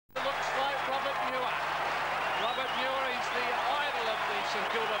St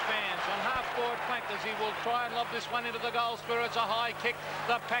Kilda fans. On half-forward flank as he will try and lob this one into the goal square. It's a high kick.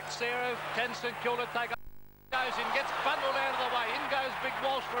 The pack's there. Can St Kilda take a... Goes in, gets bundled out of the way. In goes Big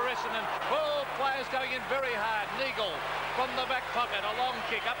Walsh for Essendon. Oh, players going in very hard. Neagle from the back pocket. A long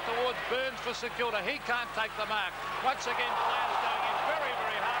kick up towards Burns for St Kilda. He can't take the mark. Once again, players going in very,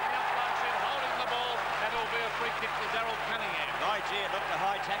 very hard. The umpire said holding the ball, and it'll be a free kick to Daryl Cunningham. It looked a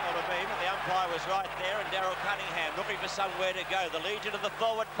high tackle to be, but the umpire was right there, and Daryl Cunningham looking for somewhere to go. The legion of the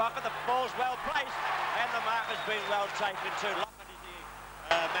forward pocket. The ball's well placed, and the mark has been well taken too. Lockett is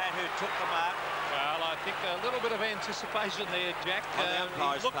the man who took the mark. Well, I think a little bit of anticipation there, Jack. He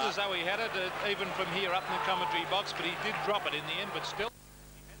looked as though he had it even from here up in the commentary box, but he did drop it in the end, but still.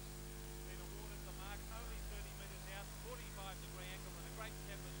 He has been awarded the mark only 30 metres out, 45-degree angle, and a great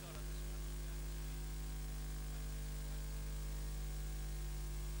camera shot of this one.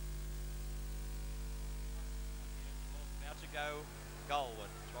 About to go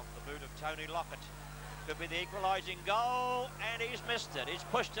goalward off the boot of Tony Lockett. Could be the equalising goal, and he's missed it. He's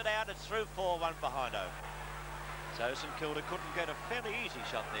pushed it out. It's through 4-1 behind home. So St Kilda couldn't get a fairly easy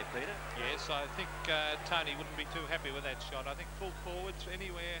shot there, Peter. Yes, I think Tony wouldn't be too happy with that shot. I think full forwards,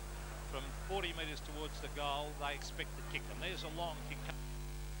 anywhere from 40 metres towards the goal, they expect to kick them. There's a long kick.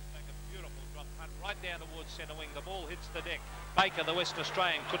 Make a beautiful drop punt right down towards centre wing. The ball hits the deck. Baker, the West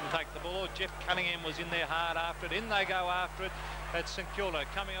Australian, couldn't take the ball. Jeff Cunningham was in there hard after it. In they go after it. At St Kilda,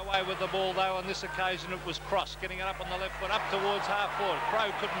 coming away with the ball though. On this occasion it was Cross getting it up on the left foot, up towards half forward. Crow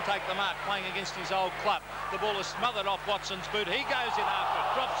couldn't take the mark, playing against his old club. The ball is smothered off Watson's boot. He goes in after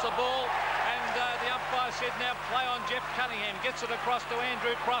it, drops the ball, and the umpire said now play on Jeff Cunningham. Gets it across to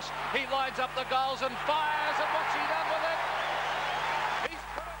Andrew Cross. He lines up the goals and fires, and what's he done with it? He's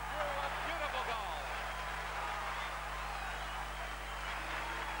put it through. A beautiful goal.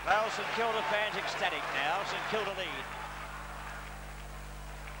 Well, St Kilda fans ecstatic now. St Kilda lead.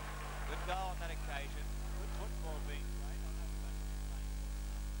 Good goal on that occasion. Good football being played. I know we've only been playing.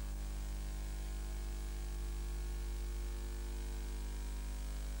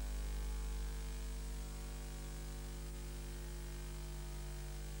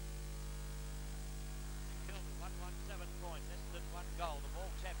 Kilda 117 points. Essendon 1 goal. The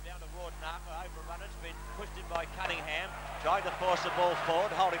ball tapped down to Rawdnarker. Overrun. It's been pushed in by Cunningham. Trying to force the ball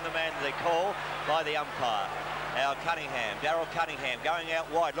forward. Holding the man to the call by the umpire. Now Cunningham, Daryl Cunningham going out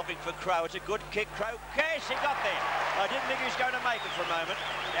wide, looking for Crow. It's a good kick, Crow. Yes, he got there. I didn't think he was going to make it for a moment.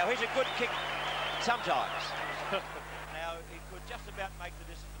 Now here's a good kick sometimes. Now he could just about make the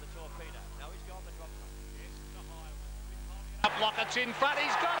distance with the torpedo. Now he's gone the drop shot. Yes, it's a high one. Up Lockett's in front.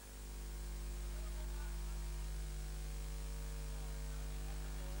 He's got it.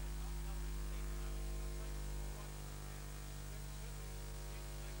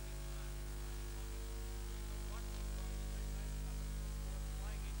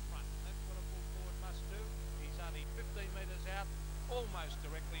 Almost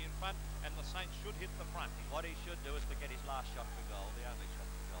directly in front, and the Saints should hit the front. What he should do is forget his last shot for goal, the only shot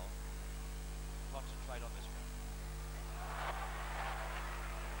for goal. Concentrate on this one.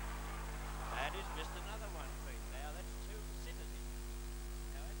 And he's missed another one, Pete. Now that's 2 for Sitters.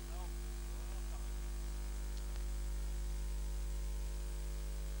 Now that's long.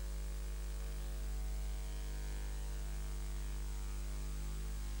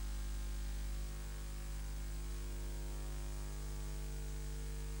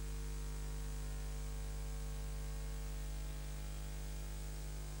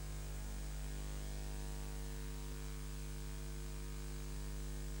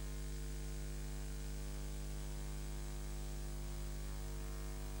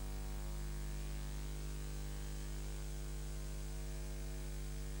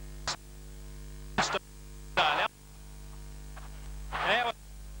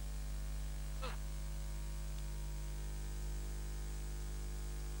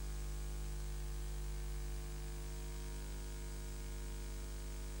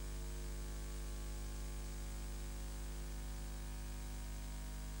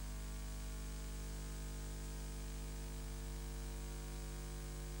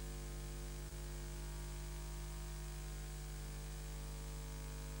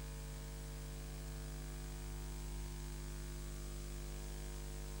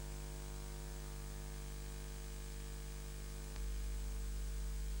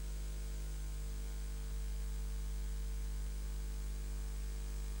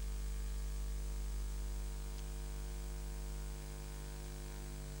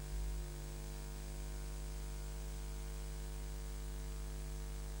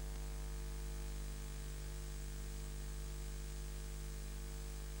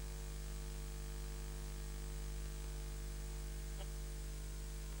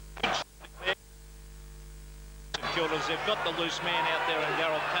 Kilda is they've got the loose man out there in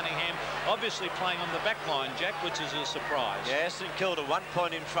Daryl Cunningham, obviously playing on the back line, Jack, which is a surprise. Yes, St Kilda 1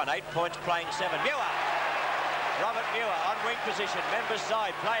 point in front, 8 points playing 7. Muir! Robert Muir on wing position, member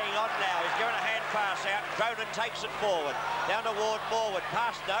side, playing on now. He's given a hand pass out. Cronin takes it forward. Down toward Morwood.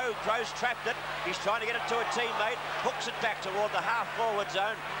 Pass no. Crow's trapped it. He's trying to get it to a teammate. Hooks it back toward the half-forward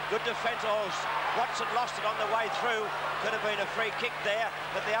zone. Good defence. Oh, Watson lost it on the way through. Could have been a free kick there,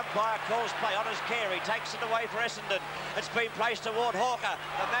 but the umpire calls play on his care. He takes it away for Essendon. It's been placed toward Hawker.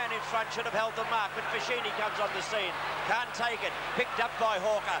 The man in front should have held the mark, but Fashini comes on the scene. Can't take it. Picked up by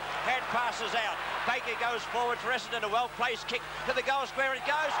Hawker. Hand passes out. Baker goes forward for Essendon. A well-placed kick to the goal square. It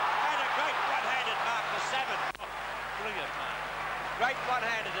goes, and a great one-handed mark for Salmon. Brilliant mark. Great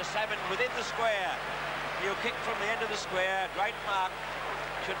one-handed to Salmon within the square. He'll kick from the end of the square. Great mark.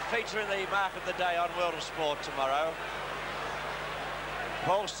 Should feature in the mark of the day on World of Sport tomorrow.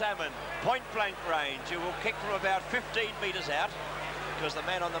 Paul Salmon, point-blank range. He will kick from about 15 metres out because the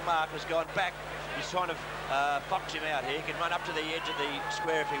man on the mark has gone back. He's trying to fox him out here. He can run up to the edge of the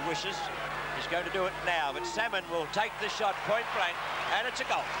square if he wishes. He's going to do it now, but Salmon will take the shot point-blank, and it's a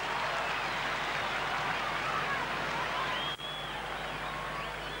goal.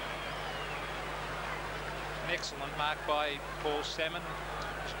 An excellent mark by Paul Salmon.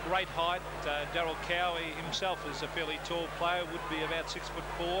 Great height. Daryl Cowie himself is a fairly tall player, would be about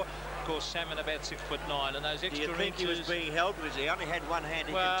 6'4". Of course, Salmon about 6'9", and those extra Do you think inches. he was being held because he only had one hand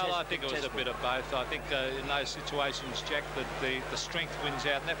in Well, I think it was a bit of both. I think in those situations, Jack, that the strength wins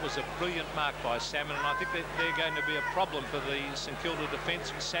out, and that was a brilliant mark by Salmon, and I think that they're going to be a problem for the St Kilda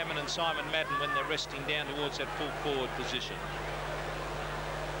defence, Salmon and Simon Madden, when they're resting down towards that full forward position.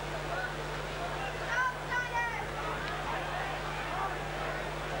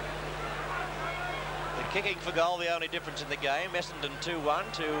 Kicking for goal, the only difference in the game. Essendon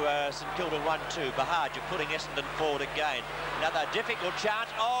 2-1 to St Kilda 1-2. Bahaja putting Essendon forward again. Another difficult chance.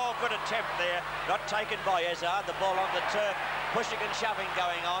 Oh, good attempt there. Not taken by Ezard. The ball on the turf. Pushing and shoving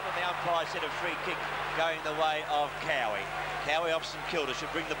going on, and the umpire said a free kick going the way of Cowie. Cowie off St Kilda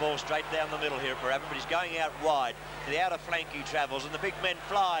should bring the ball straight down the middle here at Moorabbin, but he's going out wide. To the outer flank he travels, and the big men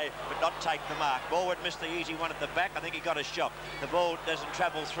fly, but not take the mark. Morwood missed the easy one at the back. I think he got a shock. The ball doesn't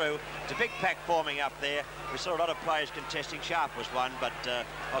travel through. It's a big pack forming up there. We saw a lot of players contesting. Sharp was one, but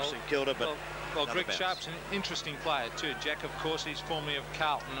off St Kilda, but... Well, Greg Sharp's an interesting player too, Jack. Of course, he's formerly of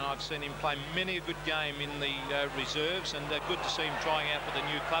Carlton, and I've seen him play many a good game in the reserves, and good to see him trying out for the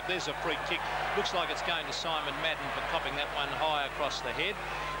new club. There's a free kick. Looks like it's going to Simon Madden for popping that one high across the head.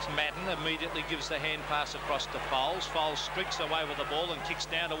 Madden immediately gives the hand pass across to Foles. Foles streaks away with the ball and kicks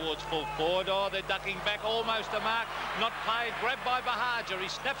down towards full forward. Oh, they're ducking back, almost a mark. Not paid, grabbed by Bahaja. He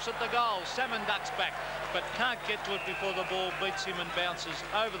snaps at the goal. Salmon ducks back, but can't get to it before the ball beats him and bounces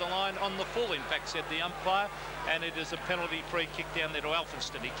over the line on the full, in fact, said the umpire. And it is a penalty free kick down there to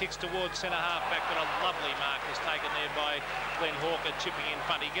Alphonston. He kicks towards centre half back, but a lovely mark is taken there by Glenn Hawker, chipping in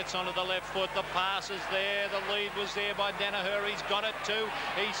front. He gets onto the left foot. The pass is there. The lead was there by Danaher. He's got it too.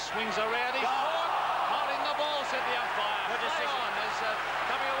 He swings around. He's caught. Holding the ball, said the umpire. Good decision. On. Is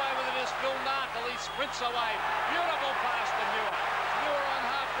coming away with it is Phil Narkle. He sprints away. Beautiful pass to Muir. Muir on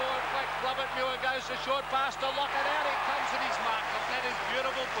half-forward flank. Robert Muir goes to short pass to Lockett. Out he comes at his mark. That is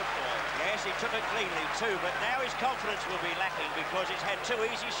beautiful football. Yes, he took it cleanly too, but now his confidence will be lacking because he's had 2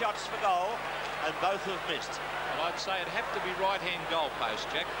 easy shots for goal and both have missed. Well, I'd say it'd have to be right-hand goalpost,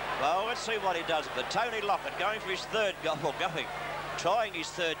 Jack. Well, let's see what he does with it. Tony Lockett going for his third goal, trying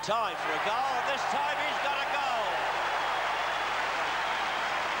his third time for a goal, and this time he's got a goal.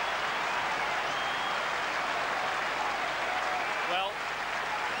 Well,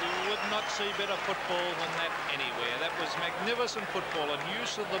 you would not see better football than that anywhere. That was magnificent football and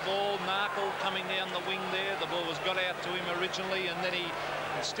use of the ball. Narkle coming down the wing there. The ball was got out to him originally, and then he,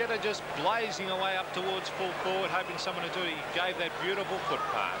 instead of just blazing away up towards full forward, hoping someone to do it, he gave that beautiful foot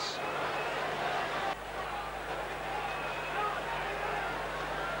pass.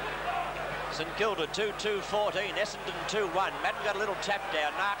 St Kilda 2-2-14, Essendon 2-1. Madden got a little tap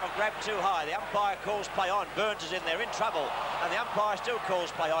down. Narkle grabbed too high. The umpire calls play on. Burns is in there in trouble, and the umpire still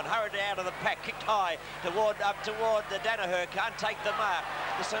calls play on. Hurried out of the pack, kicked high up toward the Danaher. Can't take the mark.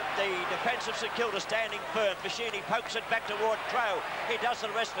 The defence of St Kilda standing firm. Fashini pokes it back toward Crow. He does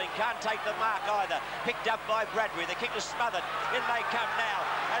the wrestling. Can't take the mark either. Picked up by Bradbury. The kick is smothered. In they come now,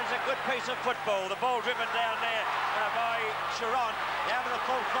 and it's a good piece of football. The ball driven down there by Sharon. Down to the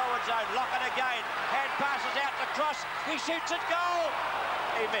full forward zone. Lockett again. Hand passes out to Cross. He shoots it. Goal.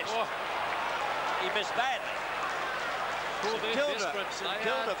 He missed. Oh. He missed badly. Oh, they're desperate. St.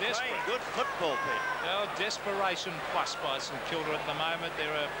 Kilda playing good football, Pete. Oh, desperation plus by St. Kilda at the moment.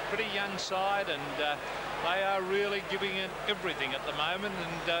 They're a pretty young side, and they are really giving it everything at the moment.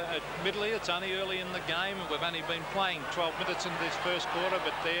 And admittedly, it's only early in the game. We've only been playing 12 minutes in this first quarter,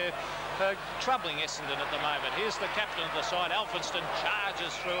 but they're troubling Essendon at the moment. Here's the captain of the side. Elphinston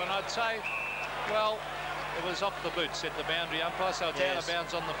charges through, and I'd say, well, it was off the boot, said the boundary umpire, so it's out of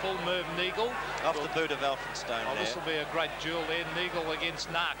bounds on the full. Merv Neagle. Off the boot of Elphinstone. Oh, this will be a great duel there. Neagle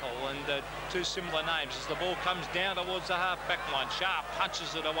against Narkle, and two similar names as the ball comes down towards the half-back line. Sharp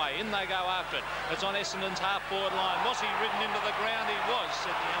punches it away. In they go after it. It's on Essendon's half-forward line. Was he ridden into the ground? He was,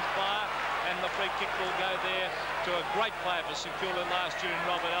 said the umpire. And the free kick will go there to a great player for St. Kilda last year in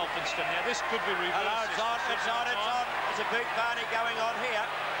Robert Elphinston. Now, this could be reversed. Hello, it's on. There's a big party going on here.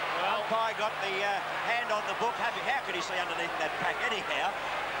 Well, umpire got the hand on the book. How could he see underneath that pack anyhow?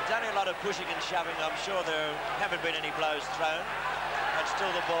 There's only a lot of pushing and shoving. I'm sure there haven't been any blows thrown. And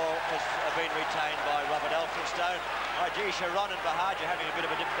still the ball has been retained by Robert Elphinstone. Oh, gee, Sharon and Bahaja having a bit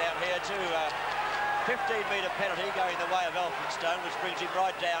of a dip down here too. 15-metre penalty going the way of Elphinstone, which brings him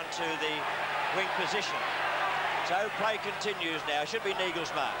right down to the wing position. So play continues now. Should be Neagle's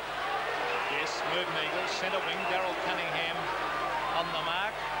mark. Yes, Merv Neagle, centre wing. Daryl Cunningham on the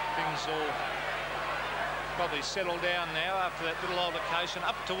mark. Things will probably settle down now after that little altercation.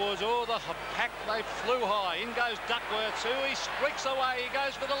 Up towards the pack. They flew high. In goes Duckworth, who he streaks away. He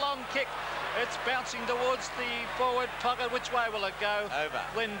goes for the long kick. It's bouncing towards the forward pocket. Which way will it go? Over.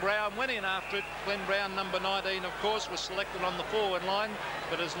 Glenn Brown went in after it. Glenn Brown, number 19, of course, was selected on the forward line,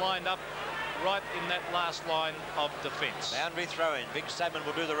 but is lined up right in that last line of defence. Boundary throw-in. Big Salmon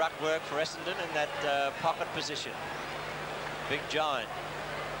will do the ruck work for Essendon in that pocket position. Big Giant.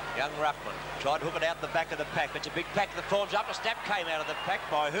 Young ruckman tried to hook it out the back of the pack. It's a big pack that forms up. A snap came out of the pack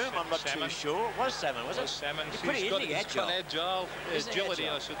by whom? I'm not too sure. It was Salmon, was it? Salmon. He's pretty agile. Agility,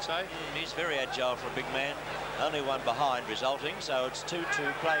 I should say. He's very agile for a big man. Only one behind resulting, so it's 2-2,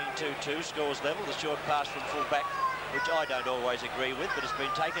 playing 2-2. Scores level. The short pass from full back, which I don't always agree with, but it's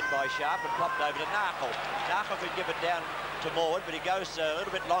been taken by Sharp and popped over to Narkle. Narkle could give it down to Morwood, but he goes a little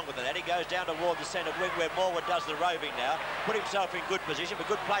bit longer than that. He goes down toward the centre wing where Morwood does the roving now. Put himself in good position, but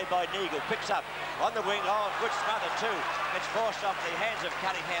good play by Neagle. Picks up on the wing. Oh, good smother too. It's forced off the hands of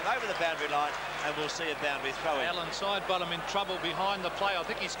Cunningham over the boundary line, and we'll see a boundary throw in. Alan Sidebottom in trouble behind the play. I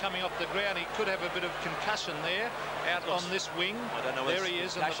think he's coming off the ground. He could have a bit of concussion there out on this wing. I don't know. There he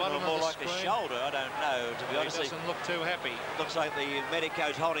is on the bottom of the like screen. A shoulder. I don't know. To be honest, he doesn't look too happy. Looks like the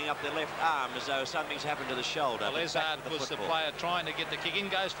medico's holding up their left arm as though something's happened to the shoulder. Well, Ezard was the player trying to get the kick. In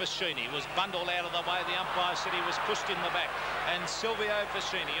goes Fascini. Was bundled out of the way. The umpire said he was pushed in the back. And Silvio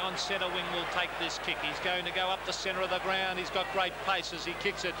Fascini on centre wing will take this kick. He's going to go up the centre of the ground. He's got great pace as he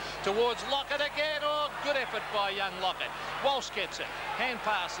kicks it towards Lockett again. Oh, good effort by young Lockett. Walsh gets it. Hand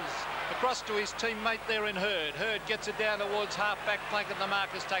passes across to his teammate there in Hurd. Hurd gets it down towards half-back flank, and the mark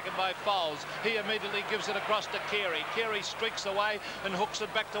is taken by Foles. He immediately gives it across to Carey. Carey streaks away and hooks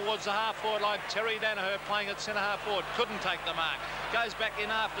it back towards the half-forward line. Terry Danaher playing at centre half-forward. Couldn't take the mark. Goes back in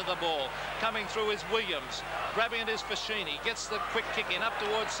after the ball. Coming through is Williams. Grabbing it is Fascini. Gets the quick kick in up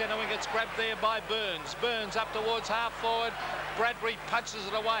towards centre wing. It's grabbed there by Burns. Burns up towards half-forward. Bradbury punches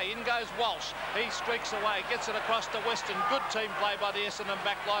it away. In goes Walsh. He streaks away. Gets it across to Weston. Good team play by the Essendon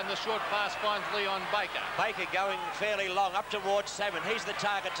back line. The short pass finds Leon Baker. Baker going fairly long up towards Salmon. He's the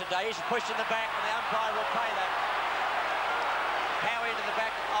target today. He's pushed in the back, and the umpire will pay that. Power into the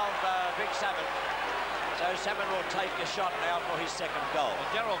back of Big Salmon. So Salmon will take a shot now for his second goal.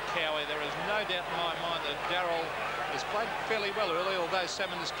 Well, Daryl Cowie, there is no doubt in my mind that Daryl has played fairly well early, although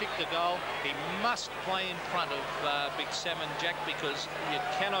Salmon has kicked a goal. He must play in front of Big Salmon, Jack, because you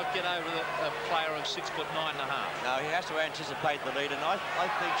cannot get over a player of 6'9½". No, he has to anticipate the lead, and I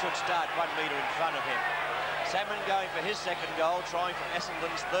think should start 1 metre in front of him. Salmon going for his second goal, trying for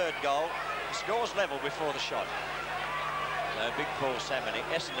Essendon's third goal. The score's level before the shot. So big Paul Salmon.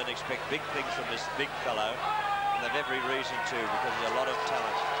 Essendon expect big things from this big fellow, and they've every reason to, because there's a lot of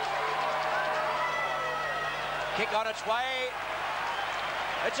talent. Kick on its way.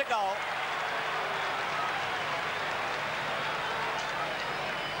 It's a goal.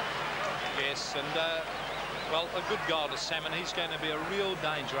 Yes, and well, a good goal to Salmon. He's going to be a real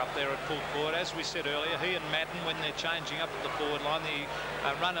danger up there at full forward. As we said earlier, he and Madden, when they're changing up at the forward line,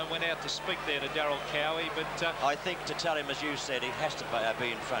 the runner went out to speak there to Daryl Cowie, but I think to tell him, as you said, he has to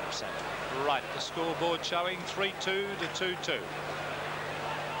be in front of Salmon. Right, the scoreboard showing 3-2 to 2-2.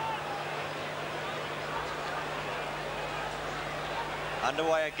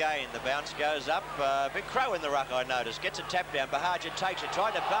 Underway again. The bounce goes up. Big Crow in the ruck, I noticed. Gets a tap down. Bahaja takes it.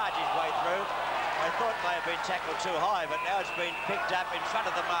 Tried to barge his way through. They thought they had been tackled too high, but now it's been picked up in front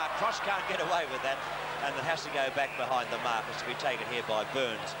of the mark. Cross can't get away with that, and it has to go back behind the mark. It's to be taken here by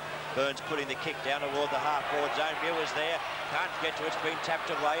Burns. Burns putting the kick down toward the half-forward zone. Miller's there, can't get to it, it's been tapped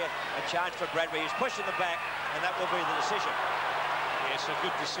away. A chance for Bradbury, he's pushing the back, and that will be the decision. Yes, a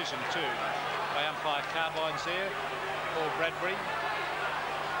good decision too by umpire Carbine's there, or Bradbury.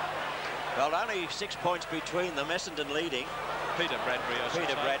 Well, only 6 points between them. Essendon leading. Peter Bradbury, I should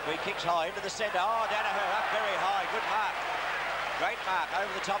say. Bradbury kicks high into the centre. Oh, Danaher up very high. Good mark. Great mark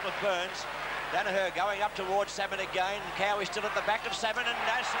over the top of Burns. Danaher going up towards Salmon again. Cowie still at the back of Salmon, and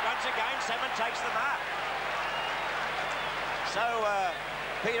once again Salmon takes the mark. So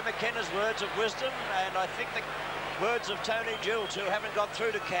Peter McKenna's words of wisdom, and I think the words of Tony Jewell too, haven't got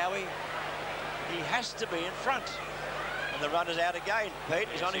through to Cowie. He has to be in front. And the runner's out again, Pete.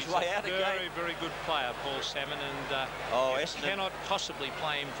 He's on his way out again. Very, very good player, Paul Salmon, and Essendon cannot possibly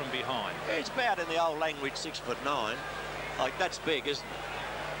play him from behind. He's about, in the old language, 6'9". Like, that's big, isn't it?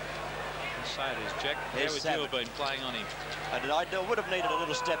 So it is, Jack. How would you have been playing on him? And I would have needed a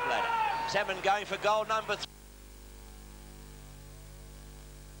little step ladder. Salmon going for goal number 3.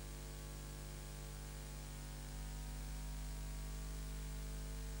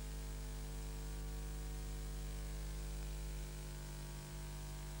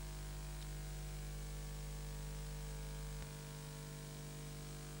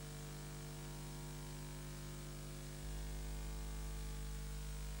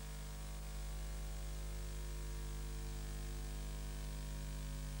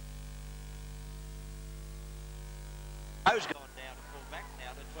 Crowe's gone down to full back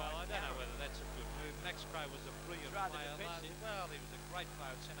now. Well, I don't know whether that's a good move. Max Crowe was a brilliant player. Well, he was a great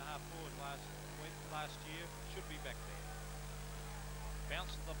player at centre-half forward last year. Should be back there.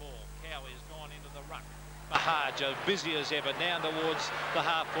 Bounce of the ball. Cowie has gone into the ruck. Mahaja, busy as ever, down towards the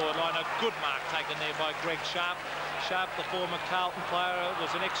half-forward line. A good mark taken there by Greg Sharp. Sharp, the former Carlton player,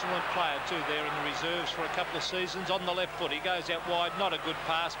 was an excellent player too there in the reserves for a couple of seasons. On the left foot, he goes out wide. Not a good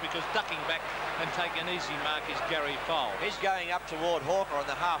pass, because ducking back and taking an easy mark is Gary Fole. He's going up toward Hawker on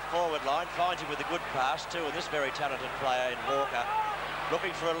the half-forward line. Finds him with a good pass too, and this very talented player in Hawker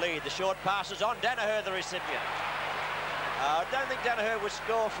looking for a lead. The short pass is on. Danaher, the recipient. I don't think Danaher would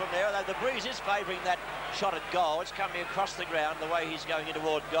score from there, although the breeze is favouring that shot at goal. It's coming across the ground the way he's going in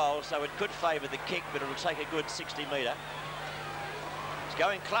toward goal, so it could favour the kick, but it'll take a good 60 metre. It's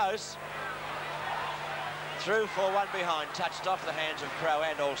going close. Through for one behind, touched off the hands of Crowe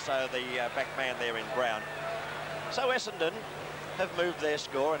and also the back man there in Brown. So Essendon have moved their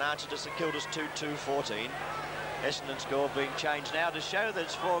score in answer to St Kilda's 2-2-14. Essendon's score being changed now to show that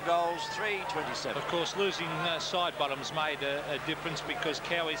it's 4 goals, 3-27. Of course, losing side bottoms made a difference, because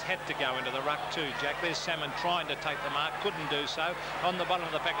Cowie's had to go into the ruck too, Jack. There's Salmon trying to take the mark, couldn't do so. On the bottom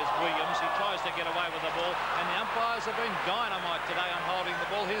of the pack is Williams. He tries to get away with the ball, and the umpires have been dynamite today on holding the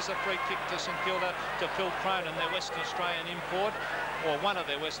ball. Here's a free kick to St Kilda to Phil Cronin, their Western Australian import, or one of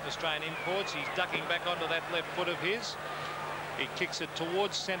their Western Australian imports. He's ducking back onto that left foot of his. He kicks it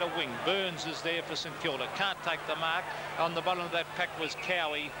towards centre wing. Burns is there for St Kilda. Can't take the mark. On the bottom of that pack was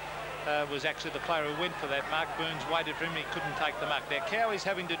Cowie. Was actually the player who went for that mark. Burns waited for him. He couldn't take the mark. Now Cowie's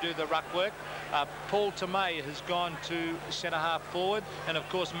having to do the ruck work. Paul Tomei has gone to centre half forward, and of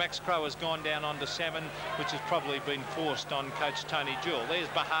course Max Crowe has gone down onto Salmon, which has probably been forced on coach Tony Jewell. There's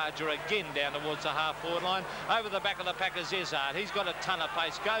Bahaja again down towards the half forward line. Over the back of the pack is Izzard. He's got a ton of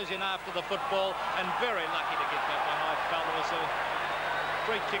pace. Goes in after the football, and very lucky to get that one. I felt it was a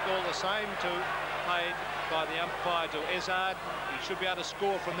free kick all the same, paid by the umpire to Izzard. He should be able to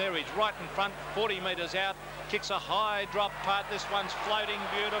score from there. He's right in front, 40 metres out, kicks a high drop putt. This one's floating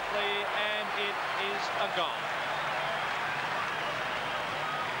beautifully, and it is a goal.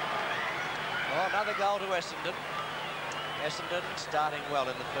 Well, another goal to Essendon. Essendon starting well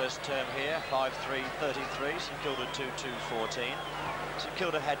in the first term here, 5-3-33, St Kilda 2-2-14. St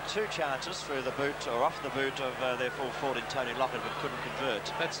Kilda had 2 chances through the boot, or off the boot, of their full forward in Tony Lockett, but couldn't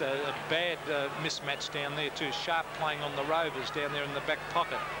convert. That's a bad mismatch down there too. Sharp playing on the Rovers down there in the back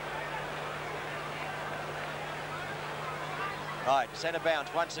pocket. Right, centre bounce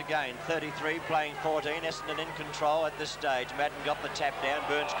once again, 33 playing 14, Essendon in control at this stage. Madden got the tap down,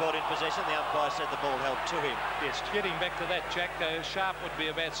 Burns caught in possession, the umpire said the ball held to him. Yes, getting back to that, Jack, Sharp would be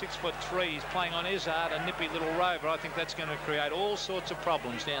about 6'3". He's playing on Izzard, a nippy little rover. I think that's going to create all sorts of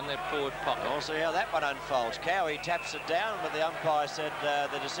problems down that forward pocket. We'll see how that one unfolds. Cowie taps it down, but the umpire said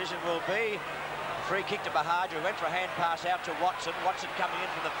the decision will be Free kick to Bahaja, who went for a hand pass out to Watson. Watson coming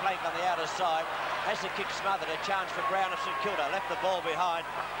in from the flank on the outer side. Has the kick smothered, a chance for Brown of St Kilda. Left the ball behind.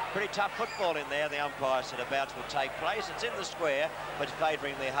 Pretty tough football in there. The umpire said a bounce will take place. It's in the square, but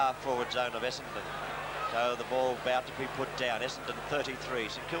favouring the half-forward zone of Essendon. So the ball about to be put down. Essendon 33,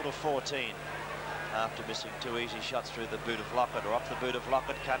 St Kilda 14. After missing 2 easy shots through the boot of Lockett, or off the boot of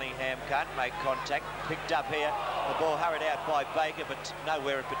Lockett. Cunningham can't make contact. Picked up here. The ball hurried out by Baker, but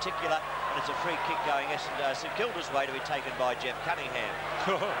nowhere in particular. And it's a free kick going St Kilda's way to be taken by Jeff Cunningham.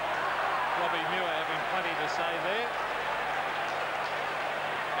 Robbie Muir having plenty to say there.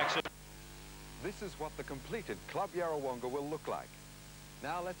 Actually, this is what the completed Club Yarrawonga will look like.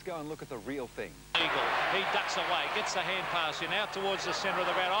 Now let's go and look at the real thing. Eagle, he ducks away, gets the hand pass in, out towards the centre of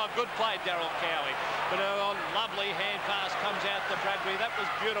the ground. Oh, good play, Darryl Cowie. But a lovely hand pass comes out to Bradbury. That was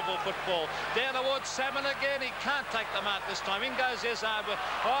beautiful football. Down towards Salmon again. He can't take the mark this time. In goes Ezard.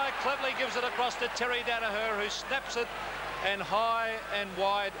 Oh, cleverly gives it across to Terry Danaher, who snaps it and high and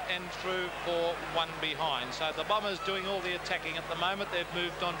wide and through for one behind. So the Bombers doing all the attacking at the moment. They've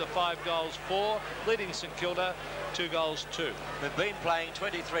moved on to 5-4, leading St Kilda 2-2. We've been playing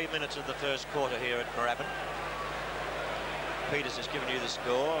 23 minutes of the first quarter here at Moorabbin. Peters has given you the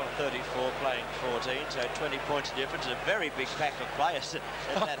score, 34 playing 14, so 20 points difference. A very big pack of players in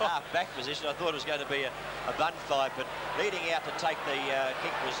that half-back position. I thought it was going to be a bun fight, but leading out to take the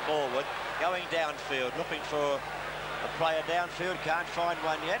kick was forward. Going downfield, looking for a player downfield, can't find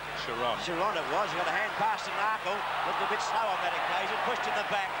one yet. Sharon it was. He got a hand pass to Narkle. Looked a bit slow on that occasion. Pushed in the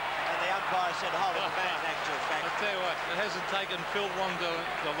back, and the umpire said, hold it, man, actual fact. I'll tell you what, it hasn't taken Phil long to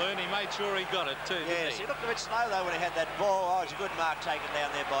learn. He made sure he got it too, yes, didn't he? He looked a bit slow, though, when he had that ball. Oh, it's a good mark taken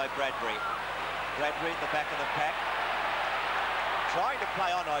down there by Bradbury. Bradbury at the back of the pack. Trying to play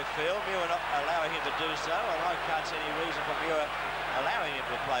on, I feel. Muir not allowing him to do so, and I can't see any reason for Muir allowing him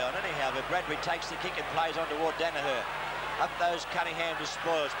to play on anyhow, but Bradbury takes the kick and plays on toward Danaher. Up those Cunningham to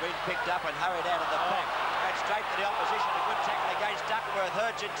Spoils, been picked up and hurried out of the pack. And straight to the opposition, a good tackle against Duckworth.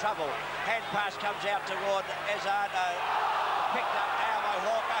 Hurd's in trouble. Hand pass comes out toward Ezard. Picked up now by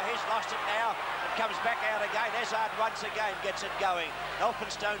Hawker. He's lost it now. It comes back out again. Ezard once again gets it going.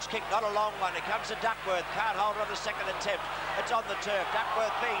 Elphinstone's kick, not a long one. It comes to Duckworth. Can't hold it on the second attempt. It's on the turf.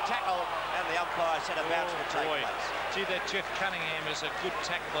 Duckworth being tackled, and the umpire said a bounce will take place. Gee, that Jeff Cunningham is a good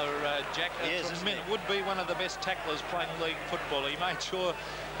tackler, Jack. Yes, would be one of the best tacklers playing league football. He made sure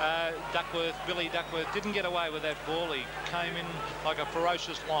Billy Duckworth didn't get away with that ball. He came in like a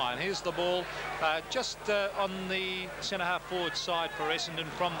ferocious lion. Here's the ball just on the centre-half forward side for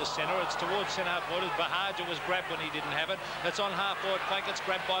Essendon from the centre. It's towards centre-half forward. Bahaja was grabbed when he didn't have it. It's on half-forward flank. It's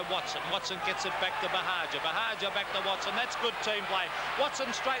grabbed by Watson. Watson gets it back to Bahaja. Bahaja back to Watson. That's good team play.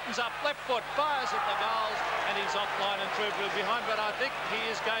 Watson straightens up, left foot, fires at the goals, and he's offline and through behind, but I think he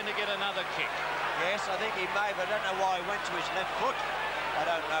is going to get another kick. Yes, I think he may, but I don't know why he went to his left foot. I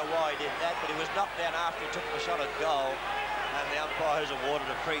don't know why he did that, but he was knocked down after he took the shot at goal. And the umpire has awarded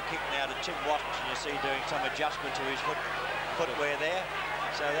a free kick now to Tim Watson. You see doing some adjustment to his footwear there.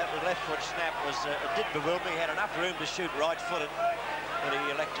 So that left foot snap was, it did bewilder me. He had enough room to shoot right-footed, but he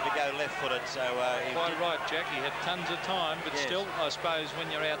elected to go left-footed. So quite right, Jack. He had tons of time, but yes, still, I suppose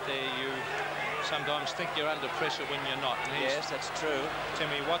when you're out there, you sometimes think you're under pressure when you're not. Yes, that's true.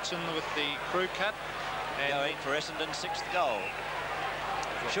 Timmy Watson with the crew cut. And going for Essendon's 6th goal.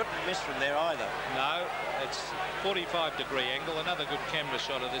 Shouldn't miss from there either. No, it's 45-degree angle. Another good camera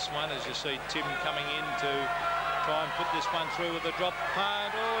shot of this one, as you see Tim coming in to try and put this one through with a drop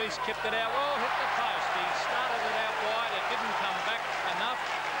punt. Oh, he's kept it out. Oh, hit the post. He started it out wide. It didn't come back enough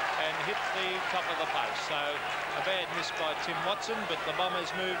and hit the top of the post. So a bad miss by Tim Watson, but the Bombers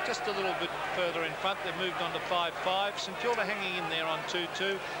moved just a little bit further in front. They've moved on to 5-5. St Kilda hanging in there on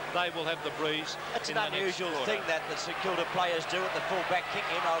 2-2. They will have the breeze. That's an unusual thing that the St Kilda players do at the full-back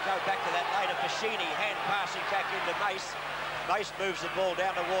kick-in. I'll go back to that later. Fashini hand passing back into Mace. Mace moves the ball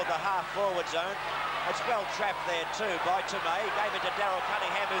down toward the half-forward zone. It's well trapped there too by Tomei. Gave it to Darryl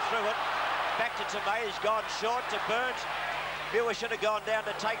Cunningham, who threw it. Back to Tomei. He's gone short to Burns. Muir should have gone down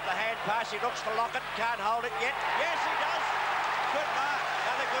to take the hand pass. He looks for Lockett. Can't hold it yet. Yes, he does. Good mark.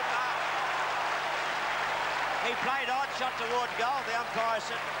 Another good mark. He played on, shot toward goal. The umpire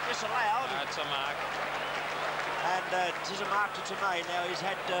said disallowed. That's a mark. And it is a mark to Tomei. Now he's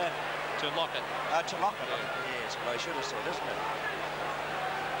had... to Lockett. To Lockett. Yeah. Yes, what I should have said, isn't it?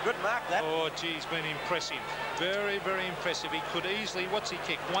 Good mark, that. Oh, gee, he's been impressive. Very, very impressive. He could easily, what's he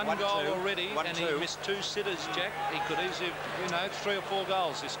kicked? One goal already, and he missed 2 sitters, Jack. He could easily, 3 or 4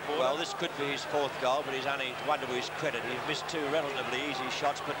 goals this quarter. Well, this could be his 4th goal, but he's only one to his credit. He's missed 2 relatively easy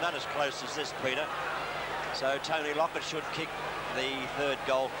shots, but none as close as this, Peter. So Tony Lockett should kick the 3rd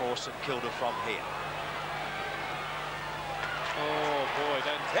goal for St Kilda from here. Oh, boy,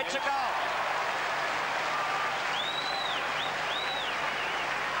 don't... It's a goal.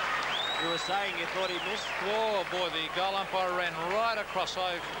 You were saying you thought he missed? Oh, boy, the goal umpire ran right across.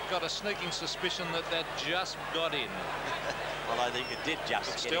 I've got a sneaking suspicion that just got in. Well, I think it did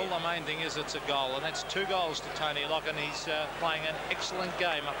just But get still, in. the main thing is it's a goal, and that's 2 goals to Tony Lockett. He's playing an excellent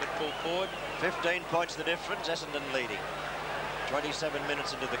game up at full forward. 15 points the difference, Essendon leading. 27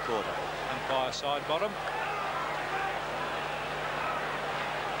 minutes into the quarter. Umpire side bottom.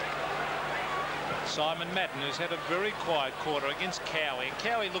 Simon Madden, who's had a very quiet quarter against Cowie. And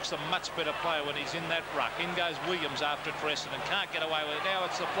Cowie looks a much better player when he's in that ruck. In goes Williams after it for Essendon. Can't get away with it. Now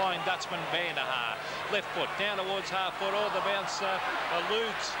it's the Flying Dutchman, Van der Haar. Left foot down towards half foot. Oh, the bounce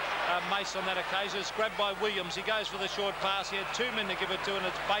eludes Mace on that occasion. It's grabbed by Williams. He goes for the short pass. He had 2 men to give it to, and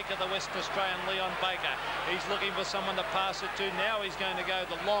it's Baker, the Western Australian Leon Baker. He's looking for someone to pass it to. Now he's going to go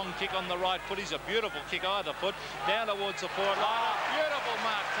the long kick on the right foot. He's a beautiful kick either foot. Down towards the forward line. Beautiful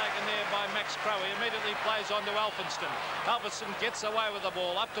mark taken there by Max Crowe. He immediately plays on to Alphonston. Alphonston gets away with the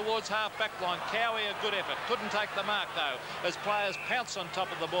ball up towards half-back line. Cowie, a good effort. Couldn't take the mark, though, as players pounce on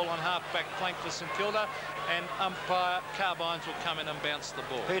top of the ball on half-back flank for St Kilda, and umpire Carbines will come in and bounce the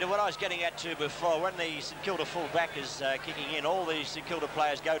ball. Peter, what I was getting at to before, when the St Kilda full-back is kicking in, all these St Kilda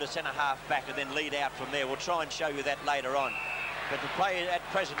players go to centre half-back and then lead out from there. We'll try and show you that later on. But the play at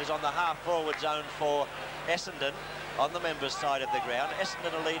present is on the half-forward zone for Essendon, on the members' side of the ground.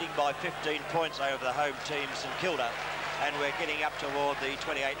 Essendon are leading by 15 points over the home team, St Kilda, and we're getting up toward the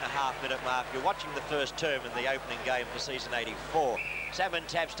 28.5-minute mark. You're watching the first term in the opening game for season 84. Salmon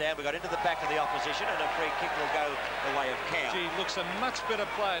taps down. We got into the back of the opposition, and a free kick will go the way of Cowie. Gee, looks a much better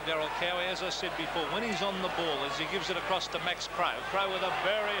player, Daryl Cowie, as I said before, when he's on the ball, as he gives it across to Max Crowe. Crowe with a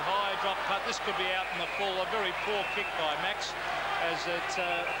very high drop putt. This could be out in the full. A very poor kick by Max, as it's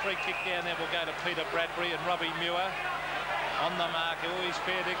a free kick down there will go to Peter Bradbury, and Robbie Muir on the mark. Always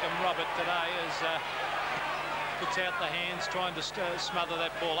fair dinkum Robert today as puts out the hands, trying to smother that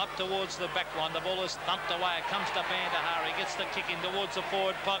ball up towards the back line. The ball is thumped away. It comes to Van der Haar. He gets the kick in towards the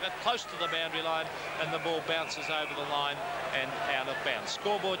forward pocket, close to the boundary line, and the ball bounces over the line and out of bounds.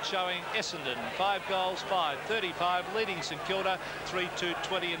 Scoreboard showing Essendon 5 goals, 5-35, leading St Kilda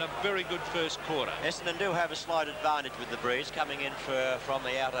 3-2-20 in a very good first quarter. Essendon do have a slight advantage with the breeze coming in from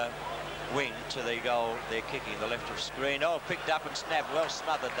the outer wing to the goal. They're kicking the left of screen. Oh, picked up and snapped. Well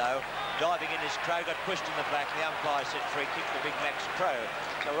smothered, though. Diving in is Crowe. Got pushed in the back. The umpire said free kick for big Max Crowe.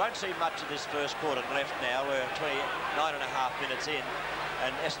 So we won't see much of this first quarter left now. We're 29.5 minutes in,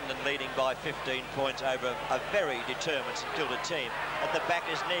 and Essendon leading by 15 points over a very determined St Kilda team. At the back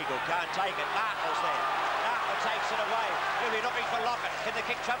is Neagle. Can't take it. Narkle's there. Narkle takes it away. He'll be looking for Lockett. Can the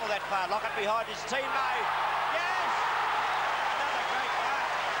kick travel that far? Lockett behind his teammate. Yes! Another great mark.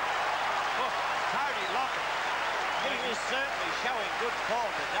 Oh, Tony Lockett. He is certainly showing good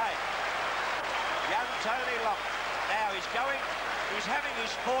form today. Young Tony Lockett. Now he's having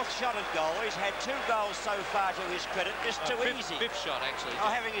his 4th shot at goal. He's had 2 goals so far to his credit. Just too easy. 5th shot, actually. Oh,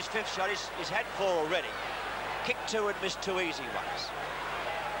 having his 5th shot. He's had 4 already. Kicked 2 and missed 2 easy ones.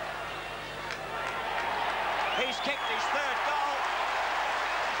 He's kicked his 3rd goal.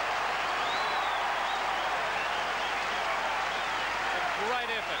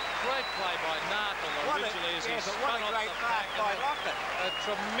 Great effort, great play by Narkle originally as he spun off the back. By Lockett. A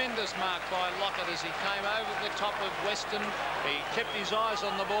tremendous mark by Lockett as he came over the top of Weston. He kept his eyes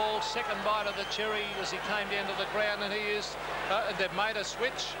on the ball. Second bite of the cherry as he came down to the ground, and he is. They've made a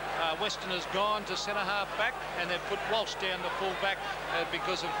switch. Weston has gone to centre half back, and they've put Walsh down to full back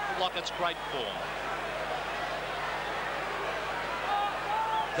because of Lockett's great form.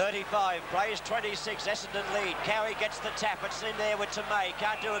 35 plays, 26, Essendon lead. Cowie gets the tap. It's in there with Tomei.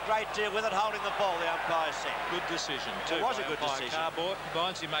 Can't do a great deal with it, holding the ball, the umpire said. Good decision, too. It was a good decision.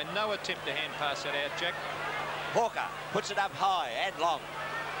 Carbines, he made no attempt to hand pass that out, Jack. Hawker puts it up high and long.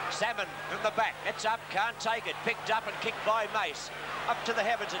 Salmon from the back. It's up, can't take it. Picked up and kicked by Mace. Up to the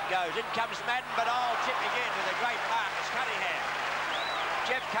heavens it goes. In comes Madden, but chipping in with a great mark. It's Cunningham.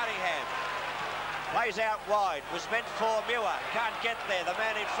 Jeff Cunningham. Plays out wide, was meant for Muir, can't get there. The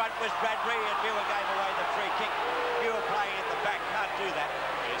man in front was Bradbury, and Muir gave away the free kick. Muir playing at the back, can't do that.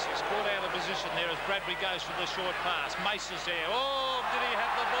 Yes, he's caught out of position there as Bradbury goes for the short pass. Mace is there. Oh, did he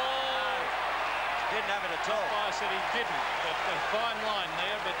have the ball? Didn't have it at all. The umpire said he didn't, but a fine line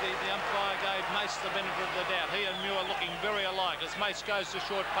there, but the umpire gave Mace the benefit of the doubt. He and Muir looking very alike as Mace goes to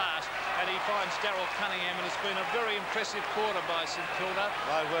short pass, and he finds Daryl Cunningham, and it's been a very impressive quarter by St Kilda.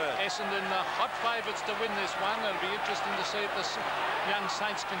 My word. Essendon hot favourites to win this one. It'll be interesting to see if the young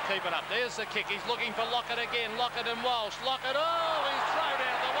Saints can keep it up. There's the kick. He's looking for Lockett again. Lockett and Walsh. Lockett, he's thrown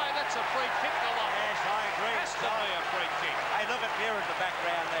out of the way. That's a free kick to Lockett. Yes, I Has to be a free kick. Hey, look at Muir in the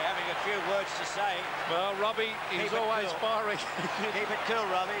background there, having a few words to say. Well, Robbie, he's always firing. Keep it cool,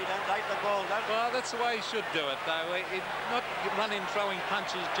 Robbie. Don't take the ball, don't. Well, that's the way he should do it, though. Not run in throwing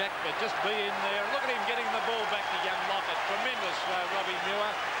punches, Jack, but just be in there. Look at him getting the ball back to young Lockett. Tremendous, Robbie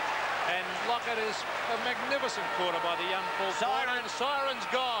Muir. And Lockett is a magnificent quarter by the young full forward. And Siren's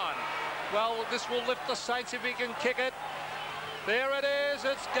gone. Well, this will lift the Saints if he can kick it. There it is.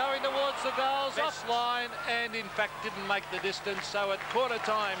 It's going towards the goals, offline, and in fact didn't make the distance. So at quarter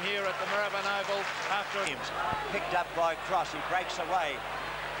time here at the Moorabbin Oval, after picked up by Cross, he breaks away,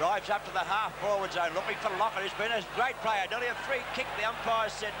 drives up to the half-forward zone, looking for Lockett, who's been a great player. Nearly a free kick. The umpire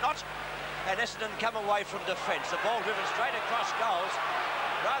said not, and Essendon come away from defence. The ball driven straight across goals.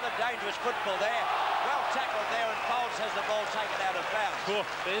 Rather dangerous football there. Well tackled there, and Foulds has the ball taken out of bounds. Oh,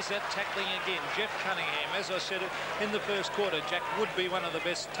 there's that tackling again. Jeff Cunningham, as I said in the first quarter, Jack would be one of the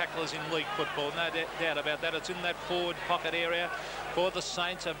best tacklers in league football. No doubt about that. It's in that forward pocket area for the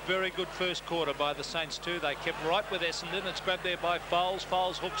Saints. A very good first quarter by the Saints too. They kept right with Essendon. It's grabbed there by Foulds.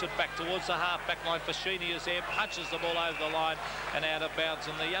 Foulds hooks it back towards the half-back line. Fashini is there, punches the ball over the line and out of bounds.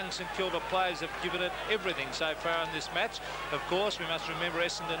 And the young St Kilda players have given it everything so far in this match. Of course, we must remember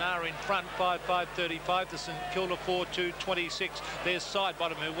Essendon are in front, 5-5-35 to St Kilda 4-2-26. There's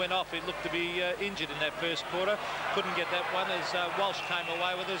Sidebottom, who went off. He looked to be injured in that first quarter. Couldn't get that one as Walsh came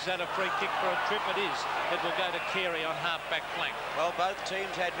away with us. Had a free kick for a trip. It is. It will go to Carey on half-back flank. Well, both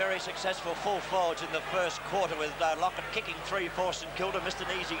teams had very successful full forwards in the first quarter, with Lockett kicking 3 for St Kilda, missed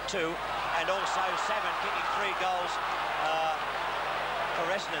an easy 2, and also Salmon kicking 3 goals for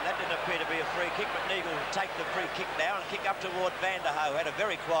Essendon. That didn't appear to be a free kick, but Neagle will take the free kick now and kick up toward Van der Hoe. Had a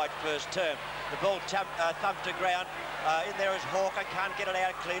very quiet first term. The ball thumped to ground. In there is Hawker, can't get it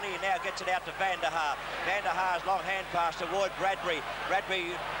out cleanly. He now gets it out to Van der Haar. Van der Haar's long hand pass toward Bradbury.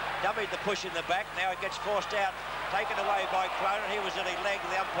 Bradbury dummied the push in the back. Now it gets forced out, taken away by Cronin. He was in his leg.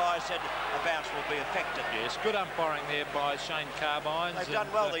 The umpire said a bounce will be effective. Yes, good umpiring there by Shane Carbines. They've done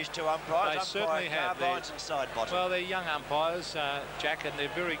well, these two umpires. They certainly have. Carbines and Sidebottom. Well, they're young umpires, Jack, and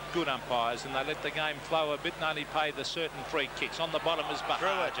they're very good umpires, and they let the game flow a bit and only pay the certain free kicks. On the bottom is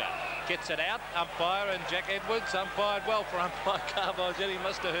Bahaja. Gets it out, umpire, and Jack Edwards umpired well for umpire Carbines. He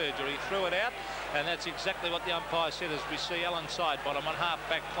must have heard you. He threw it out, and that's exactly what the umpire said, as we see Alan Sidebottom on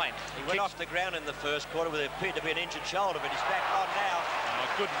half-back flank. He went off the ground in the first quarter with it appeared to be an injured shoulder, but he's back on now.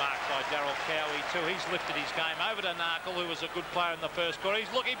 Good mark by Daryl Cowie too. He's lifted his game over to Narkle, who was a good player in the first quarter. He's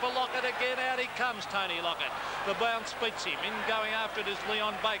looking for Lockett again. Out he comes, Tony Lockett. The bounce beats him. In going after it is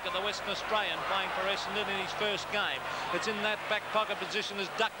Leon Baker, the Western Australian, playing for Essendon in his first game. It's in that back pocket position as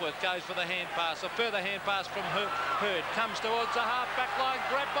Duckworth goes for the hand pass. A further hand pass from Hurd. Comes towards the half-back line.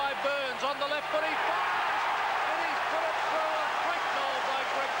 Grabbed by Burns on the left foot. He fires! And he's put it through. A great goal by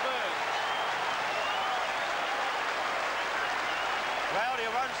Greg Burns. Well,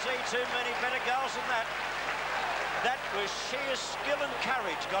 you won't see too many better goals than that. That was sheer skill and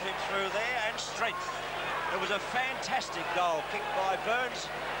courage got him through there, and strength. It was a fantastic goal kicked by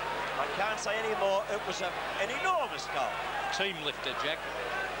Burns. I can't say any more. It was an enormous goal. Team lifter, Jack.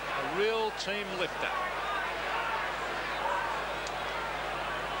 A real team lifter.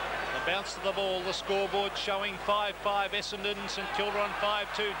 Bounce to the ball, the scoreboard showing 5-5 Essendon, St Kilda on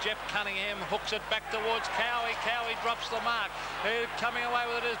 5-2. Jeff Cunningham hooks it back towards Cowie. Cowie drops the mark. Coming away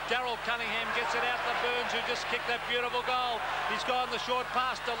with it is Daryl Cunningham, gets it out to Burns, who just kicked that beautiful goal. He's gone the short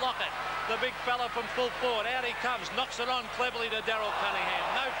pass to Lockett, the big fella from full forward. Out he comes, knocks it on cleverly to Daryl Cunningham.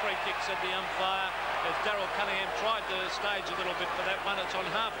 No free kick, said the umpire, as Daryl Cunningham tried to stage a little bit for that one. It's on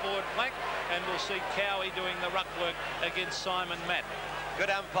half-forward flank, and we'll see Cowie doing the ruck work against Simon Matt. Good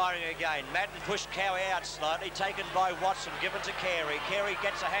umpiring again. Madden pushed Cowie out slightly, taken by Watson, given to Carey. Carey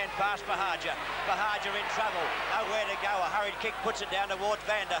gets a hand pass for Bahaja. Bahaja in trouble, nowhere to go. A hurried kick puts it down towards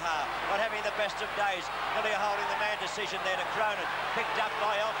Van der Haar. Not having the best of days. Nearly a holding the man decision there to Cronin. Picked up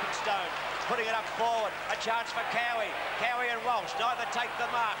by Elphinstone. Putting it up forward. A chance for Cowie. Cowie and Walsh neither take the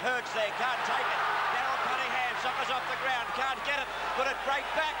mark. Hurts there, can't take it. Daryl Cunningham suckers off the ground, can't get it. Could it break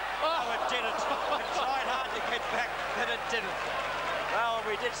back? Oh, it didn't. It tried hard to get back, but it didn't. Well,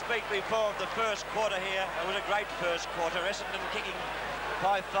 we did speak before of the first quarter here. It was a great first quarter. Essendon kicking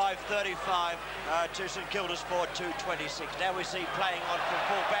 5-5-35 to St Kilda's 4-2-26. Now we see playing on from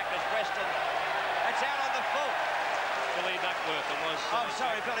full back as Weston. It's out on the full. Billy Duckworth it was. Oh,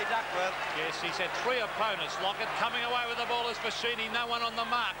 sorry, Billy Duckworth. Yes, he's had 3 opponents. Lockett coming away with the ball as Fashini. No one on the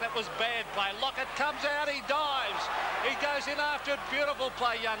mark. That was bad play. Lockett comes out. He dives. He goes in after it. Beautiful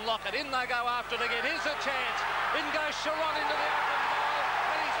play, young Lockett. In they go after it again. Here's a chance. In goes Sharon into the open goal.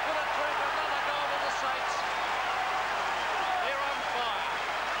 And he's put it through for another goal to the Saints. They're on fire.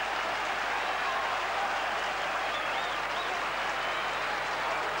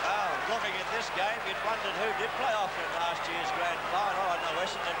 Looking at this game, you'd wondered who did play off in last year's Grand Final. I know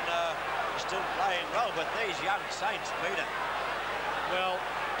Essendon is still playing well, but these young Saints, Peter. Well,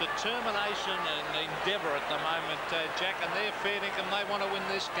 determination and endeavour at the moment, Jack, and they're fair dinkum. They want to win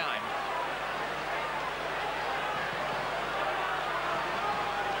this game.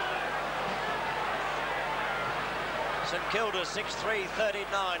 St.Kilda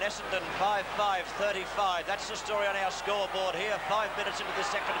 6-3-39, Essendon 5-5-35. That's the story on our scoreboard here. 5 minutes into the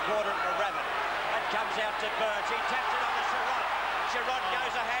second quarter at Moorabbin. That comes out to Burns. He taps it on to Sherrod. Sherrod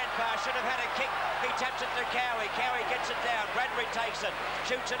goes a hand pass. Should have had a kick. He taps it to Cowie. Cowie gets it down. Bradbury takes it.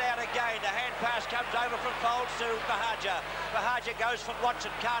 Shoots it out again. The hand pass comes over from Folds to Bahaja. Bahaja goes from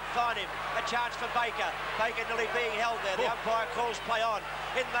Watson. Can't find him. A chance for Baker. Baker nearly being held there. The umpire calls play on.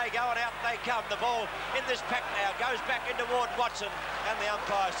 In they go and out they come. The ball in this pack now goes back in toward Watson, and the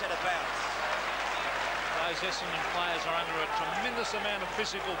umpire set a bounce. Those Essendon players are under a tremendous amount of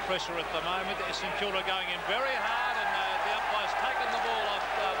physical pressure at the moment. St Kilda going in very hard, and the umpire's taken the ball off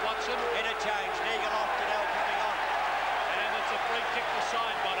Watson. Interchange, Neagle off, Donnell coming on. And it's a free kick to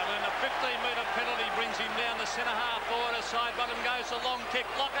Sidebottom, and a 15-metre penalty brings him down the centre half forward. As Sidebottom goes a long kick.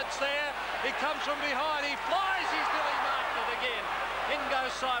 Lockett's there. He comes from behind. He flies. He's nearly marked it again. In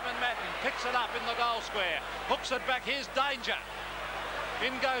goes Simon Matten, picks it up in the goal square, hooks it back. Here's danger.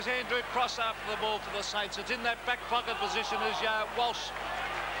 In goes Andrew Cross after the ball for the Saints. It's in that back pocket position as Walsh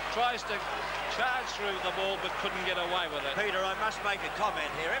tries to charge through the ball but couldn't get away with it. Peter, I must make a comment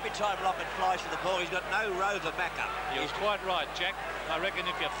here. Every time Lockett flies for the ball, he's got no rover backup. You're quite right, Jack. I reckon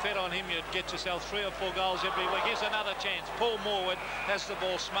if you fed on him, you'd get yourself 3 or 4 goals every week. Here's another chance. Paul Morwood has the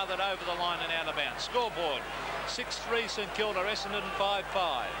ball smothered over the line and out of bounds. Scoreboard, 6-3 St Kilda, Essendon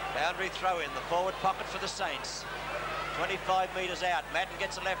 5-5. Boundary throw in the forward pocket for the Saints. 25 metres out. Madden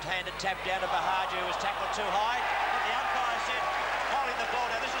gets a left-handed tap down to Bahaja, who was tackled too high. But the umpire said, holding the ball.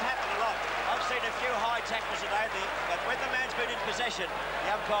 Now, this has happened a lot. I've seen a few high tackles today, but when the man's been in possession,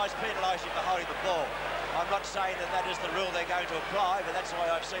 the umpire's penalised him for holding the ball. I'm not saying that that is the rule they're going to apply, but that's why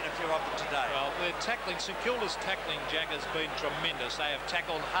I've seen a few of them today. Well, their tackling, St Kilda's tackling, Jack, has been tremendous. They have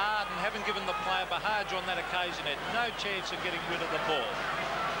tackled hard and haven't given the player Bahaja on that occasion. Had no chance of getting rid of the ball.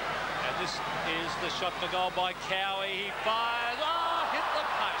 And this is the shot to goal by Cowie. He fires. Oh, hit the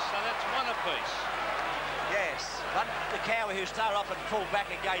post. So that's one apiece. Yes, one to Cowie, who started off at full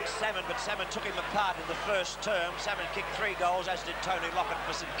back against Salmon, but Salmon took him apart in the first term. Salmon kicked 3 goals, as did Tony Lockett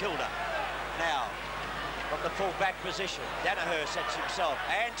for St Kilda. Now, from the full back position, Danaher sets himself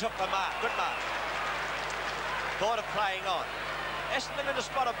and took the mark. Good mark. Border playing on. Essendon in a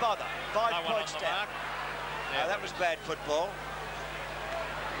spot of bother. 5 points down. Yeah, that was bad football.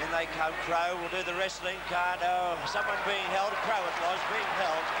 In they come. Crow will do the wrestling. Can't. Oh, someone being held. Crow it was being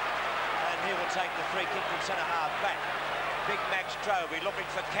held. And he will take the free kick from centre half back. Big Max Troby looking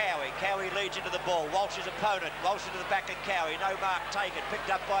for Cowie. Cowie leads into the ball. Walsh's opponent. Walsh into the back of Cowie. No mark taken.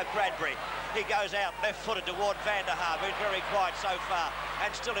 Picked up by Bradbury. He goes out left-footed toward Van der Haar. Who's very quiet so far and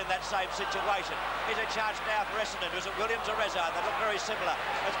still in that same situation. Here's a chance now for Essendon. Was it Williams or Rezard? They look very similar.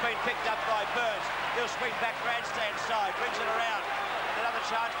 It's been picked up by Burns. He'll swing back grandstand side. Brings it around. And another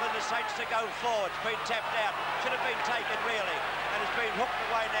chance for the Saints to go forward. It's been tapped out. Should have been taken really. And it's been hooked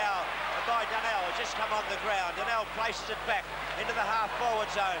away now by Donnell. Has just come on the ground. Donnell places it back into the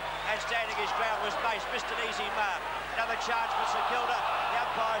half-forward zone. And standing his ground was Mace. Missed an easy mark. Another chance for St Kilda. The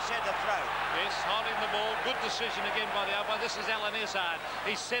umpire said the throw. Yes, holding the ball. Good decision again by the umpire. This is Alan Izzard.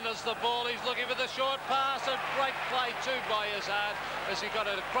 He centres the ball. He's looking for the short pass. A great play too by Izzard as he got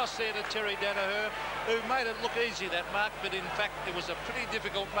it across there to Terry Danaher, who made it look easy, that mark, but in fact it was a pretty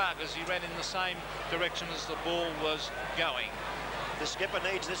difficult mark as he ran in the same direction as the ball was going. The skipper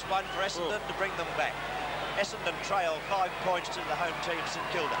needs this one for Essendon to bring them back. Essendon trail 5 points to the home team, St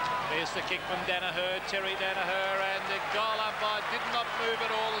Kilda. There's the kick from Danaher, Terry Danaher, and the goal umpire did not move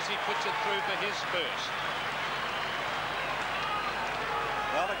at all as he puts it through for his first.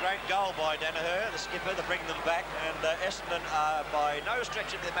 Well, a great goal by Danaher, the skipper, to bring them back, and Essendon are by no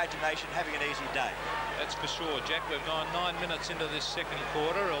stretch of the imagination having an easy day. That's for sure, Jack. We've gone 9 minutes into this second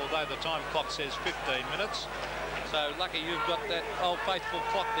quarter, although the time clock says 15 minutes. So lucky you've got that old faithful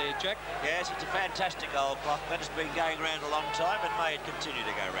clock there, Jack. Yes, it's a fantastic old clock. That has been going around a long time and may it continue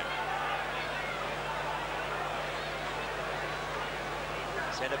to go round.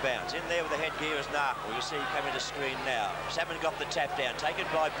 Centre bounce. In there with the headgear is Narkle. You'll see he coming to screen now. Salmon got the tap down. Taken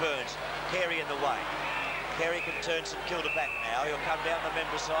by Burns. Carey in the way. Carey can turn St Kilda back now. He'll come down the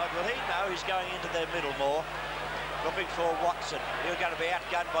member side. Will he? No, he's going into their middle more. Looking for Watson. He's going to be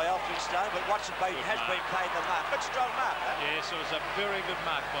outgunned by Elphinstone, but Watson has been playing the mark. But strong mark, huh? Yes, it was a very good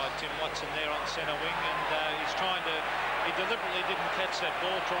mark by Tim Watson there on centre wing, and he's trying to He deliberately didn't catch that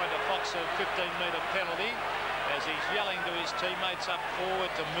ball, trying to fox a 15-metre penalty. As he's yelling to his teammates up forward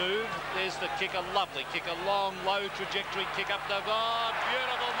to move. There's the kick, a lovely kick, a long, low trajectory kick up the goal.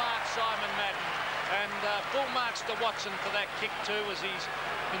 Beautiful mark, Simon Madden. And full marks to Watson for that kick too, as he's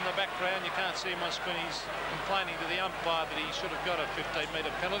in the background. You can't see him on screen. He's complaining to the umpire that he should have got a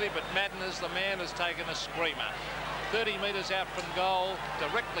 15-metre penalty, but Madden, as the man, has taken a screamer. 30 metres out from goal,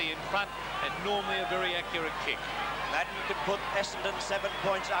 directly in front, and normally a very accurate kick. Madden could put Essendon 7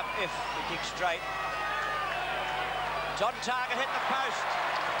 points up if he kicks straight. It's on target, hit the post.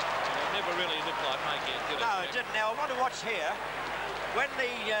 It never really looked like making it, did it? No, it didn't. Now, I want to watch here. When the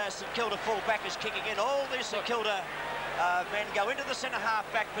St Kilda full-back is kicking in, all the St Kilda men go into the centre-half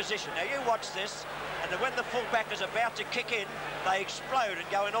back position. Now, you watch this, and when the full-back is about to kick in, they explode and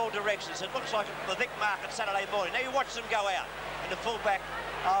go in all directions. It looks like the Vic market Saturday morning. Now, you watch them go out, and the full-back,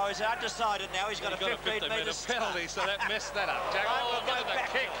 oh, he's undecided now. He's got a 15-metre penalty, so that messed that up, Jack. Oh, look at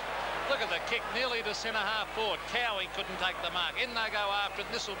the kick. Look at the kick, nearly to centre-half forward. Cowie couldn't take the mark. In they go after it.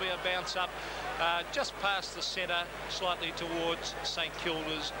 This will be a bounce-up just past the centre, slightly towards St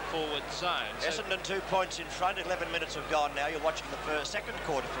Kilda's forward zone. So Essendon 2 points in front. 11 minutes have gone now. You're watching the second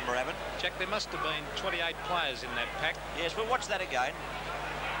quarter from Moorabbin. Jack, there must have been 28 players in that pack. Yes, we'll watch that again.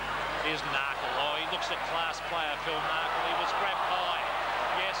 Here's Narkle. Oh, he looks a class player, Phil Narkle. He was grabbed high.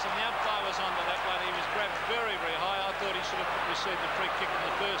 Yes, and the umpire was onto that one. He was grabbed very, very high. I thought he should have received the free kick in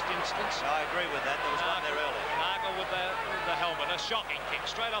the first instance. I agree with that. There was one there early. Narkle with the helmet. A shocking kick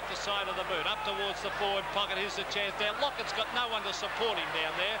straight off the side of the boot. Up towards the forward pocket. Here's the chance there. Lockett's got no one to support him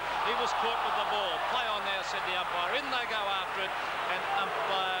down there. He was caught with the ball. Play on now, said the umpire. In they go after it. And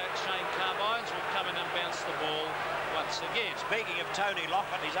umpire Shane Carbines will come in and bounce the ball once again. Speaking of Tony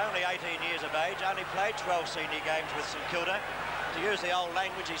Lockett, he's only 18 years of age. Only played 12 senior games with St Kilda. To use the old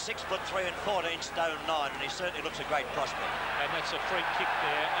language, he's 6'3" and 14 stone 9, and he certainly looks a great prospect. And that's a free kick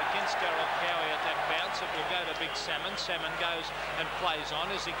there against Darryl Cowie at that bounce. It will go to Big Salmon. Salmon goes and plays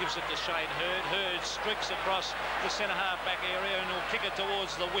on as he gives it to Shane Hurd. Hurd streaks across the centre-half back area and will kick it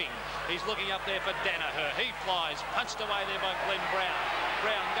towards the wing. He's looking up there for Danaher. He flies, punched away there by Glenn Brown.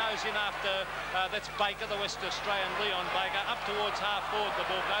 Brown goes in after, that's Baker, the West Australian Leon Baker, up towards half forward the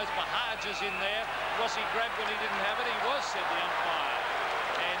ball goes. Bahaj is in there. Was he grabbed when he didn't have it? He was, said the umpire.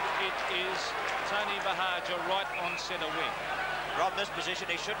 And it is Tony Bahaja right on centre wing. From this position,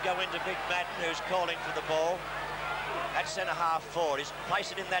 he should go into Big Madden, who's calling for the ball. At centre-half forward. He's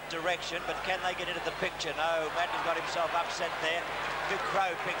placed it in that direction, but can they get into the picture? No, Madden's got himself upset there. Big Crow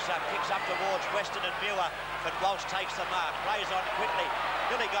kicks up towards Weston and Muir, but Walsh takes the mark, plays on quickly.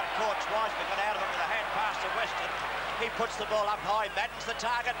 Billy got caught twice, but got out of it with a hand pass to Weston. He puts the ball up high. Madden's the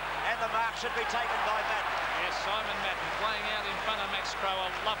target, and the mark should be taken by Madden. Yes, Simon Madden playing out in front of Max Crow.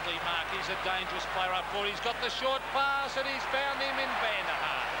 A lovely mark. He's a dangerous player up forward. He's got the short pass, and he's found him in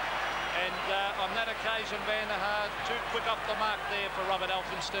Vanderhaar. And on that occasion, Vanderhaar too quick off the mark there for Robert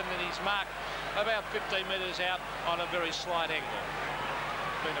Elphinston, and he's marked about 15 metres out on a very slight angle.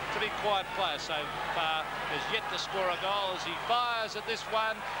 Been a pretty quiet player so far, has yet to score a goal as he fires at this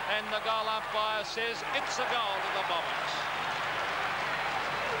one, and the goal umpire says it's a goal to the Bombers.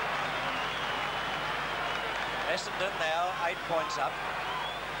 Essendon now 8 points up.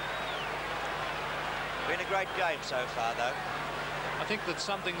 Been a great game so far, though. I think that's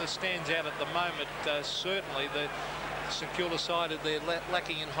something that stands out at the moment. Certainly the St Kilda side, they're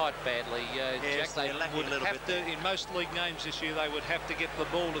lacking in height badly. Yes, Jack, they would have to, in most league games this year, they would have to get the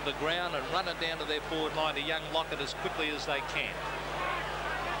ball to the ground and run it down to their forward line to young Lockett as quickly as they can.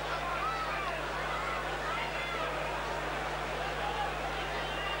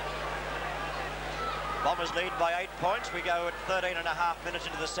 Bombers lead by 8 points. We go at 13.5 minutes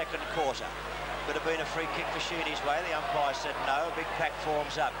into the second quarter. Could have been a free kick for Sheeney's way. The umpire said no. Big pack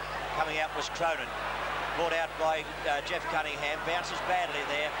forms up. Coming out was Cronin. Brought out by Jeff Cunningham. Bounces badly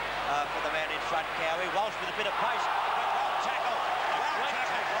there for the man in front, Cowie. Walsh with a bit of pace. Well tackled. Well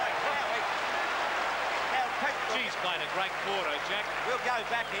tackled by Cowie. Now, He's played a great quarter, Jack. We'll go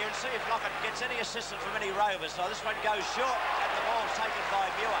back here and see if Lockett gets any assistance from any Rovers. So this one goes short, and the ball's taken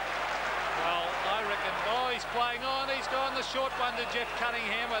by Muir. Well, I reckon, he's playing on. He's gone the short one to Jeff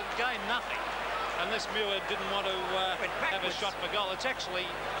Cunningham. Again, nothing. Unless Muir didn't want to have a shot for goal. It's actually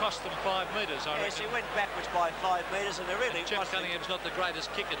cost them 5 metres, I reckon. Yes, he went backwards by 5 metres, and there really Jeff Cunningham's not the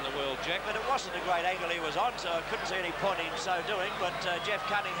greatest kick in the world, Jack. But it wasn't a great angle he was on, so I couldn't see any point in so doing. But Jeff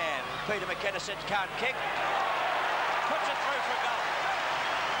Cunningham, Peter McKenna said can't kick. Puts it through for goal.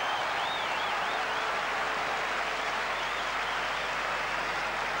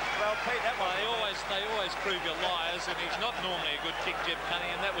 Well, Pete, that one. They always prove you liars, and he's not normally a good kick, Jeff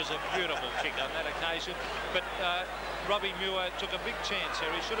Cunningham. That was a beautiful kick on that occasion. But Robbie Muir took a big chance here.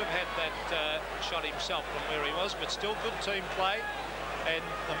 He should have had that shot himself from where he was, but still good team play. And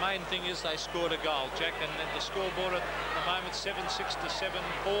the main thing is they scored a goal, Jack, and the scoreboard at the moment 7-6 to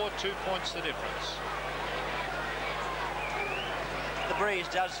 7-4, 2 points the difference. The breeze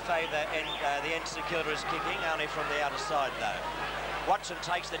does favour the end St.Kilda is kicking, only from the outer side though. Watson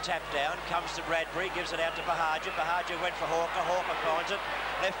takes the tap down, comes to Bradbury, gives it out to Bahaja. Bahaja went for Hawker, Hawker finds it.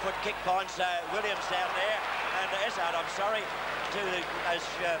 Left foot kick finds Williams down there, and Ezard, I'm sorry. Two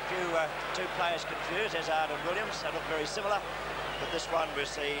players confused, Ezard and Williams. They look very similar, but this one we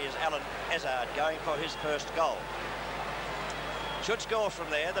see is Alan Ezard going for his first goal. Should score from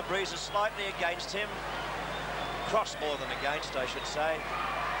there. The breeze is slightly against him. Cross more than against, I should say.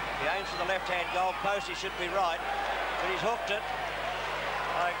 He aims for the left-hand goal post. He should be right, but he's hooked it.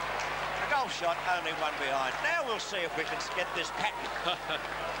 A goal shot, only one behind. Now we'll see if we can get this pattern.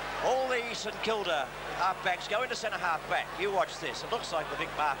 All the St Kilda half-backs go into centre-half back. You watch this. It looks like the big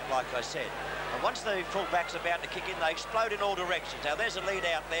mark, like I said. And once the full-back's about to kick in, they explode in all directions. Now, there's a lead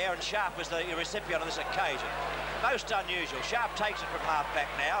out there, and Sharp was the recipient on this occasion. Most unusual. Sharp takes it from half-back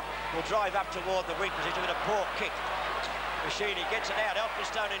now. Will drive up toward the wing position with a poor kick. Machini gets it out.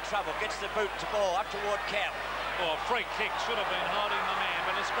 Elphinstone in trouble. Gets the boot to ball up toward Cow. Oh, free kick, should have been holding the man,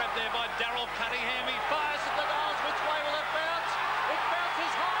 but it's grabbed there by Daryl Cunningham. He fires at the goals. Which way will it bounce? It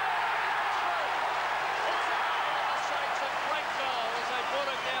bounces high. It's out. The Saints, a great goal as they brought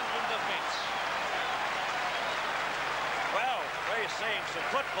it down from defence. Well, we're seeing some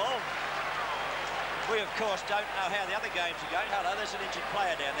football. We, of course, don't know how the other games are going. Hello, there's an injured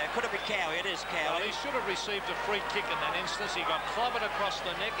player down there. Could it be Cowie? It is Cowie. Well, he should have received a free kick in that instance. He got clobbered across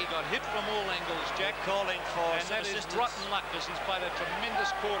the neck. He got hit from all angles, Jack. Calling for some assistance. And that is rotten luck, because he's played a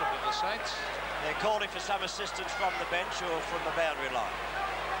tremendous quarter with the Saints. They're calling for some assistance from the bench or from the boundary line.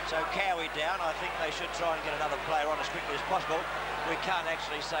 So Cowie down. I think they should try and get another player on as quickly as possible. We can't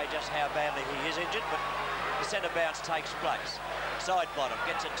actually say just how badly he is injured, but the centre bounce takes place. Side bottom,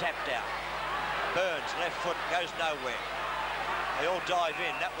 gets a tap down. Burns, left foot, goes nowhere. They all dive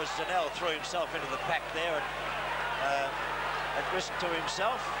in. That was Zanel, threw himself into the pack there at risk to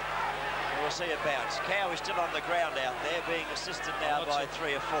himself. And we'll see a bounce. Cow is still on the ground out there, being assisted now by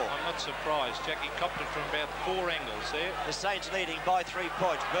 3 or 4. I'm not surprised. Jackie copped it from about 4 angles there. The Saints leading by 3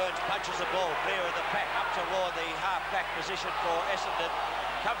 points. Burns punches the ball clear of the pack up toward the half-back position for Essendon.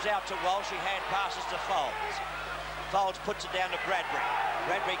 Comes out to Walsh. He hand passes to Folds. Folds puts it down to Bradbury.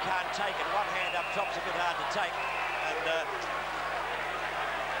 Bradbury can't take it. One hand up top's a bit hard to take. And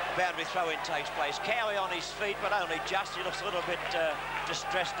boundary throw-in takes place. Cowie on his feet, but only just. He looks a little bit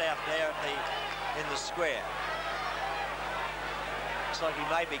distressed out there in the square. Looks like he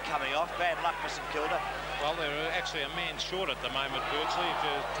may be coming off. Bad luck for St Kilda. Well, they're actually a man short at the moment, Birdsley. If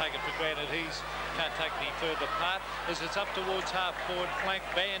you take it for granted, can't take any further part. As it's up towards half-forward flank,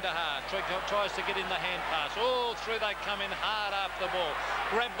 Vanderhaar tries to get in the hand pass. All through they come in hard after the ball.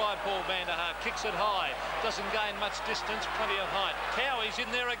 Grabbed by Paul Vanderhaar, kicks it high. Doesn't gain much distance, plenty of height. Cowie's in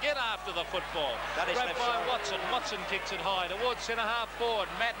there again after the football. Grabbed by Watson. Watson kicks it high towards centre-half forward.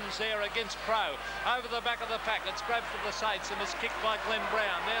 Matten's there against Pro. Over the back of the pack, it's grabbed for the Saints and it's kicked by Glenn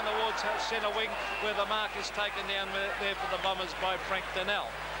Brown. Down towards centre wing where the mark is taken down there for the Bombers by Frank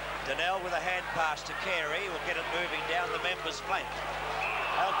Donnell. Donnell with a hand pass to Carey will get it moving down the members' flank.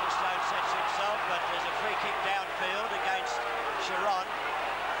 Elphinstone sets himself, but there's a free kick downfield against Sharon.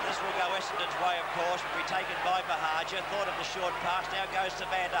 This will go Essendon's way, of course, will be taken by Bahaja. Thought of the short pass, now goes to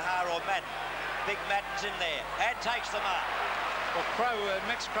Vanderhaar or Madden. Big Madden's in there, and takes the mark. Well,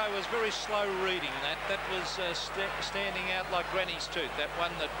 Max Crow was very slow reading that. That was standing out like Granny's tooth. That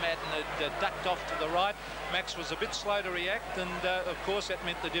one that Madden had ducked off to the right. Max was a bit slow to react, and of course that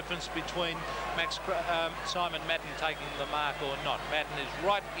meant the difference between Simon Madden taking the mark or not. Madden is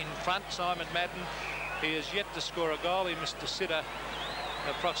right in front, Simon Madden. He has yet to score a goal. He missed a sitter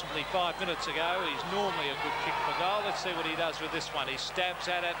approximately 5 minutes ago. He's normally a good kick for goal. Let's see what he does with this one. He stabs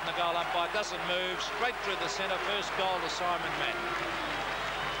at it and the goal umpire doesn't move. Straight through the centre. First goal to Simon Madden.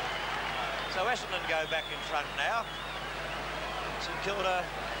 So Essendon go back in front now. St Kilda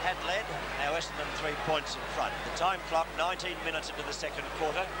had led. Now Essendon 3 points in front. The time clock 19 minutes into the second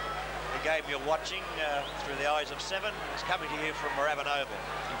quarter. The game you're watching through the eyes of 7 is coming to you from Moorabbin Oval.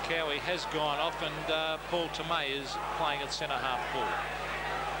 And Cowie has gone off and Paul Tomei is playing at centre half forward.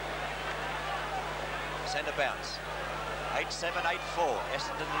 Centre bounce. 8-7, 8-4.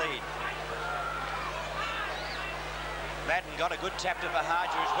 Essendon lead. Madden got a good tap to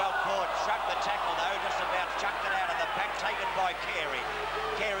Mahaja, who's well caught, shrugged the tackle though, just about chucked it out of the pack, taken by Carey.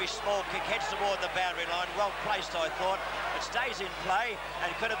 Carey's small kick heads toward the boundary line, well placed I thought. It stays in play and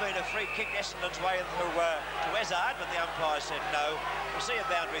could have been a free kick Essendon's way to Ezard, but the umpire said no. We'll see a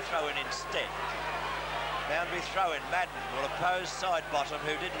boundary throw-in instead. Boundary throw-in, Madden will oppose Sidebottom,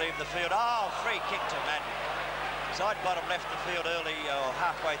 who did leave the field. Oh, free kick to Madden. Sidebottom left the field early, or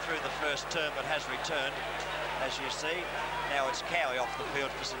halfway through the first term, but has returned, as you see. Now it's Cowie off the field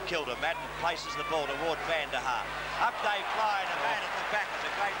for St Kilda. Madden places the ball toward Van der Haar. Up they fly, and a man at the back.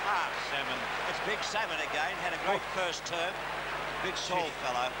 It's a great mark. Salmon. It's Big Salmon again. Had a great first term. Big tall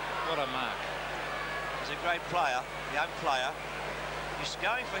fellow. What a mark. He's a great player, young player. He's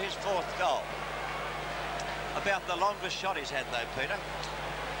going for his 4th goal. About the longest shot he's had though, Peter.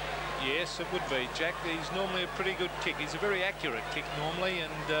 Yes, it would be, Jack. He's normally a pretty good kick. He's a very accurate kick normally,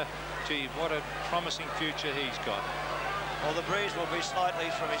 and gee, what a promising future he's got. Well, the breeze will be slightly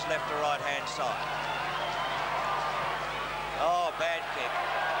from his left to right-hand side. Oh, bad kick.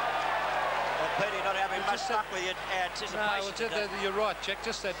 Well, Peter, not having much luck with your anticipation. No, you're right, Jack.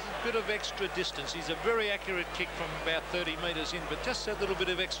 Just that bit of extra distance. He's a very accurate kick from about 30 metres in, but just that little bit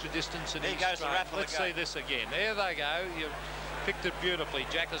of extra distance. And here goes the raffle. Let's see this again. There they go. You've picked it beautifully,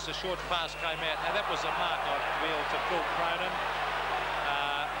 Jack, as the short pass came out. Now, that was a mark, I feel, to Phil Cronin.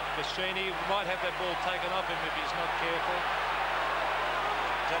 Bashini might have that ball taken off him if he's not careful.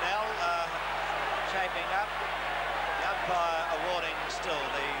 Donnell shaping up. The umpire awarding still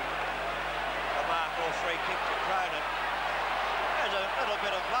the mark or free kick to Cronin. There's a little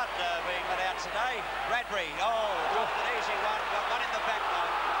bit of blood being let out today. Bradbury, dropped an easy one. Got one in the back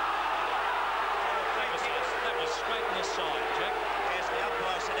line. That was straight in the side, Jack. Yes, the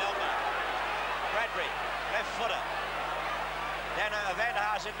umpire said elbow. Bradbury, left footer. Van der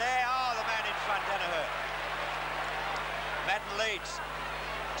Haar's in there. Oh, the man in front, Danaher. Madden leads.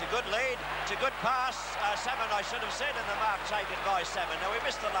 It's a good lead. It's a good pass. Salmon, I should have said, and the mark taken by Salmon. Now, we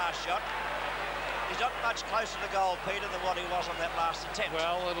missed the last shot. He's not much closer to goal, Peter, than what he was on that last attempt.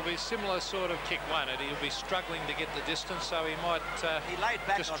 Well, it'll be similar sort of kick, won't it? He'll be struggling to get the distance, so he might he laid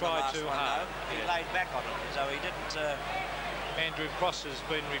back just on try the last too one, hard. Though. He laid back on it, so he didn't... Andrew Cross has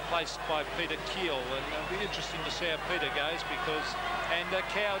been replaced by Peter Keel, and it'll be interesting to see how Peter goes, because... And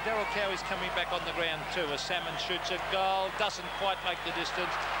Daryl Cowie's coming back on the ground too. A Salmon shoots a goal, doesn't quite make the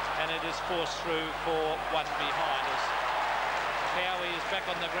distance, and it is forced through for one behind us. Cowie is back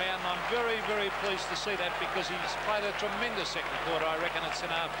on the ground. I'm very, very pleased to see that, because he's played a tremendous second quarter. I reckon it's in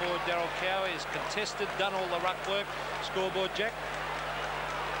our forward. Daryl Cowie has contested, done all the ruck work. Scoreboard, Jack.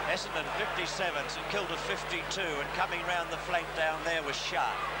 Essendon 57, St Kilda 52, and coming round the flank down there was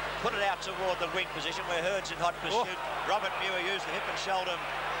Sharp. Put it out toward the wing position where Hurd's in hot pursuit. Robert Muir used the hip and shoulder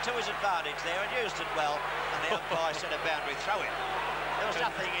to his advantage there and used it well, and the umpire said a boundary throw-in. There was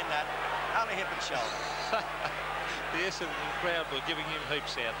nothing in that, only hip and shoulder. The Essendon crowd were giving him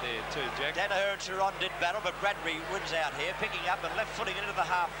heaps out there too, Jack. Danaher and Sharon did battle, but Bradbury wins out here, picking up and left footing into the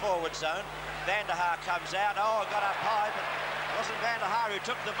half-forward zone. Van der Haar comes out. Oh, got up high, but it wasn't Van der Haar who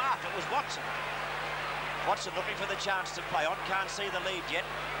took the mark. It was Watson. Watson looking for the chance to play on. Can't see the lead yet.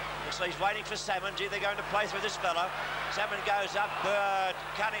 So he's waiting for Salmon. Gee, they're going to play through this fellow. Salmon goes up.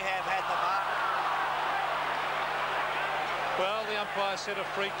 Cunningham had the mark. Well, the umpire said a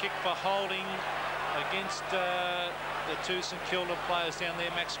free kick for holding against the two St Kilda players down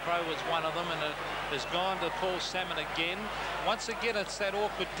there. Max Crow was one of them, and it has gone to Paul Salmon again. Once again, it's that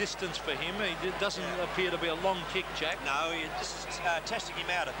awkward distance for him. It doesn't appear to be a long kick, Jack. No, this is testing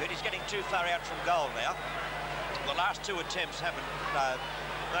him out a bit. He's getting too far out from goal now. The last two attempts haven't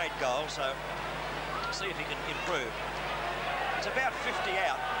made goals, so see if he can improve. It's about 50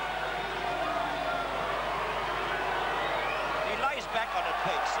 out. He lays back on it,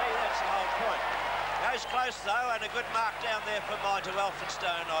 Pete. See, that's the whole point. Goes close, though, and a good mark down there for mine to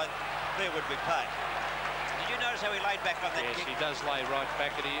Elphinstone, I fear would be paid. Did you notice how he laid back on that kick? Yes, he does lay right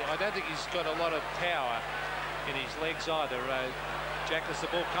back, and I don't think he's got a lot of power in his legs either, Jack, as the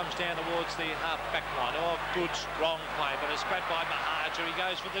ball comes down towards the half-back line. Oh, good, strong play, but it's grabbed by Mahaja. He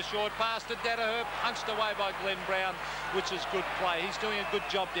goes for the short pass to Danaher, punched away by Glenn Brown, which is good play. He's doing a good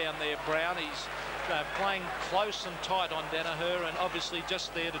job down there, Brown. He's playing close and tight on Danaher, and obviously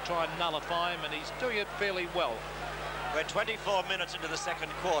just there to try and nullify him, and he's doing it fairly well. We're 24 minutes into the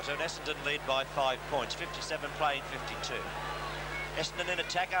second quarter, and Essendon lead by 5 points, 57 playing 52. Essendon in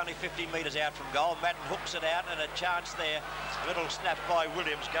attack, only 50 metres out from goal. Madden hooks it out, and a chance there. A little snap by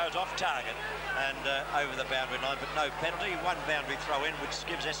Williams goes off target and over the boundary line, but no penalty. One boundary throw in, which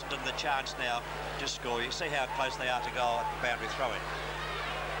gives Essendon the chance now to score. You see how close they are to goal at the boundary throw in.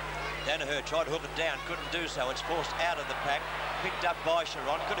 Danaher tried to hook it down, couldn't do so. It's forced out of the pack. Picked up by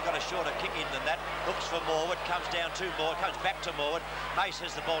Sharon. Could have got a shorter kick in than that. Looks for Morwood. Comes down to Morwood. Comes back to Morwood. Mace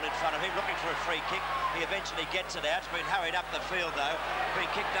has the ball in front of him, looking for a free kick. He eventually gets it out. It's been hurried up the field, though. Been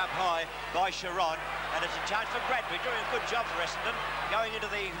kicked up high by Sharon. And it's a chance for Bradbury. Doing a good job for Essendon. Going into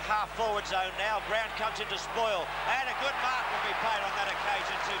the half-forward zone now. Brown comes into spoil. And a good mark will be played on that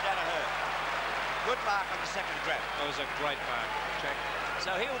occasion to Danaher. Good mark on the second grab. That was a great mark, Jack. So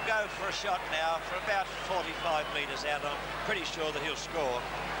he'll go for a shot now for about 45 metres out. I'm pretty sure that he'll score.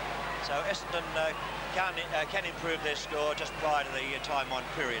 So Essendon can improve their score just prior to the time-on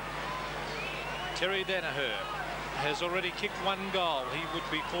period. Terry Danaher has already kicked one goal. He would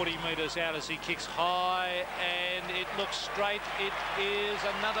be 40 metres out as he kicks high, and it looks straight. It is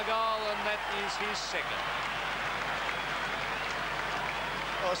another goal, and that is his second.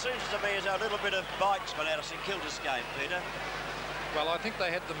 Well, it seems to me as a little bit of bite's gone out of St Kilda's game, Peter. Well, I think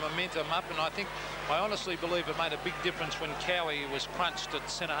they had the momentum up, and I honestly believe it made a big difference when Cowie was crunched at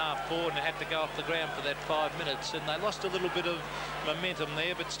centre-half forward and had to go off the ground for that 5 minutes, and they lost a little bit of momentum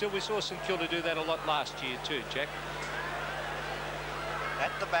there, but still we saw St Kilda do that a lot last year too, Jack.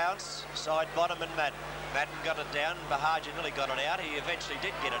 At the bounce, side bottom and Madden. Madden got it down, Bahaja nearly got it out. He eventually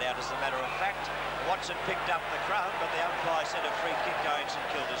did get it out, as a matter of fact. Watson picked up the crumb, but the umpire said a free kick going St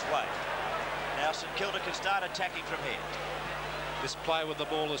Kilda's way. Now St Kilda can start attacking from here. This player with the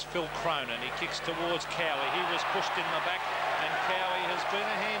ball is Phil Cronin. He kicks towards Cowie. He was pushed in the back, and Cowie has been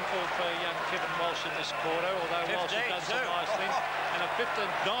a handful for young Kevin Walsh in this quarter, although Walsh has done some nice things. And a fifth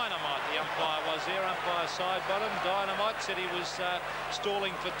and dynamite, the umpire was there. Umpire side bottom. Dynamite said he was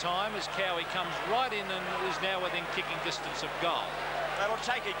stalling for time as Cowie comes right in and is now within kicking distance of goal. They will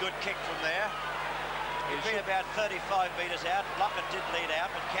take a good kick from there. He'll be about 35 metres out. Lockett did lead out,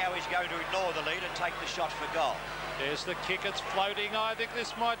 but Cowie's going to ignore the lead and take the shot for goal. There's the kick. It's floating. I think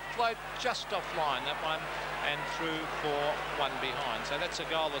this might float just offline, that one, and through for one behind. So that's a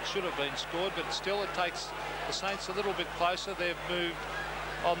goal that should have been scored, but still it takes the Saints a little bit closer. They've moved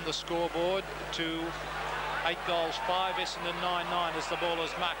on the scoreboard to 8 goals, 5. Essendon 9-9 as the ball is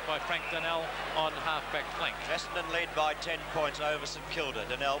marked by Frank Donnell on half-back flank. Essendon lead by 10 points over St Kilda.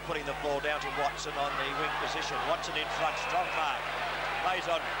 Donnell putting the ball down to Watson on the wing position. Watson in front, strong mark. Plays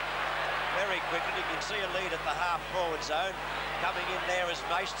on very quickly. You can see a lead at the half-forward zone. Coming in there is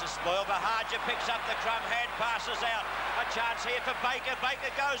Mace to spoil. Bahaja picks up the crumb, hand passes out. A chance here for Baker. Baker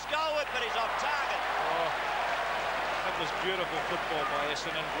goes goalward, but he's off target. Oh. That was beautiful football by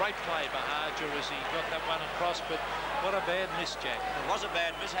Essendon. Great play, Bahaja, as he got that one across, but what a bad miss, Jack. It was a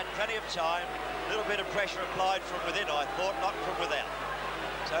bad miss, had plenty of time. A little bit of pressure applied from within, I thought, not from without.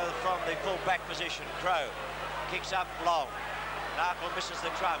 So from the full-back position, Crow kicks up long. Narkle misses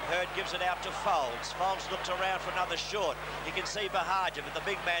the crumb. Hurd gives it out to Folds. Folds looks around for another short. You can see Bahaja, but the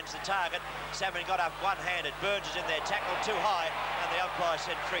big man's the target. Salmon got up one-handed. Burns is in there, tackled too high, and the umpire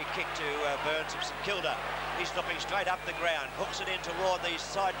said free kick to Burns of St Kilda. He's looking straight up the ground, hooks it in toward the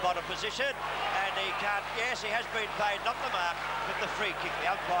side bottom position, and he can't. Yes, he has been paid, not the mark, but the free kick.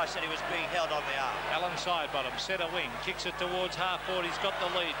 The umpire said he was being held on the arm. Allen side bottom, centre wing, kicks it towards half forward. He's got the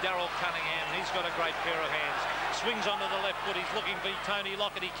lead. Daryl Cunningham, he's got a great pair of hands. Swings onto the left foot. He's looking for Tony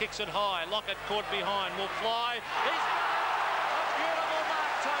Lockett. He kicks it high. Lockett caught behind. Will fly. He's got a beautiful mark.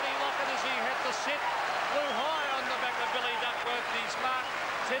 Tony Lockett as he had to sit. Flew high on the back of Billy Duckworth. He's marked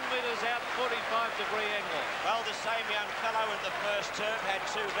 10 metres out, 45-degree angle. Well, the same young fellow in the first term had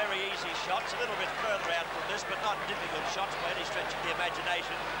 2 very easy shots, a little bit further out from this, but not difficult shots by any stretch of the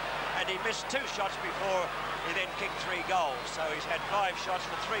imagination. And he missed 2 shots before he then kicked 3 goals. So he's had 5 shots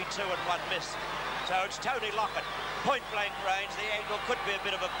for 3, 2 and 1 miss. So it's Tony Lockett, point-blank range. The angle could be a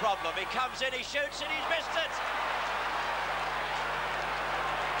bit of a problem. He comes in, he shoots, and he's missed it.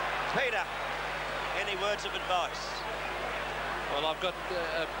 Peter, any words of advice? Well, I've got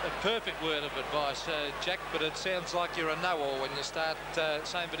a perfect word of advice, Jack, but it sounds like you're a know-all when you start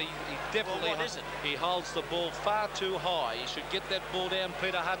saying, but he definitely... Well, what is it? He holds the ball far too high. He should get that ball down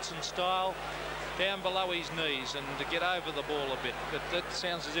Peter Hudson style, down below his knees, and to get over the ball a bit. But that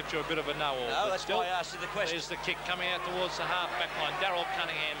sounds as if you're a bit of a know-all. No, that's why I asked you the question. There's the kick coming out towards the half-back line. Daryl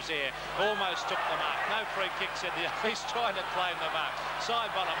Cunningham's there. Almost took the mark. No free kick, said the... He's trying to claim the mark.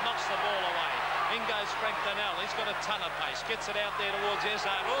 Side bottom, knocks the ball away. In goes Frank Donnell. He's got a ton of pace. Gets it out there towards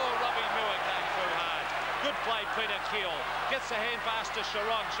Essendon. Oh, Robbie Muir came through hard. Good play, Peter Keel. Gets the hand pass to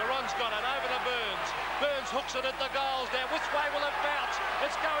Sharon. Sharon's got it over to Burns. Burns hooks it at the goals. Now, which way will it bounce?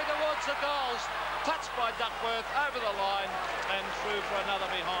 It's going towards the goals. Touched by Duckworth over the line and through for another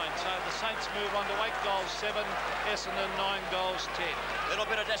behind. So the Saints move on to 8 goals 7, Essendon 9 goals 10. A little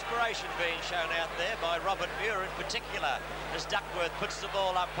bit of desperation being shown out there by Robert Muir in particular as Duckworth puts the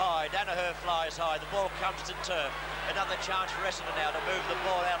ball up high. Danaher flies high. The ball comes to turf. Another chance for Essendon now to move the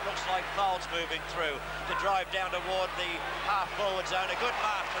ball out. Looks like Folds moving through to drive down toward the half-forward zone. A good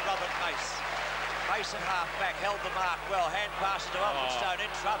mark for Robert Mace. Mace at half-back held the mark well. Hand passes to Elphinstone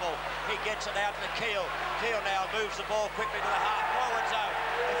in trouble. He gets it out to Keel. Keel now moves the ball quickly to the half-forward zone.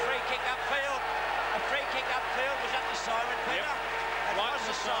 A free kick upfield. A free kick upfield. Was that the siren, Peter? It was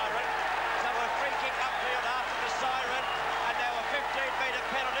the siren. So a free kick upfield after the siren. And now a 15-metre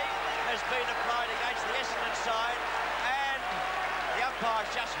penalty has been applied against the Essendon side. And the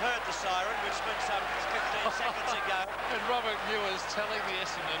umpire's just heard the siren, which was some 15 seconds ago. And Robert Muir's telling the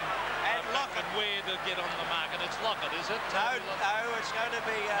Essendon and Lockett where to get on the mark. And it's Lockett, is it? No, it's going to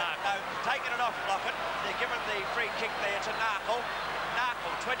be no, taking it off Lockett. They're giving the free kick there to Narkle.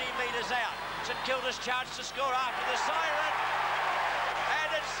 Narkle, 20 metres out. St Kilda's chance to score after the siren. And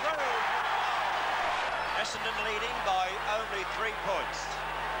it's through. Essendon leading by only 3 points.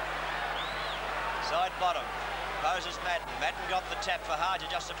 Side bottom. Poses Madden. Madden got the tap for Harger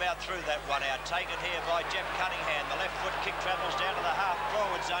just about through that one out. Taken here by Jeff Cunningham. The left foot kick travels down to the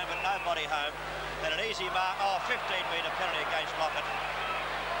half-forward zone, but nobody home. And an easy mark. 15-metre penalty against Lockett.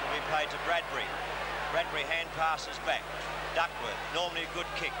 Will be paid to Bradbury. Bradbury hand passes back. Duckworth, normally a good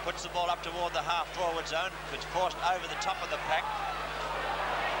kick. Puts the ball up toward the half-forward zone. It's forced over the top of the pack.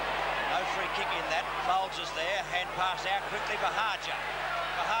 No free kick in that. Folds is there. Hand pass out quickly for Harger.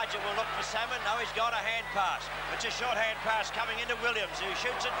 Harger will look for Salmon. No, he's got a hand pass. It's a short hand pass coming into Williams, who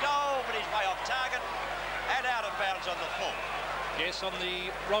shoots at goal, but he's way off target and out of bounds on the full. Yes, on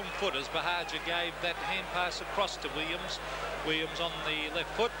the wrong foot as Bahaja gave that hand pass across to Williams. Williams on the left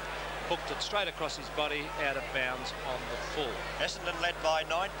foot, hooked it straight across his body, out of bounds on the full. Essendon led by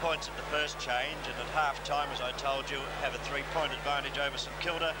 9 points at the first change, and at half-time, as I told you, have a 3-point advantage over St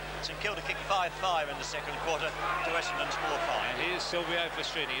Kilda. St Kilda kicked 5-5 in the second quarter to Essendon's 4-5. And here's Silvio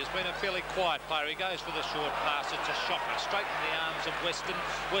Festrini. He's been a fairly quiet player. He goes for the short pass. It's a shocker, straight in the arms of Weston.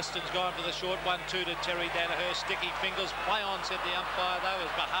 Weston's gone for the short 1-2 to Terry Danaher. Sticky fingers. Play on, said the umpire, though,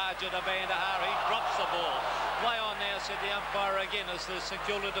 as Bahaja to Vandahar. He drops the ball. Play on now, said the umpire again, as the St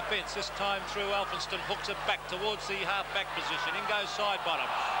Kilda defence, this time through Elphinstone, hooks it back towards the half-back position. In goes side bottom.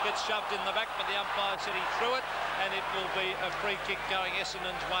 Gets shoved in the back, but the umpire said he threw it, and it will be a free kick going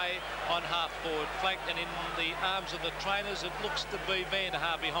Essendon's way on half-forward flank. And in the arms of the trainers, it looks to be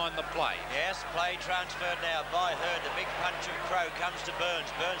Vandahar behind the play. Yes, play transferred now by Hurd. The big punch of Crow comes to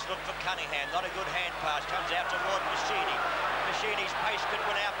Burns. Burns looked for Cunningham. Not a good hand pass. Comes out toward Machini. Machini's pace could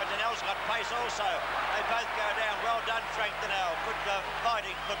win out, but Donnell's got pace also. They both go down. Well done, Frank Donnell. Good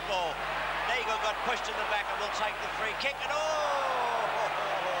fighting football. Neagle got pushed in the back and will take the free kick. And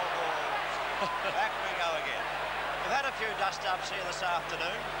back we go again. We've had a few dust-ups here this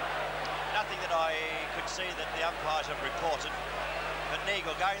afternoon. Nothing that I could see that the umpires have reported. But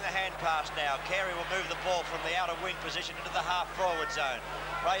Neagle going the hand pass now. Carey will move the ball from the outer wing position into the half-forward zone.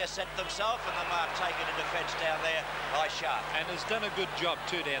 Raya set themselves, and the mark taken in defence down there by Sharp. And has done a good job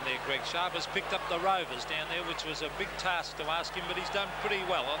too down there, Greg. Sharp has picked up the Rovers down there, which was a big task to ask him, but he's done pretty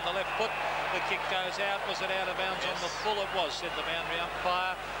well. On the left foot, the kick goes out. Was it out of bounds? Yes. On the full? It was, said the boundary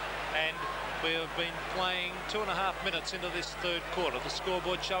umpire. And we have been playing 2.5 minutes into this third quarter. The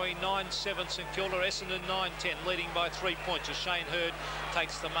scoreboard showing 9-7 St Kilda, Essendon 9-10, leading by 3 points as Shane Hurd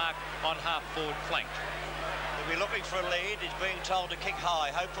takes the mark on half-forward flank. He'll be looking for a lead. He's being told to kick high.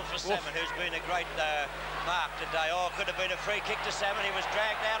 Hopeful for Salmon, who's been a great mark today. Could have been a free kick to Salmon. He was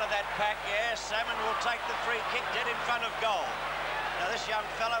dragged out of that pack. Yes, Salmon will take the free kick dead in front of goal. Now, this young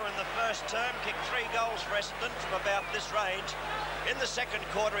fellow in the first term kicked 3 goals for Essendon from about this range. In the second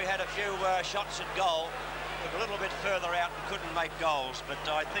quarter, he had a few shots at goal. Looked a little bit further out and couldn't make goals, but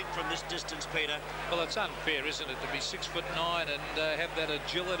I think from this distance, Peter... Well, it's unfair, isn't it, to be 6'9" and have that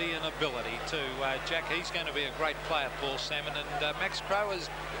agility and ability too. Jack, he's going to be a great player, Paul Salmon, and Max Crow is...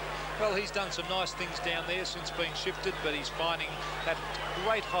 Well, he's done some nice things down there since being shifted, but he's finding that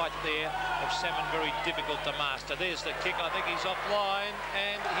great height there of Salmon very difficult to master. There's the kick. I think he's offline,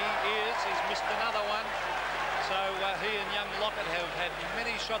 and he is. He's missed another one. So So he and young Lockett have had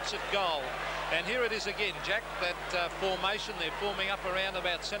many shots at goal. And here it is again, Jack, that formation. They're forming up around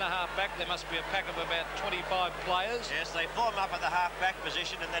about centre-half back. There must be a pack of about 25 players. Yes, they form up at the half-back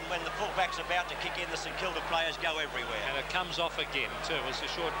position, and then when the full-back's about to kick in, the St Kilda players go everywhere. And it comes off again, too, as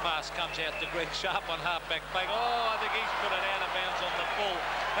the short pass comes out to Greg Sharp on half-back flank. Oh, I think he's put it out of bounds on the full.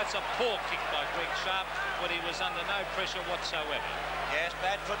 That's a poor kick by Greg Sharp when he was under no pressure whatsoever. Yes,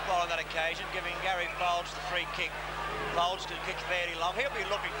 bad football on that occasion, giving Gary Folds the free kick. Folds can kick fairly long. He'll be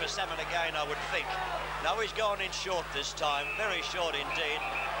looking for Salmon again, I would think. No, he's gone in short this time, very short indeed.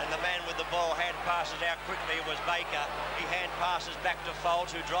 And the man with the ball hand passes out quickly was Baker. He hand passes back to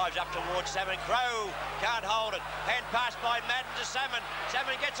Folds, who drives up towards Salmon. Crow can't hold it. Hand pass by Madden to Salmon.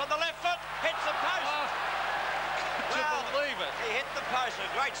 Salmon gets on the left foot, hits the post. Oh, could you believe it? He hit the post. A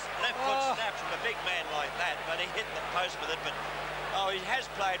great left foot snap from a big man like that, but he hit the post with it. But he has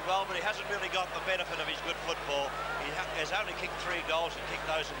played well, but he hasn't really got the benefit of his good football. He has only kicked 3 goals and kicked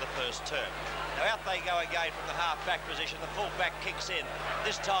those in the first term. Now out they go again from the half-back position. The full-back kicks in.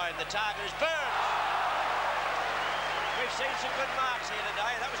 This time the target is Burns. We've seen some good marks here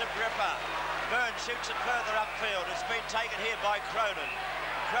today. That was a gripper. Burns shoots it further upfield. It's been taken here by Cronin.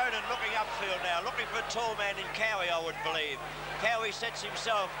 Cronin looking upfield now, looking for a tall man in Cowie, I would believe. Cowie sets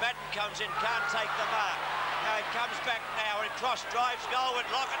himself. Madden comes in, can't take the mark. Now he comes back now and cross drives goalward.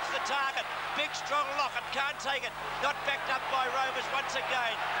 Lockett's the target. Big, strong Lockett can't take it. Not backed up by Rovers once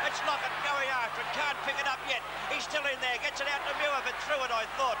again. It's Lockett going after it. Can't pick it up yet. He's still in there. Gets it out to Muir, but through it, I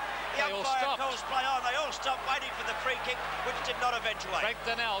thought. The umpire calls play on. They all stop waiting for the free kick, which did not eventuate. Frank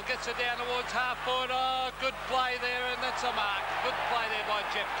Donnell gets it down towards half forward. Oh, good play there, and that's a mark. Good play there by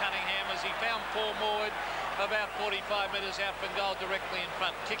Jeff Cunningham as he found Paul Moore about 45 metres out from goal directly in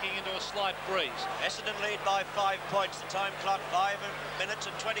front, kicking into a slight breeze. Essendon lead by 5 points. The time clock 5 minutes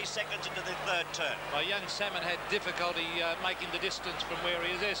and 20 seconds into the third term. Well, young Salmon had difficulty making the distance from where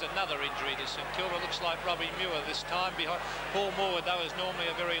he is. There's another injury to St Kilda. Looks like Robbie Muir this time. Behind Paul Moore, though, is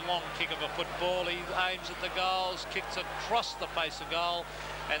normally a very long kick of a football. He aims at the goals, kicks across the face of goal,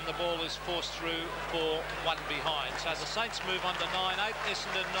 and the ball is forced through for one behind. So the Saints move on to 9-8,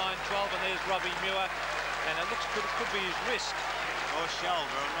 Essendon 9-12, and there's Robbie Muir. And it looks good, it could be his wrist. Or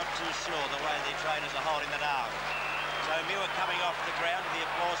shoulder, I'm not too sure the way the trainers are holding that arm. So Muir coming off the ground with the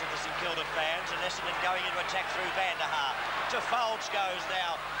applause of the St Kilda fans, and Essendon going into attack through Vanderhaar. To Folds goes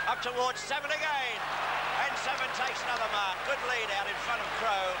now, up towards Salmon again. And Salmon takes another mark. Good lead out in front of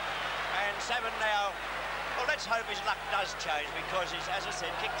Crow. And Salmon now, well, let's hope his luck does change, because he's, as I said,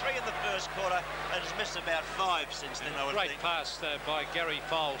 kicked 3 in the first quarter and has missed about 5 since then, I would think. Great pass by Gary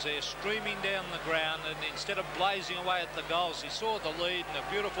Folds there, streaming down the ground, and instead of blazing away at the goals, he saw the lead and a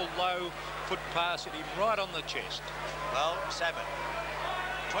beautiful low foot pass hit him right on the chest. Well, Salmon,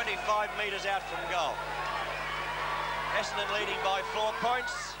 25 metres out from goal. Essendon leading by 4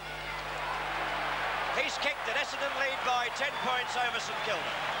 points. He's kicked it. Essendon lead by 10 points over St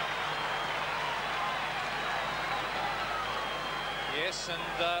Kilda. Yes, and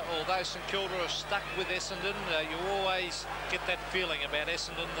although St Kilda are stuck with Essendon, you always get that feeling about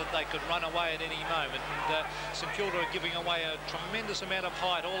Essendon that they could run away at any moment. And St Kilda are giving away a tremendous amount of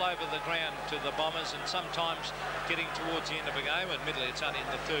height all over the ground to the Bombers, and sometimes getting towards the end of a game. Admittedly, it's only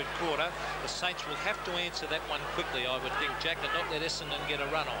in the third quarter. The Saints will have to answer that one quickly, I would think, Jack, and not let Essendon get a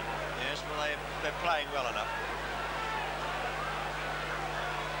run on. Yes, well, they're playing well enough.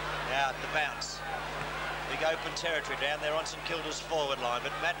 Now, the bounce. Big open territory down there on St Kilda's forward line,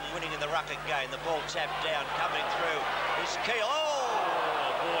 but Madden winning in the ruck again. The ball tapped down, coming through. His key.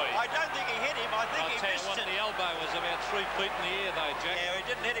 Oh, boy! I don't think he hit him. I think he missed it. The elbow was about 3 feet in the air, though, Jack. Yeah, he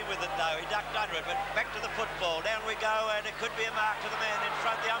didn't hit him with it though. He ducked under it. But back to the football. Down we go, and it could be a mark to the man in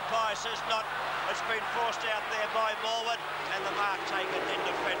front. The umpire says not. It's been forced out there by Morwood, and the mark taken in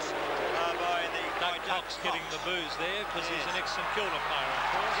defence by Doug Cox getting the booze there because he's an ex-St Kilda player, of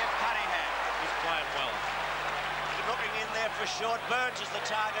course. Jeff Cunningham. He's playing well. Looking in there for short. Burns is the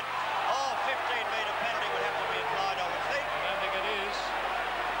target. Oh, 15-metre penalty would have to be applied, I would think. I don't think it is.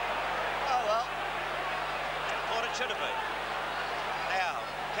 Oh, well. Thought it should have been. Now,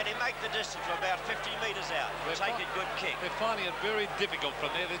 can he make the distance from about 50 metres out? Take a good kick. They're finding it very difficult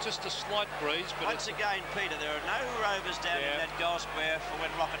from there. There's just a slight breeze. But once again, Peter, there are no Rovers down in that goal square for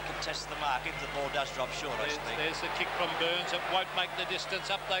when Lockett contests the mark, if the ball does drop short, I think. There's the kick from Burns. It won't make the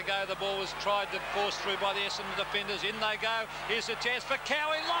distance. Up they go. The ball was tried to force through by the Essendon defenders. In they go. Here's a chance for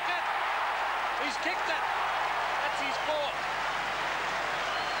Cowie. Lockett! He's kicked it. That's his fourth.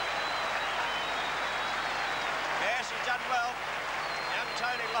 Yes, he's done well. Young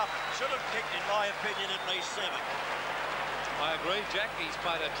Tony Lockett should have kicked, in my opinion, at least 7. I agree, Jack. He's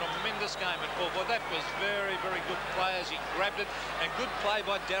played a tremendous game at full forward. That was very, very good play as he grabbed it, and good play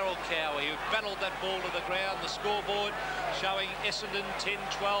by Darryl Cowie, who battled that ball to the ground. The scoreboard showing Essendon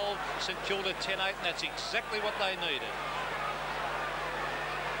 10-12, St Kilda 10-8, and that's exactly what they needed.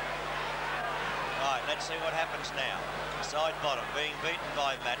 Right, let's see what happens now. Side bottom being beaten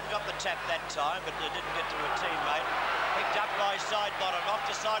by Madden. Got the tap that time, but didn't get to a teammate. Picked up by side bottom, off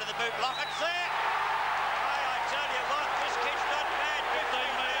the side of the boot. Lockett's there! Hey, I tell you what, this kid's not bad.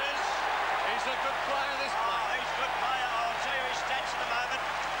 15 metres. He's a good player, this player. Oh, he's a good player. I'll tell you his stats in a moment.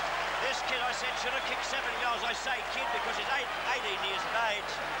 This kid, I said, should have kicked 7 goals. I say kid because he's 18 years of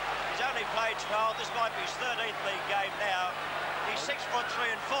age. He's only played 12. This might be his 13th league game now. He's 6'3"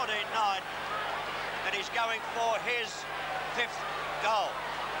 and 14'9". And he's going for his 5th goal.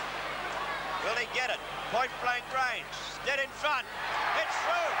 Will he get it? Point blank range. Dead in front. It's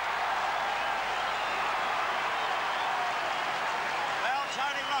through. Well,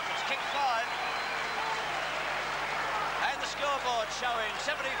 Tony Lockett's kicked 5. And the scoreboard showing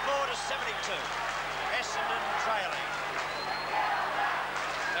 74-72. Essendon trailing.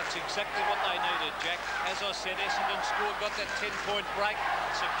 That's exactly what they needed, Jack. As I said, Essendon scored, got that 10-point break.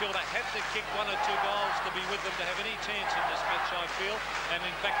 St Kilda had to kick 1 or 2 goals to be with them to have any chance in this match, I feel. And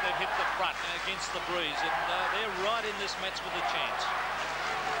in fact, they've hit the front against the breeze. And they're right in this match with a chance.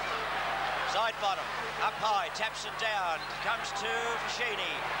 Side bottom, up high, taps it down, comes to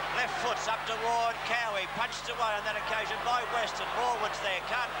Fashini. Left foot's up toward Cowie, punched away on that occasion by Weston. Morwood's there,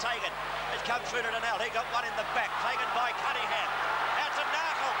 can't take it. It's come through to Donnell. He got one in the back, taken by Cunningham. Now to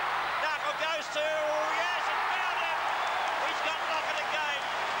Narkle. Narkle goes to, yes, it found him. He's got Lockett again.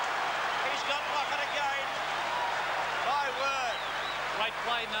 He's got Lockett again. My word. Great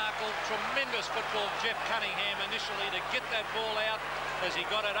play, Narkle. Tremendous football, Jeff Cunningham, initially to get that ball out as he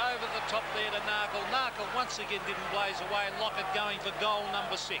got it over the top there to Narkle. Narkle once again didn't blaze away, and Lockett going for goal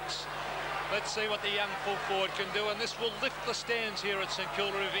number 6. Let's see what the young full forward can do, and this will lift the stands here at St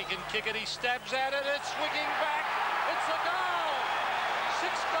Kilda if he can kick it. He stabs at it, it's swinging back, it's a goal! 6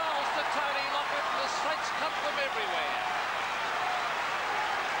 goals to Tony Lockett, and the Saints come from everywhere.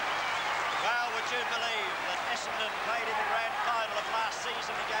 Well, would you believe that Essendon played in the grand final of last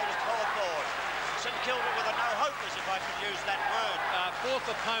season against Hawthorn? St Kilda with a no-hopers, if I could use that word. 4th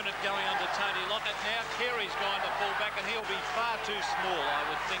opponent going under Tony Lockett now. Carey's gone to full back, and he'll be far too small, I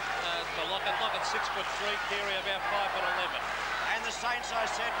would think, for Lockett. Lockett's 6'3", Carey about 5'11". And the Saints, I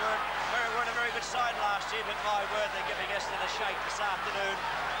said, were in a very good side last year, but my word, they're giving Essendon a shake this afternoon.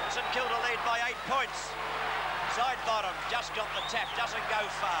 St Kilda lead by 8 points. Side bottom, just got the tap, doesn't go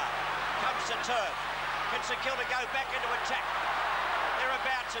far. Comes to turf. Can St Kilda go back into attack? They're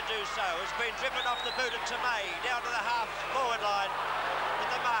about to do so. It's been driven off the boot of Tomei, down to the half-forward line, with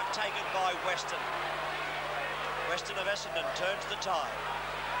the mark taken by Weston. Weston of Essendon turns the tide.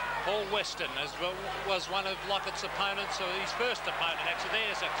 Paul Weston was one of Lockett's opponents, or his first opponent, actually.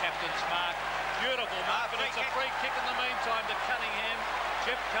 There's a captain's mark. Beautiful mark, but it's a free kick in the meantime to Cunningham.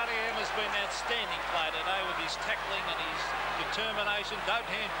 Jeff Cunningham has been an outstanding player today with his tackling and his determination. Don't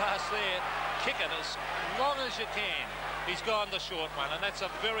hand pass there. Kick it as long as you can. He's gone the short one, and that's a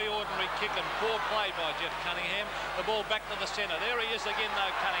very ordinary kick and poor play by Jeff Cunningham. The ball back to the centre. There he is again,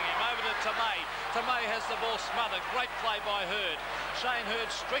 though, Cunningham. Over to Tomei. Tomei has the ball smothered. Great play by Hurd. Shane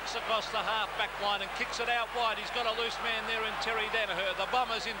Hurd streaks across the half-back line and kicks it out wide. He's got a loose man there in Terry Danaher. The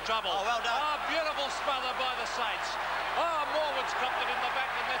Bombers in trouble. Oh, well done. Oh, beautiful smother by the Saints. Oh, Morwood's copped it in the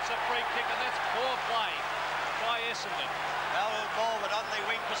back, and that's a free kick, and that's poor play by Essendon. Well, Morwood on the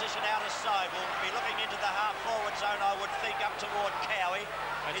wing position out of side will be looking into the half-forward zone, I would think, up toward Cowie.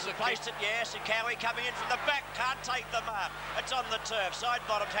 He's placed it, yes, and Cowie coming in from the back, can't take the mark. It's on the turf.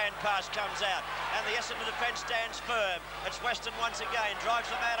 Side-bottom hand pass comes out, and the Essendon defence stands firm. It's Weston once again, drives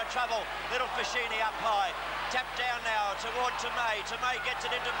them out of trouble. Little Fashini up high. Tapped down now toward Tomei. Tomei gets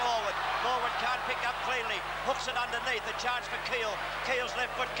it into Morwood. Morwood can't pick up cleanly. Hooks it underneath. A charge for Keel. Keel's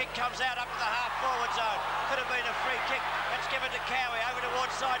left foot kick comes out up to the half-forward zone. Could have been a free kick. It's given to Cowie over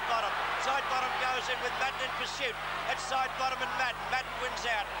towards side-bottom. Side-bottom goes in with Madden in pursuit. It's side-bottom and Madden. Madden wins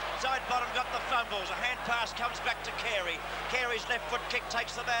out. Side-bottom got the fumbles. A hand pass comes back to Carey. Carey's left foot kick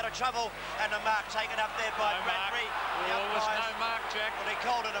takes them out of trouble. And a mark taken up there by Bradbury. There was no mark, Jack. But he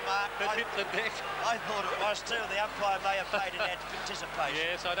called it a mark. It hit the deck. I thought it was too. The umpire may have played in anticipation.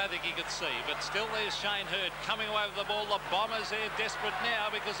 Yes, I don't think he could see. But still there's Shane Hurd coming away with the ball. The Bombers, they're desperate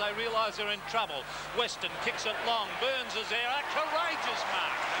now because they realise they're in trouble. Weston kicks it long. Burns is there. A courageous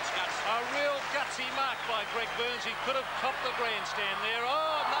mark. A real gutsy mark by Greg Burns. He could have copped the grandstand there.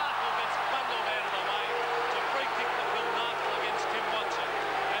 Oh, Narkle gets bundled out of the way. It's a free kick to Bill Narkle against Tim Watson.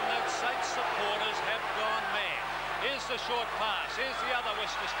 And the Saints supporters have gone mad. Here's the short pass. Here's the other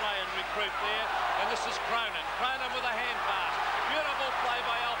West Australian recruit there, and this is Cronin. Cronin with a hand pass. Beautiful play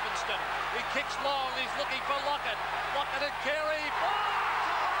by Elphinston. He kicks long. He's looking for Lockett. Lockett and Carey. No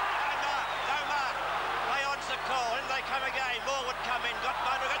mark. Play on's the call. In they come again. Moore would come in. Got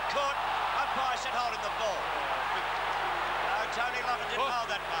caught. Umpire said holding the ball. No, Tony Lockett didn't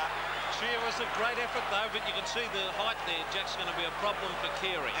hold that mark. It was a great effort though, but you can see the height there. Jack's going to be a problem for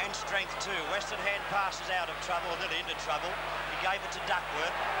Carey. And strength too. Western hand passes out of trouble, a little into trouble. He gave it to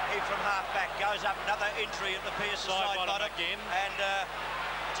Duckworth. He from half back goes up, another injury at the Pearson side bottom again. And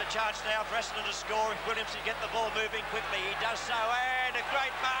it's a chance now for Essendon to score if Williams can get the ball moving quickly. He does so, and a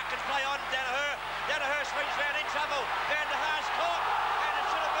great mark and play on. Danaher. Danaher swings round in trouble. Van der Haar's caught, and it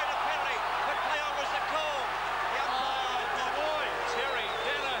should have been a penalty, but play on was the call.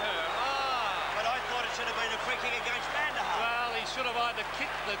 Should have been a free kick against Van der Haar. Well, he should have either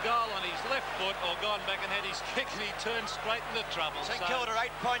kicked the goal on his left foot or gone back and had his kick, and he turned straight into trouble. St Kilda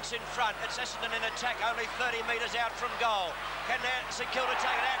 8 points in front. It's Essendon in attack, only 30 metres out from goal. Can St Kilda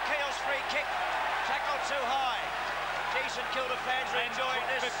take it out? Keel's free kick, tackled too high. St Kilda fans are enjoying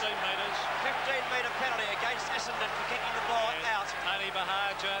this. 15 metres. 15-metre penalty against Essendon for kicking the ball out. Tony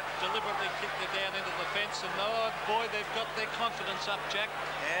Bahaja deliberately kicked it down into the fence, and oh boy, they've got their confidence up, Jack.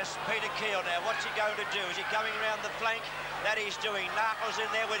 Yes, Peter Keel now. What's he going to do? Is he coming around the flank? That he's doing. Narkle's in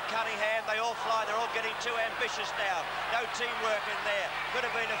there with Cunningham. They all fly. They're all getting too ambitious now. No teamwork in there. Could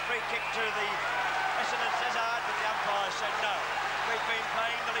have been a free kick to the Essendon Cesard, but the umpire said no. We've been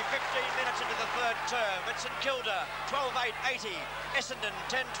playing nearly 15 minutes into the third term. It's St Kilda 12-8-80. Essendon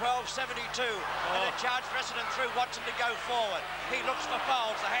 10-12-72. And a charge for Essendon through Watson to go forward. He looks for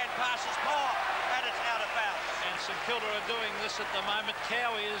fouls. The hand pass is poor, and it's out of bounds. And St Kilda are doing this at the moment.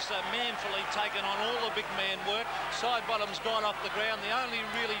 Cowie is manfully taken on all the big man work. Side bottom's gone off the ground. The only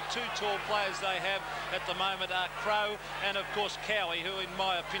really two tall players they have at the moment are Crow and, of course, Cowie, who, in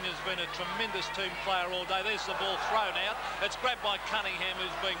my opinion, has been a tremendous team player all day. There's the ball thrown out. It's grabbed by Cunningham,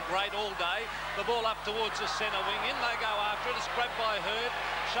 who's been great all day. The ball up towards the centre wing. In they go after it. It's grabbed by Hurd.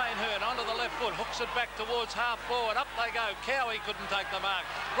 Shane Hurd onto the left foot. Hooks it back towards half forward. Up they go. Cowie couldn't take the mark.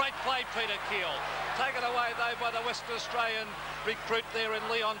 Great play, Peter Keel. Taken away, though, by the West Australian recruit there in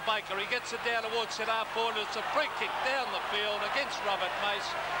Leon Baker. He gets it down towards centre forward. It's a free kick down the field against Robert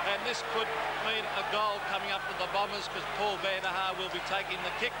Mace. And this could mean a goal coming up to the Bombers, because Paul Van der Haar will be taking the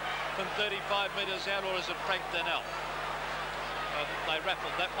kick from 35 metres out, or is it Frank Donnell? They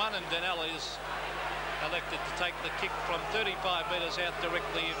raffled that one, and Donnell is elected to take the kick from 35 metres out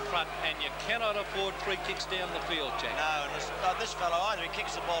directly in front, and you cannot afford free kicks down the field, Jack. No, and this fellow either, he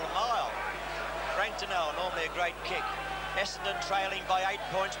kicks the ball a mile. Frank Donnell, normally a great kick. Essendon trailing by 8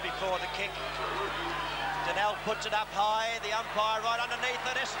 points before the kick. Donnell puts it up high, the umpire right underneath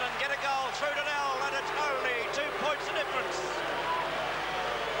it. Essendon get a goal through Donnell, and it's only 2 points the difference.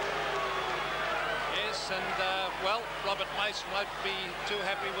 Yes, and well, Robert Mace won't be too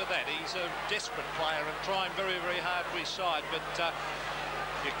happy with that. He's a desperate player and trying very, very hard for his side, but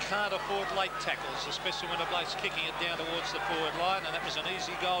you can't afford late tackles, especially when a bloke's kicking it down towards the forward line, and that was an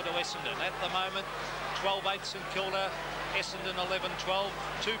easy goal to Essendon. At the moment, 12-8 St Kilda, Essendon 11-12,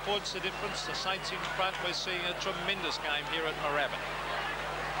 2 points the difference. The Saints in front. We're seeing a tremendous game here at Moorabbin.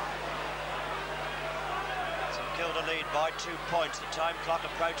 Kilda lead by 2 points. The time clock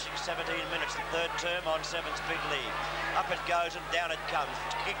approaching 17 minutes. The third term on 7's big lead. Up it goes and down it comes.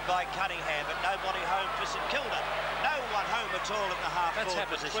 Kicked by Cunningham, but nobody home for St Kilda. No one home at all at the half-forward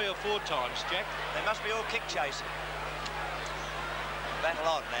position. That's happened 3 or 4 times, Jack. They must be all kick chasing. Battle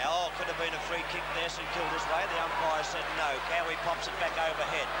on now. Oh, could have been a free kick there St Kilda's way. The umpire said no. Cowie pops it back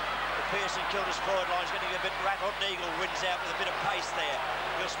overhead. The St Kilda's forward line's getting a bit rattled. Eagle wins out with a bit of pace there.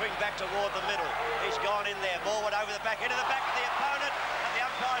 He'll swing back toward the middle. He's gone in there. Morwood over the back, into the back of the opponent, and the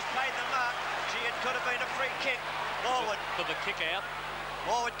umpire's paid the mark. Gee, it could have been a free kick. Morwood. For the kick out.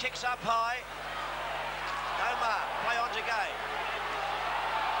 Morwood kicks up high. No mark. Play on again.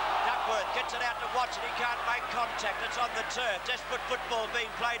 Duckworth gets it out to Watson. He can't make contact. It's on the turf. Desperate football being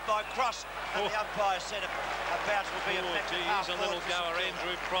played by Cross, and the umpire said a bounce will be effective. He's a little goer,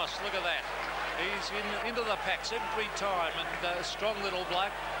 Andrew Cross. Look at that. He's into the packs every time, and a strong little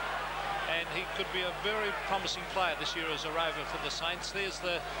bloke. And he could be a very promising player this year as a rover for the Saints. There's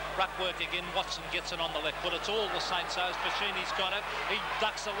the ruck work again. Watson gets it on the left foot. It's all the Saints. So Pacini's got it. He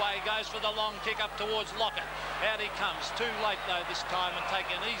ducks away, goes for the long kick up towards Lockett. Out he comes. Too late, though, this time, and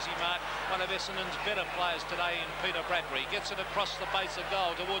taking an easy mark. One of Essendon's better players today in Peter Bradbury. Gets it across the base of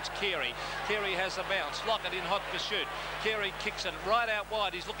goal towards Carey. Carey has a bounce. Lockett in hot pursuit. Carey kicks it right out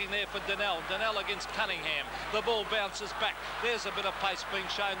wide. He's looking there for Donnell. Donnell against Cunningham. The ball bounces back. There's a bit of pace being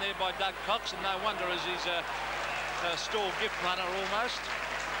shown there by Doug Cox, and no wonder, as he's stall gift runner almost.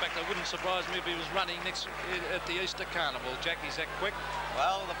 In fact, it wouldn't surprise me if he was running next at the Easter Carnival. Jack, is that quick?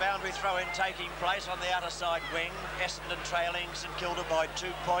 Well, the boundary throw-in taking place on the outer side wing. Essendon trailing St Kilda by 2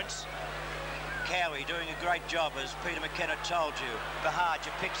 points. Cowie doing a great job, as Peter McKenna told you.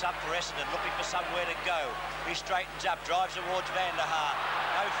 Bahaja picks up for Essendon, looking for somewhere to go. He straightens up, drives towards Van der Haar.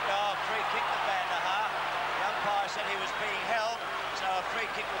 No free kick to Van der Haar. The umpire said he was being held, so a free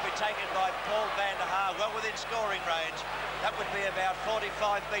kick will be taken by Paul Van der Haar, well within scoring range. That would be about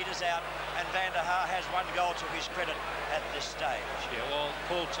 45 metres out, and Van der Haar has 1 goal to his credit at this stage. Yeah, well,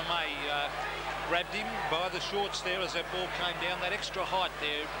 Paul Tomei grabbed him by the shorts there as that ball came down. That extra height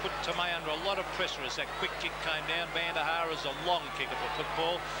there put Tomei under a lot of pressure as that quick kick came down. Van der Haar is a long kicker for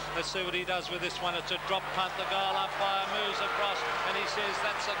football. Let's see what he does with this one. It's a drop punt. The goal umpire moves across, and he says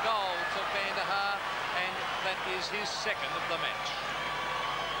that's a goal to Van der Haar, and that is his second of the match.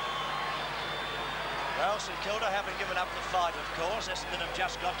 Well, St Kilda haven't given up the fight, of course. Essendon have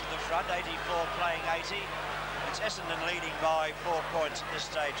just got to the front, 84 playing 80. It's Essendon leading by 4 points at this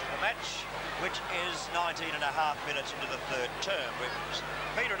stage of the match, which is 19 and a half minutes into the third term.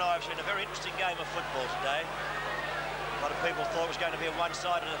 Peter and I have seen a very interesting game of football today. A lot of people thought it was going to be a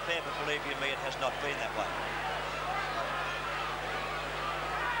one-sided affair, but believe you me, it has not been that way.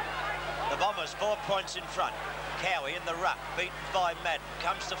 The Bombers 4 points in front. Cowie in the ruck, beaten by Madden,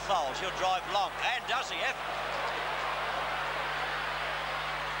 comes to Foles, he'll drive long, and does he?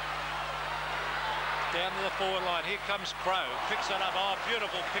 Down to the forward line, here comes Crow, picks it up. Oh,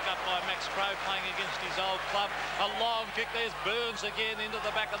 beautiful pick up by Max Crow, playing against his old club. A long kick, there's Burns again into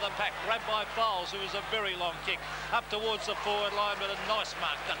the back of the pack, grabbed by Foles, who is a very long kick, up towards the forward line, but a nice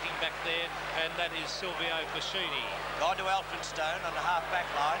mark ducking back there, and that is Silvio Fascini. Gone to Elphinstone on the half-back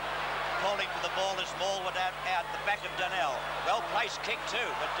line. Calling for the ball as Smallwood out the back of Donnell. Well-placed kick too,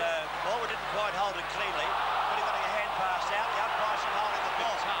 but Smallwood didn't quite hold it cleanly. But he got a hand pass out. The umpire should holding the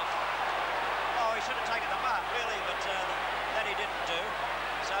ball. Tough. Oh, he should have taken the mark, really, but that he didn't do.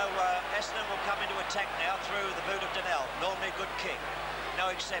 So Essendon will come into attack now through the boot of Donnell. Normally a good kick.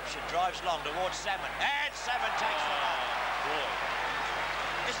 No exception. Drives long towards Salmon. And Salmon takes the line. Boy.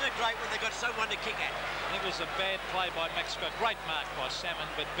 Isn't it great when they've got someone to kick at? It was a bad play by Max Crow. Great mark by Salmon,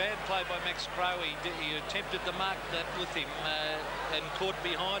 but bad play by Max Crow. He attempted to mark that with him and caught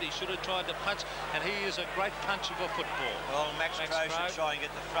behind. He should have tried to punch, and he is a great puncher for football. Well, Max Crow should try and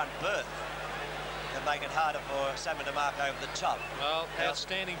get the front berth and make it harder for Salmon to mark over the top. Well,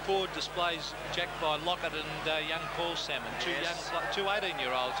 outstanding forward displays, Jack, by Lockett and young Paul Salmon. Two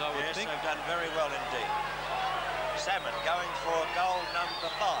 18-year-olds, I would think. Yes, they've done very well indeed. Salmon going for goal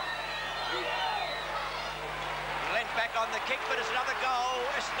number 5. He leant back on the kick, but it's another goal.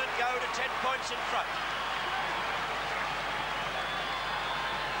 Essendon go to 10 points in front.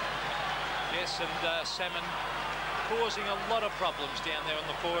 Yes, and Salmon causing a lot of problems down there on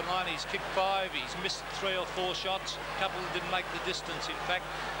the forward line. He's kicked 5, he's missed 3 or 4 shots. A couple didn't make the distance, in fact.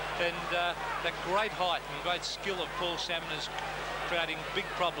 And that great height and great skill of Paul Salmon is creating big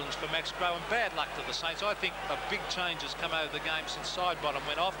problems for Max Crow, and bad luck to the Saints. I think a big change has come over the game since Sidebottom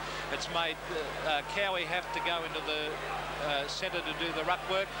went off. It's made Cowie have to go into the centre to do the ruck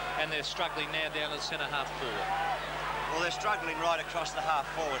work, and they're struggling now down at centre half forward. Well, they're struggling right across the half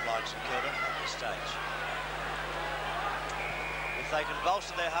forward line, St Kilda, at this stage. If they can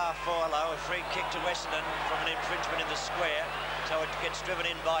bolster their half forward, a free kick to Essendon from an infringement in the square, so it gets driven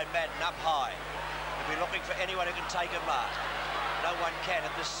in by Madden up high. They'll be looking for anyone who can take a mark. No one can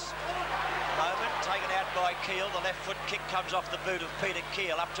at this moment. Taken out by Keel. The left foot kick comes off the boot of Peter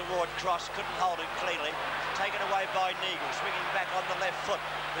Keel up toward Cross. Couldn't hold it cleanly. Taken away by Neagle. Swinging back on the left foot.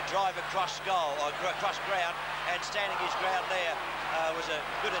 The drive across goal, or across ground, and standing his ground there was a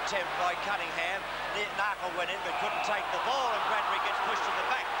good attempt by Cunningham. Narkle went in but couldn't take the ball, and Bradbury gets pushed to the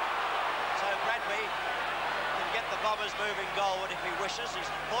back. So Bradbury can get the Bombers moving goalward if he wishes. He's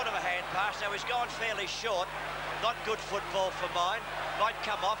thought of a hand pass. Now he's gone fairly short. Not good football for mine. Might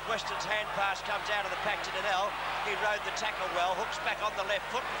come off. Weston's hand pass comes out of the pack to Donnell. He rode the tackle well. Hooks back on the left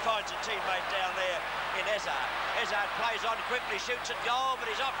foot and finds a teammate down there in Ezard. Ezard plays on quickly, shoots at goal, but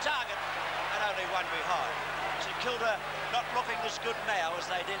he's off target and only one behind. St Kilda not looking as good now as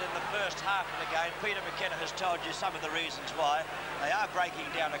they did in the first half of the game. Peter McKenna has told you some of the reasons why. They are breaking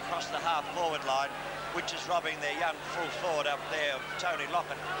down across the half forward line, which is robbing their young full forward up there, Tony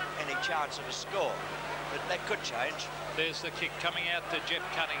Lockett, any chance of a score. But that could change. There's the kick coming out to Jeff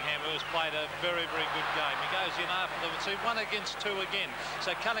Cunningham, who has played a very, very good game. He goes in after them. See, 1 against 2 again.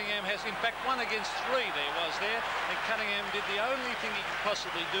 So Cunningham has, in fact, 1 against 3 there. And Cunningham did the only thing he could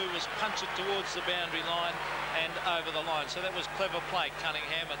possibly do was punch it towards the boundary line. and over the line. So that was clever play,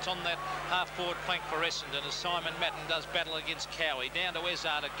 Cunningham. It's on that half-forward flank for Essendon as Simon Madden does battle against Cowie. Down to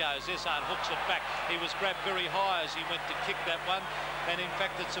Ezard it goes. Ezard hooks it back. He was grabbed very high as he went to kick that one. And in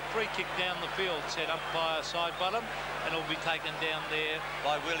fact, it's a free kick down the field, set up by a side bottom, and it'll be taken down there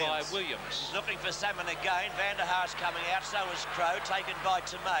by Williams. He's looking for Salmon again. Van der Haar's coming out, so is Crow, taken by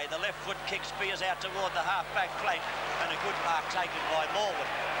Tomei. The left foot kick spears out toward the half-back flank, and a good mark taken by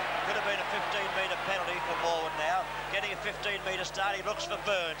Morwood. Could have been a 15-metre penalty for Morwood now. Getting a 15-metre start, he looks for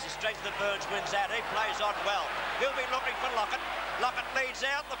Burns. The strength of Burns wins out. He plays on well. He'll be looking for Lockett. Lockett leads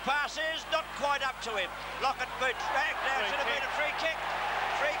out. The pass is not quite up to him. Lockett boots back. Now should have been a free kick.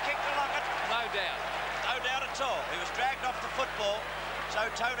 Free kick to Lockett. No doubt. No doubt at all. He was dragged off the football. So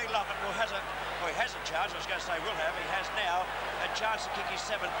Tony Lockett has a chance. I was going to say will have. He has now a chance to kick his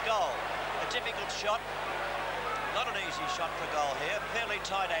 7th goal. A difficult shot. Not an easy shot for goal here. Fairly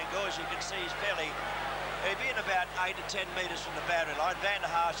tight angle, as you can see. He'd be in about 8 to 10 metres from the boundary line. Van der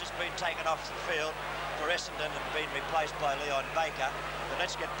Haar's just been taken off the field for Essendon and been replaced by Leon Baker. But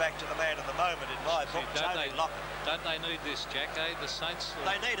let's get back to the man of the moment in my book, Tony Lockett. Don't they need this, Jack, eh? The Saints?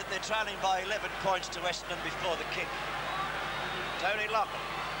 They need it. They're trailing by 11 points to Essendon before the kick. Tony Lockett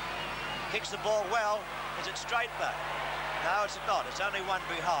kicks the ball well. Is it straight back? No, it's not. It's only one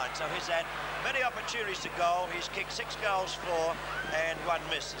behind. So he's had many opportunities to goal. He's kicked 6 goals for and 1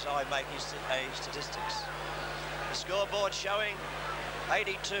 miss as I make his statistics. The scoreboard showing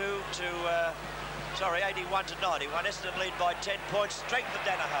 81 to 91. Essendon lead by 10 points. Straight for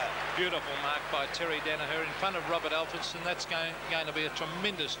Danaher. Beautiful mark by Terry Danaher in front of Robert Alfredson. That's going to be a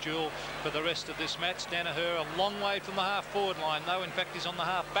tremendous duel for the rest of this match. Danaher a long way from the half-forward line, though. In fact, he's on the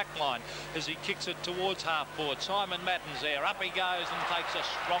half-back line as he kicks it towards half-forward. Simon Madden's there. Up he goes and takes a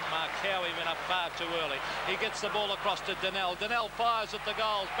strong mark. Cowie went up far too early. He gets the ball across to Donnell. Donnell fires at the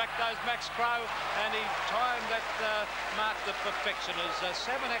goals. Back goes Max Crow, and he timed that mark to perfection as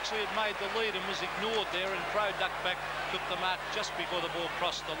Salmon actually had made the lead and was ignored there, and Crow ducked back, took the mark just before the ball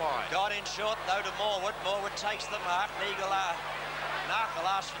crossed the line. Got in short though to Morwood. Morwood takes the mark. Narkle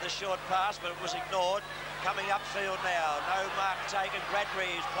asked for the short pass, but it was ignored. Coming upfield now, no mark taken.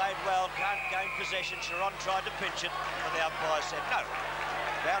 Bradbury's played well, can't gain possession. Sharon tried to pinch it, and the umpire said no.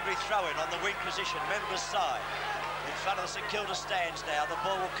 Boundary throw-in on the wing position, members' side. In front of the St.Kilda stands now. The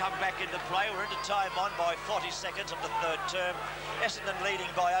ball will come back into play. We're into time on by 40 seconds of the 3rd term. Essendon leading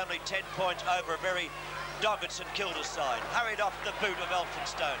by only 10 points over a very dogged St Kilda side. Hurried off the boot of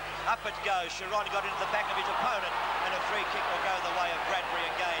Elphinstone. Up it goes. Sharon got into the back of his opponent, and a free kick will go the way of Bradbury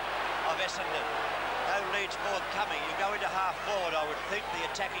again of Essendon. No leads forthcoming. You go into half forward, I would think, the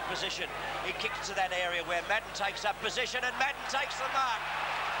attacking position. He kicks to that area where Madden takes up position, and Madden takes the mark.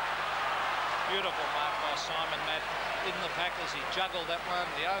 Beautiful mark by Simon Madden in the pack as he juggled that one.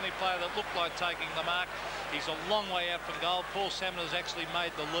 The only player that looked like taking the mark. He's a long way out from goal. Paul Salmon has actually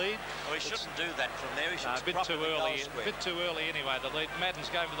made the lead. Well, he shouldn't do that from there. He should a bit too early. A bit too early anyway. The lead.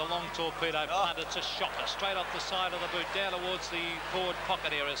 Madden's going with a long torpedo punt. It's a shocker straight off the side of the boot down towards the forward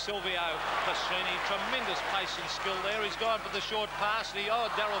pocket area. Silvio Pasini, tremendous pace and skill there. He's gone for the short pass.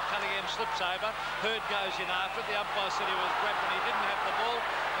 Daryl Cunningham slips over. Hurd goes in after it. The umpire said he was grabbed when he didn't have the ball.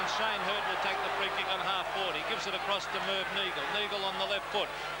 And Shane Hurd will take the free kick on half-forward. He gives it across to Merv Neagle. Neagle on the left foot.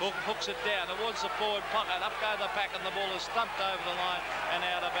 Hooks it down towards the forward pocket. Up go the pack, and the ball is thumped over the line and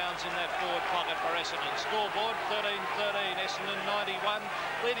out of bounds in that forward pocket for Essendon. Scoreboard 13-13. Essendon 91.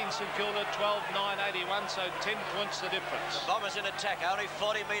 Leading St Kilda 12-9-81. So 10 points the difference. The Bombers in attack. Only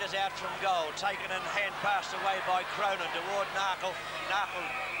 40 metres out from goal. Taken and hand passed away by Cronin toward Narkle. Narkle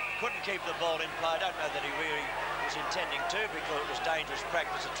couldn't keep the ball in play. I don't know that he really was intending to, because it was dangerous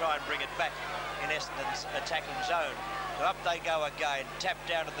practice to try and bring it back in Essendon's attacking zone. So up they go again. Tapped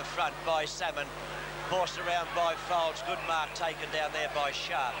down at the front by Salmon. Forced around by Folds. Good mark taken down there by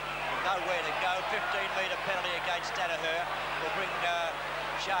Sharp. Nowhere to go. 15-metre penalty against Danaher will bring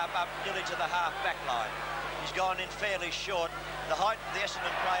Sharp up nearly to the half-back line. He's gone in fairly short. The height of the Essendon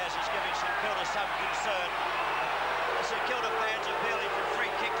players is giving St Kilda some concern. The St Kilda fans appealing for a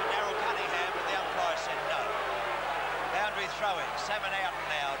free kick to Daryl Cunningham, but the umpire said no. Boundary throwing. Salmon out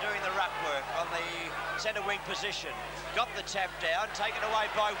now, doing the ruck work on the centre wing position. Got the tap down, taken away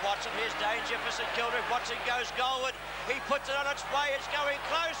by Watson. Here's danger for St Kilda. If Watson goes goalward, he puts it on its way. It's going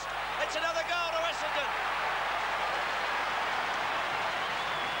close. It's another goal to Essendon.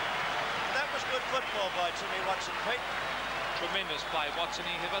 That was good football by Timmy Watson, Pete. Tremendous play, Watson.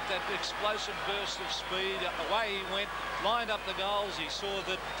 He got that explosive burst of speed. Away he went, lined up the goals. He saw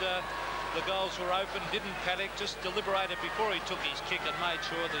that the goals were open, didn't panic, just deliberated before he took his kick and made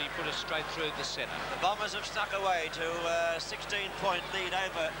sure that he put it straight through the centre. The Bombers have stuck away to a 16-point lead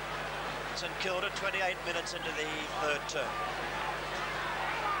over St Kilda, 28 minutes into the third term.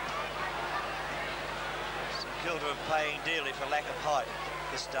 St Kilda are paying dearly for lack of height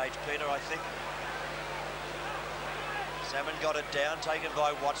at this stage, Peter, I think. Salmon got it down, taken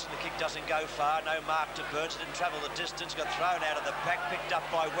by Watson. The kick doesn't go far. No mark to Burns. Didn't travel the distance. Got thrown out of the pack. Picked up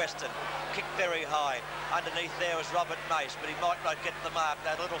by Weston. Kicked very high. Underneath there was Robert Mace, but he might not get the mark.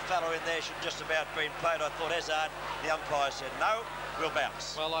 That little fella in there should just about been played. I thought Essendon, the umpire said no. We'll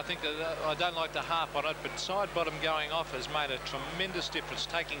bounce. Well, I think that, I don't like to harp on it, but side bottom going off has made a tremendous difference,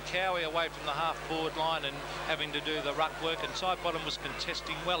 taking Cowie away from the half forward line and having to do the ruck work. And side bottom was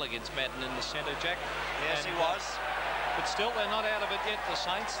contesting well against Madden in the centre, Jack. Yes, and, he was. But still, they're not out of it yet, the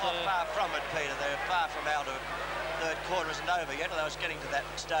Saints. Not far from it, Peter. They're far from out of it. Third quarter isn't over yet, although it's getting to that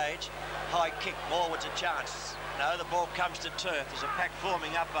stage. High kick, Morewood's a chance. No, the ball comes to turf. There's a pack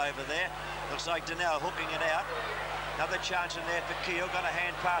forming up over there. Looks like Donnell hooking it out. Another chance in there for Keel. Got a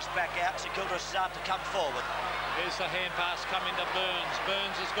hand pass back out. St Kilda start to come forward. Here's the hand pass coming to Burns.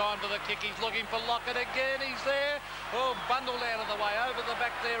 Burns has gone for the kick. He's looking for Lockett again. He's there. Oh, bundled out of the way. Over the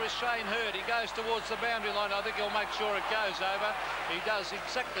back there is Shane Hurd. He goes towards the boundary line. I think he'll make sure it goes over. He does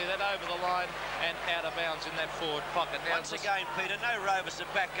exactly that, over the line and out of bounds in that forward pocket. Now, once again, Peter, no Rovers to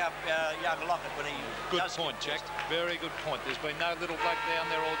back up young Lockett when he Good point, Jack. Very good point. There's been no little bloke down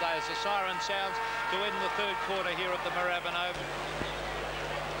there all day as the siren sounds to end the third quarter here at the Moorabbin Oval.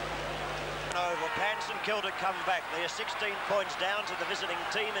 Can St Kilda come back? They are 16 points down to the visiting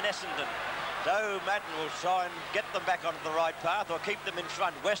team in Essendon. So Madden will try and get them back onto the right path or keep them in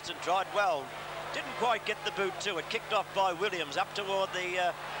front. Weston tried well. Didn't quite get the boot to it. Kicked off by Williams up toward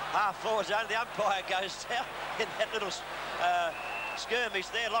the half-forward zone. The umpire goes down in that little skirmish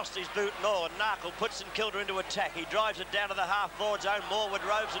there, lost his boot and all, and Narkle puts St Kilda into attack. He drives it down to the half-forward zone. Morewood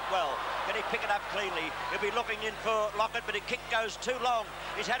roves it well. Can he pick it up cleanly? He'll be looking in for Lockett, but the kick goes too long.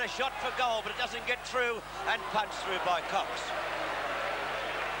 He's had a shot for goal, but it doesn't get through, and punched through by Cox.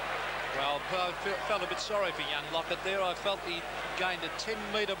 Well, I felt a bit sorry for young Lockett there. I felt he gained a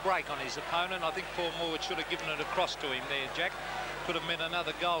 10-metre break on his opponent. I think Paul Moore should have given it across to him there, Jack. Could have meant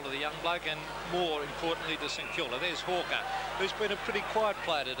another goal to the young bloke, and more importantly to St Kilda. There's Hawker, who's been a pretty quiet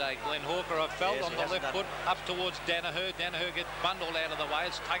player today, Glenn Hawker. I felt, yes, on the left foot up towards Danaher. Danaher gets bundled out of the way.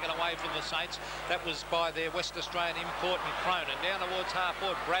 It's taken away from the Saints. That was by their West Australian import and Cronin. Down towards half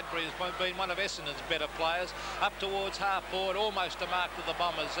forward, Bradbury has been one of Essendon's better players. Up towards half forward, almost a mark to the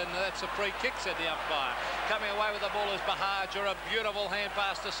Bombers, and that's a free kick, said the umpire. Coming away with the ball is Bahaja. A beautiful hand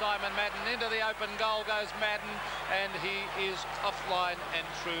pass to Simon Madden. Into the open goal goes Madden, and he is offline and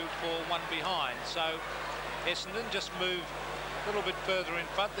through for one behind. So Essendon just moved a little bit further in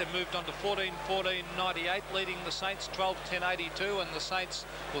front. They've moved on to 14-14-98, leading the Saints 12-10-82, and the Saints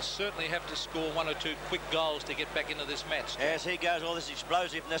will certainly have to score one or two quick goals to get back into this match. As he goes, all this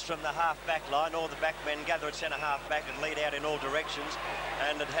explosiveness from the half-back line. All the backmen gather at centre-half-back and lead out in all directions,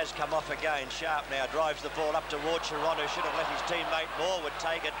 and it has come off again. Sharp now drives the ball up towards Sharon, who should have let his teammate Morewood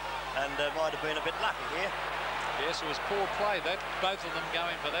take it, and might have been a bit lucky here. Yes, it was poor play, that. Both of them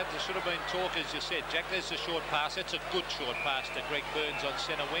going for that. There should have been talk, as you said, Jack. There's a short pass. That's a good short pass to Greg Burns on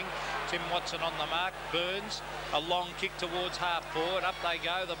centre wing. Tim Watson on the mark. Burns, a long kick towards half forward. Up they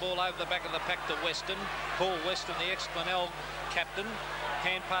go. The ball over the back of the pack to Weston. Paul Weston, the ex-Glenelg captain.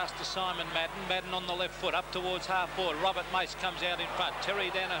 Hand pass to Simon Madden. Madden on the left foot, up towards half forward. Robert Mace comes out in front.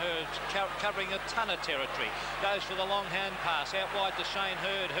 Terry Danaher covering a ton of territory. Goes for the long hand pass. Out wide to Shane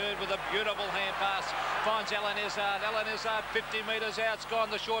Hurd. Hurd with a beautiful hand pass. Finds Alan Izzard. Alan Izzard 50 metres out. It's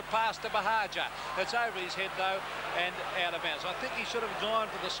gone the short pass to Bahaja. It's over his head, though, and out of bounds. I think he should have gone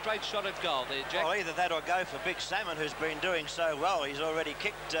for the straight shot at goal there, Jack. Well, either that or go for Big Salmon, who's been doing so well. He's already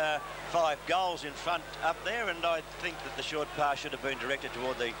kicked 5 goals in front up there, and I think that the short pass should have been directed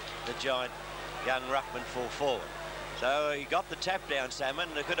toward the giant young ruckman full forward. So he got the tap down, Salmon.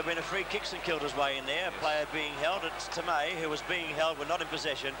 There could have been a free kick St Kilda's way in there. A player being held. It's Tomei who was being held. We're not in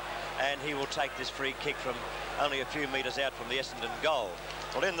possession, and he will take this free kick from only a few metres out from the Essendon goal.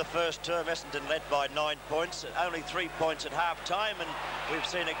 Well, in the first term, Essendon led by 9 points, only 3 points at half-time, and we've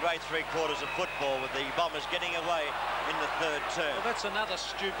seen a great 3 quarters of football with the Bombers getting away in the third term. Well, that's another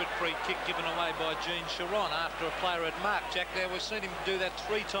stupid free kick given away by Gene Sharon after a player had marked. Jack, there, we've seen him do that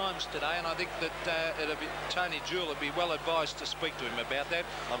 3 times today, and I think that Tony Jewell would be well advised to speak to him about that.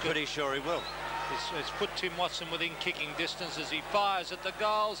 I'm pretty sure he will. It's put Tim Watson within kicking distance as he fires at the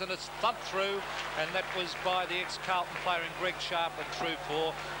goals, and it's thumped through, and that was by the ex-Carlton player in Greg Sharp, and through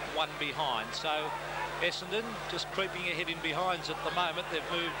for one behind. So Essendon just creeping ahead in behinds at the moment. They've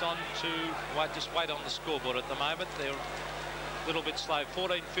moved on to, just wait on the scoreboard at the moment. They're little bit slow.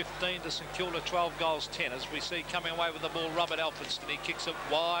 14-15 to St Kilda, 12 goals 10. As we see coming away with the ball, Robert Alfredson. He kicks it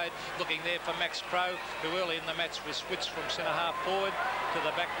wide, looking there for Max Crow, who early in the match was switched from centre-half forward to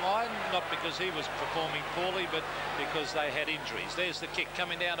the back line, not because he was performing poorly, but because they had injuries. There's the kick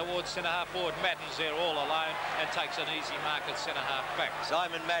coming down towards centre-half forward. Madden's there all alone and takes an easy mark at centre-half back.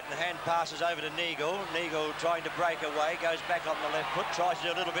 Simon Madden hand passes over to Neagle. Neagle trying to break away, goes back on the left foot, tries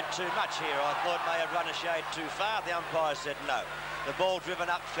to do a little bit too much here. I thought may have run a shade too far. The umpire said no. The ball driven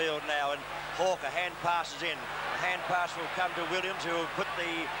upfield now, and Hawker hand passes in. The hand pass will come to Williams, who will put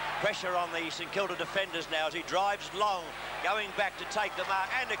the pressure on the St Kilda defenders now as he drives long, going back to take the mark,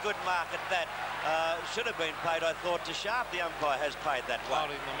 and a good mark at that. Should have been paid, I thought, to Sharp. The umpire has paid that one.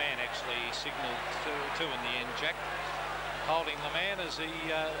 Holding the man actually signalled two in the end, Jack. Holding the man as he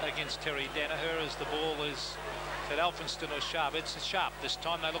against Terry Danaher as the ball is at Alphonston or Sharp. It's Sharp this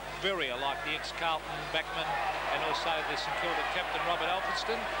time. They look very alike, the ex-Carlton backman and also the St Kilda captain Robert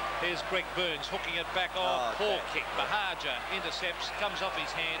Alphonston. Here's Greg Burns hooking it back. Poor kick. Bahaja intercepts, comes off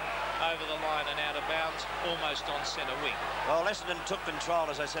his hand over the line and out of bounds, almost on centre wing. Well, Essendon took control,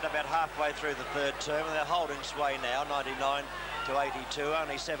 as I said, about halfway through the third term, and they're holding sway now, 99 to 82,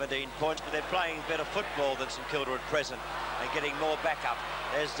 only 17 points, but they're playing better football than St Kilda at present and getting more backup.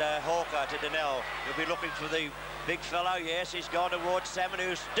 There's Hawker to Donnell. He'll be looking for the big fellow. Yes, he's gone towards Salmon,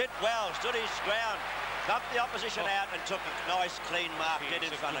 who did well, stood his ground, bumped the opposition out and took a nice clean mark dead in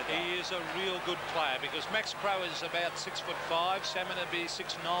front of him. He is a real good player, because Max Crow is about 6'5", Salmon would be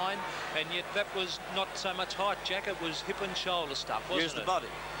 6'9", and yet that was not so much height, Jack. It was hip and shoulder stuff, wasn't it? Use the body.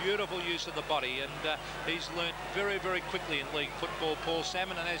 Beautiful use of the body, and he's learnt very, very quickly in league football, Paul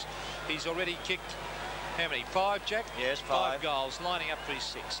Salmon, and as he's already kicked, how many? 5, Jack? Yes, 5. 5 goals, lining up for his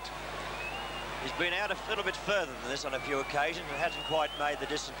 6th. He's been out a little bit further than this on a few occasions and hasn't quite made the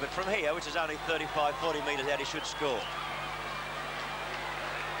distance, but from here, which is only 35, 40 metres out, he should score.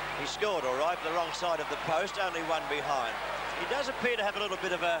 He scored all right, but the wrong side of the post, only one behind. He does appear to have a little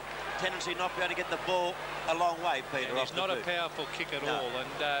bit of a tendency not to be able to get the ball a long way, Peter. He's not a powerful kick at all, and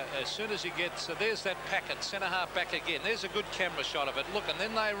as soon as he gets, there's that packet, centre-half back again. There's a good camera shot of it. Look, and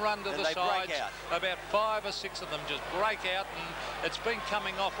then they run to the sides. About 5 or 6 of them just break out, and it's been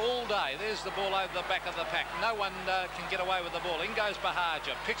coming off all day. There's the ball over the back of the pack. No one can get away with the ball. In goes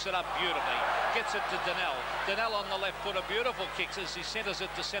Bahaja, picks it up beautifully, gets it to Donnell. Donnell on the left foot, a beautiful kick as he centres it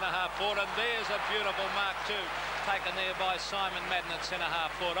to centre-half forward, and there's a beautiful mark too, taken there by Simon Madden at centre-half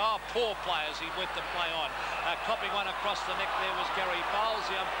forward. Oh, poor players he went to play on. Copping one across the neck there was Gary Bowles,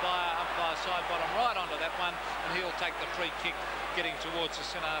 the umpire side bottom right onto that one, and he'll take the free kick getting towards the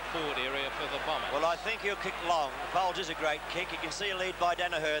centre forward area for the Bombers. Well, I think he'll kick long. Bowles is a great kick. You can see a lead by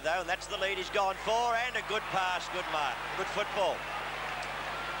Danaher though, and that's the lead he's gone for, and a good pass, good mark, good football.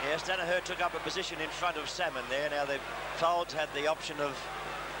 Yes, Danaher took up a position in front of Salmon there. Now the Folds had the option of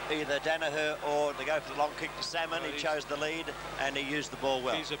either Danaher or to go for the long kick to Salmon. He chose the lead and he used the ball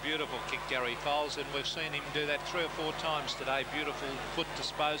well. He's a beautiful kick, Gary Foles, and we've seen him do that 3 or 4 times today. Beautiful foot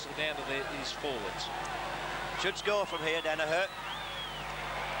disposal down to his forwards. Should score from here, Danaher.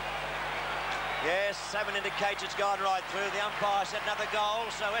 Yes, Salmon indicates it's gone right through. The umpire said another goal,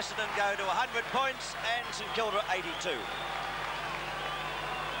 so Essendon go to 100 points and St Kilda 82.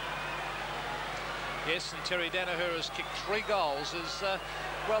 Yes, and Terry Danaher has kicked 3 goals.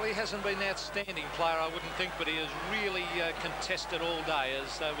 Well, he hasn't been an outstanding player, I wouldn't think, but he has really contested all day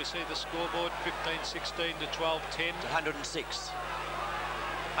as we see the scoreboard, 15-16 to 12-10. 106.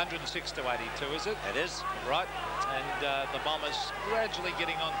 106 to 82, is it? It is. Right, and the Bombers gradually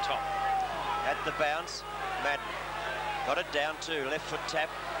getting on top. At the bounce, Madden got it down to left foot tap.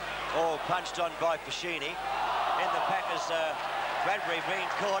 Oh, punched on by Fashini. In the Packers, Bradbury being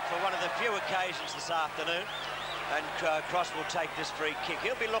caught for one of the few occasions this afternoon. And Cross will take this free kick.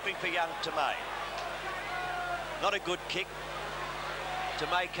 He'll be looking for young Tomei. Not a good kick.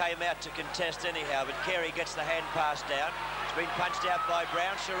 Tomei came out to contest anyhow, but Carey gets the hand pass down. It's been punched out by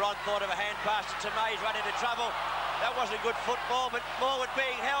Brown. Sharon thought of a hand pass to Tomei. He's run into trouble. That wasn't good football, but Morwood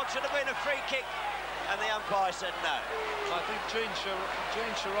being held should have been a free kick. And the umpire said no. I think Gene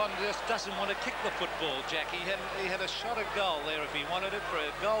Sharon just doesn't want to kick the football, Jack. He had a shot at goal there if he wanted it, for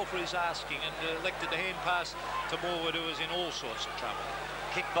a goal for his asking, and elected the hand pass to Morwood, who was in all sorts of trouble.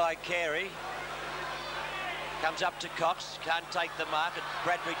 Kick by Carey. Comes up to Cox. Can't take the mark.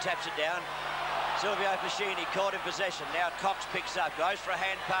 Bradbury taps it down. Silvio Fashini caught in possession. Now Cox picks up. Goes for a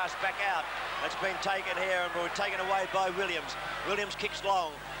hand pass back out. It's been taken here and we're taken away by Williams. Williams kicks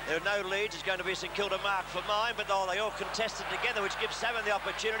long. There are no leads. It's going to be a St Kilda mark for mine, but they all contested together, which gives Salmon the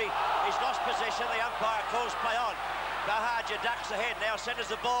opportunity. He's lost possession. The umpire calls play on. Bahaja ducks ahead. Now centres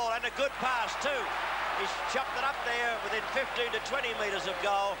the ball and a good pass too. He's chopped it up there within 15 to 20 metres of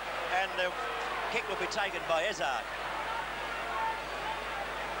goal, and the kick will be taken by Ezard.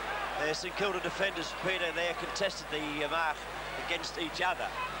 The St Kilda defenders, Peter, there contested the mark against each other.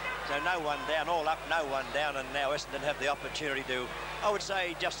 So no one down, all up, no one down, and now Essendon have the opportunity to, I would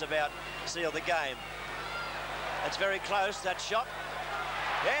say, just about seal the game. It's very close, that shot.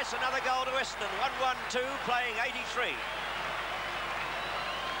 Yes, another goal to Essendon, 1-1-2, playing 83.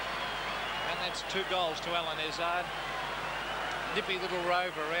 And that's 2 goals to Alan Ezard. Nippy little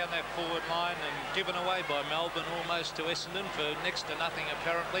rover around that forward line and given away by Melbourne almost to Essendon for next to nothing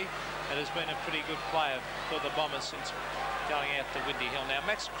apparently. It has been a pretty good player for the Bombers since going out to Windy Hill. Now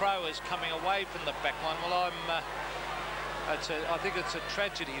Max Crowe is coming away from the back line. Well, I think it's a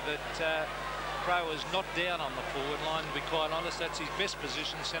tragedy that Crowe is not down on the forward line, to be quite honest. That's his best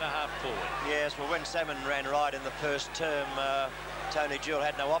position, centre-half forward. Yes, well, when Salmon ran right in the first term, Tony Jewell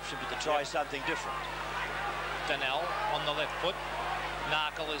had no option but to try something different. Donnell on the left foot.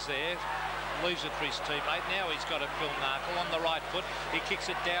 Narkle is there. Leaves it for his teammate. Now he's got a Phil Narkle on the right foot. He kicks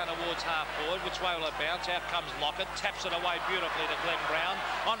it down towards half forward. Which way will it bounce? Out comes Lockett. Taps it away beautifully to Glenn Brown.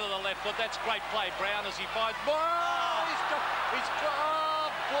 Onto the left foot. That's great play, Brown, as he finds... Oh,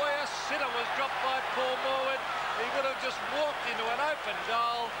 boy, a sitter was dropped by Paul Morwood. He would have just walked into an open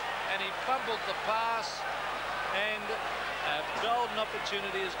goal, and he fumbled the pass, and a golden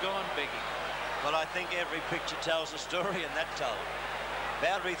opportunity has gone begging. Well, I think every picture tells a story, and that told.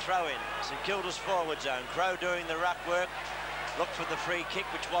 Boundary throw-in. St Kilda's forward zone. Crowe doing the ruck work. Looked for the free kick,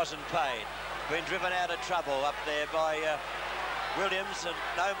 which wasn't paid. Been driven out of trouble up there by Williams, and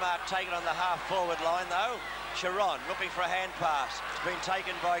no mark taken on the half-forward line, though. Sharon looking for a hand pass. It's been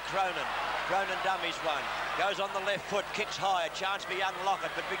taken by Cronin. Cronin dummies one. Goes on the left foot, kicks high. A chance for young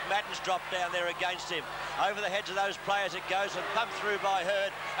Lockett, but Big Madden's dropped down there against him. Over the heads of those players it goes, and thumped through by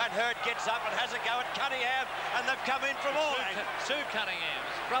Hurd. And Hurd gets up and has a go at Cunningham, and they've come in from all angles. Sue Cunningham.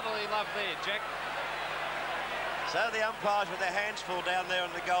 Brotherly love there, Jack. So the umpires with their hands full down there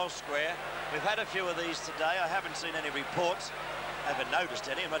in the goal square. We've had a few of these today. I haven't seen any reports. Haven't noticed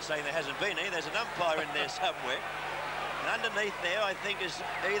any. I'm not saying there hasn't been any. There's an umpire in there somewhere. And underneath there, I think, is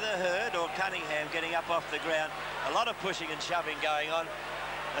either Hurd or Cunningham getting up off the ground. A lot of pushing and shoving going on,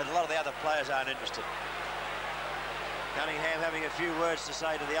 and a lot of the other players aren't interested. Cunningham having a few words to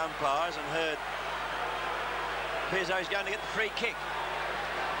say to the umpires, and Hurd appears though he's going to get the free kick.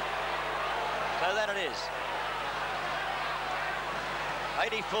 So that it is.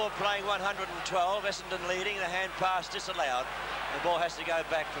 84 playing 112, Essendon leading, the hand pass disallowed. The ball has to go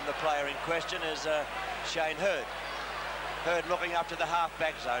back from the player in question as Shane Hurd. Hurd looking up to the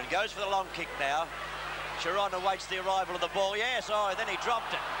half-back zone. Goes for the long kick now. Sharon awaits the arrival of the ball. Yes, oh, then he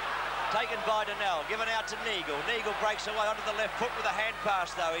dropped it. Taken by Donnell, given out to Neagle. Neagle breaks away onto the left foot with a hand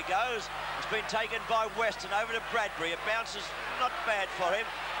pass, though he goes. It's been taken by Weston over to Bradbury. It bounces not bad for him.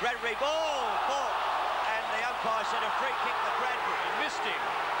 Bradbury, ball. And the umpire said a free kick to Bradbury. He missed him.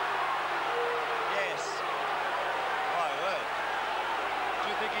 Yes. My word. Do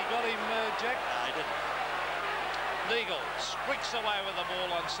you think he got him, Jack? No, he didn't. Neagle squeaks away with the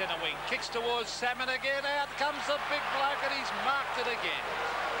ball on centre wing. Kicks towards Salmon again. Out comes the big bloke, and he's marked it again.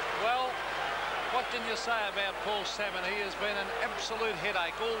 Well, what can you say about Paul Salmon? He has been an absolute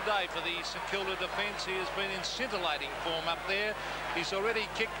headache all day for the St Kilda defence. He has been in scintillating form up there. He's already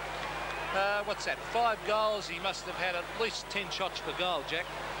kicked, what's that, 5 goals. He must have had at least 10 shots per goal, Jack.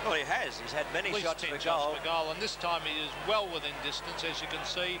 Well, he has. He's had many shots per goal. And this time he is well within distance, as you can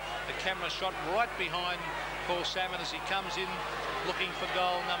see. The camera shot right behind Paul Salmon as he comes in looking for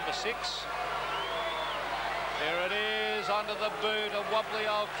goal number 6. There it is, onto the boot, a wobbly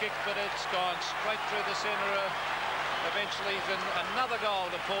old kick, but it's gone straight through the centre. Eventually, then another goal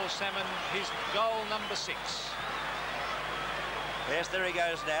to Paul Salmon, his goal number 6. Yes, there he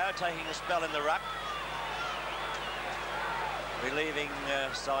goes now, taking a spell in the ruck. Relieving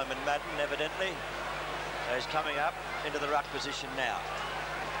Simon Madden, evidently. So he's coming up into the ruck position now.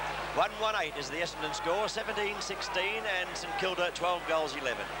 1-1-8 is the Essendon score, 17-16, and St Kilda 12 goals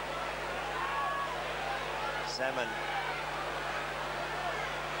 11. Salmon.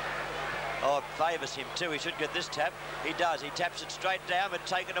 Oh, it favours him too. He should get this tap. He does. He taps it straight down, but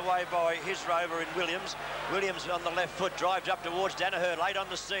taken away by his rover in Williams. Williams on the left foot drives up towards Danaher, late on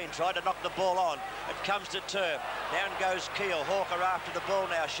the scene, tried to knock the ball on. It comes to turf. Down goes Keel. Hawker after the ball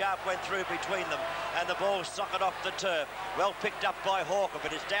now. Sharp went through between them, and the ball socket off the turf. Well picked up by Hawker,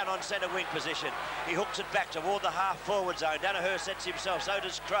 but it's down on centre wing position. He hooks it back toward the half-forward zone. Danaher sets himself, so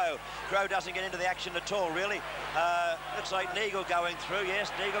does Crowe. Crowe doesn't get into the action at all, really. Looks like Neagle going through.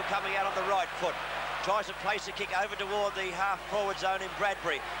 Yes, Neagle coming out on the right foot. tries to place a kick over toward the half-forward zone in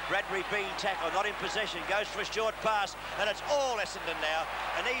Bradbury. Bradbury being tackled, not in possession, goes for a short pass, and it's all Essendon now.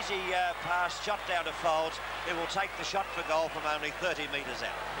 An easy pass, shot down to Folds, who will take the shot for goal from only 30 metres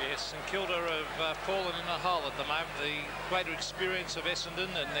out. Yes, St Kilda have fallen in a hole at the moment. The greater experience of Essendon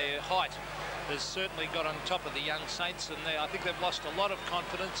and their height has certainly got on top of the young Saints, and I think they've lost a lot of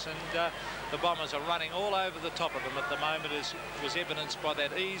confidence, and the Bombers are running all over the top of them at the moment, as was evidenced by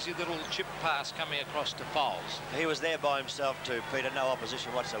that easy little chip pass coming across to Foles. He was there by himself too, Peter, no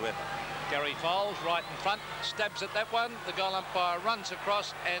opposition whatsoever. Gary Foles right in front, stabs at that one. The goal umpire runs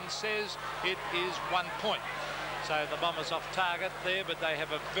across and says it is 1 point. So the Bombers off target there, but they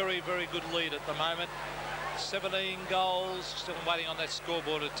have a very, very good lead at the moment. 17 goals, still waiting on that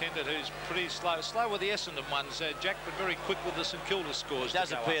scoreboard attendant, who's pretty slow with the Essendon ones, Jack, but very quick with the St Kilda scores. It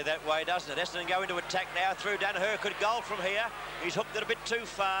does appear that way, doesn't it? Essendon go into attack now, through Danaher, could goal from here. He's hooked it a bit too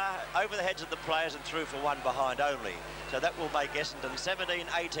far, over the heads of the players and through for one behind only. So that will make Essendon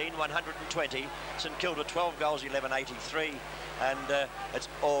 17-18, 120. St Kilda 12 goals, 11-83. And it's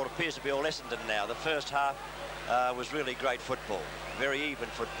all appears to be all Essendon now. The first half was really great football, very even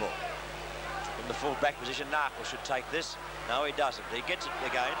football. In the full-back position, Narkle should take this. No, he doesn't. He gets it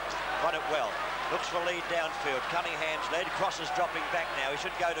again. Got it well. Looks for lead downfield. Cunningham's led. Cross is dropping back now. He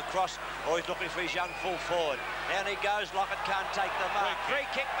should go to Cross, or he's looking for his young full forward. Down he goes. Lockett can't take the mark. Free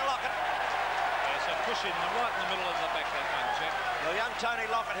kick to Lockett. Yeah, so push in right in the middle of the back that one, Jack. Well, young Tony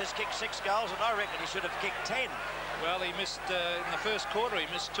Lockett has kicked 6 goals, and I reckon he should have kicked 10. Well, he missed in the first quarter. He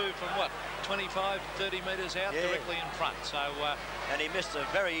missed 2 from what, 25, 30 metres out, directly in front. So, and he missed a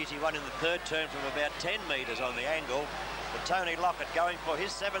very easy one in the third turn from about 10 metres on the angle. But Tony Lockett going for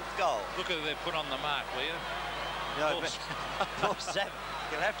his 7th goal. Look at who they've put on the mark, will you? No, poor Sam.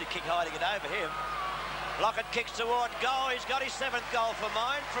 You'll have to kick high to get over him. Lockett kicks toward goal. He's got his 7th goal for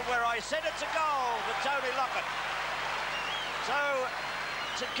mine. From where I said it's a goal for Tony Lockett. So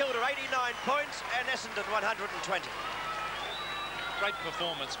St Kilda 89 points and Essendon 120. Great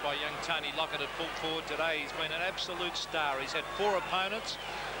performance by young Tony Lockett at full forward today. He's been an absolute star. He's had 4 opponents.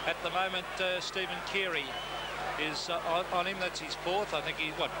 At the moment, Stephen Carey is on him. That's his 4th. I think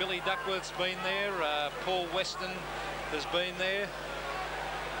Billy Duckworth's been there. Paul Weston has been there.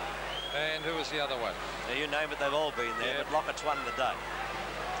 And who was the other one? Now, you name it, they've all been there, yeah. But Lockett's won the day.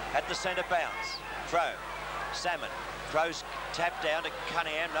 At the centre bounce, Crow, Salmon. Crow's tapped down to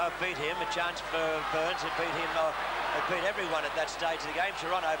Cunningham. No, beat him. A chance for Burns. It beat him. It beat everyone at that stage of the game.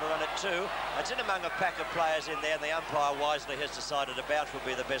 Sharon overrun it too. It's in among a pack of players in there, and the umpire wisely has decided a bounce would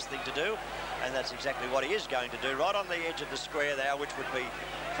be the best thing to do, and that's exactly what he is going to do, right on the edge of the square there, which would be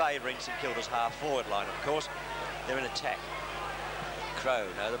favouring St Kilda's half-forward line, of course. They're in attack. Crow,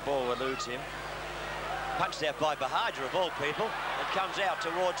 no, the ball eludes him. Punched out by Bahadur, of all people. It comes out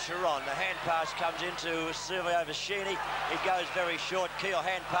towards Sharon. The hand pass comes into Silvio Vicini. He goes very short. Keel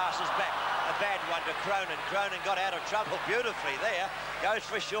hand passes back. A bad one to Cronin. Cronin got out of trouble beautifully there. Goes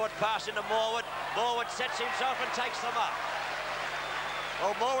for a short pass into Morwood. Morwood sets himself and takes them up.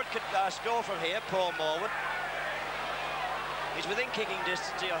 Well, Morwood could score from here, poor Morwood. He's within kicking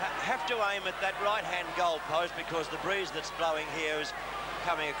distance. He'll have to aim at that right-hand goal post because the breeze that's blowing here is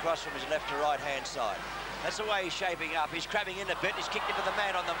coming across from his left to right-hand side. That's the way he's shaping up. He's crabbing in a bit. He's kicked into the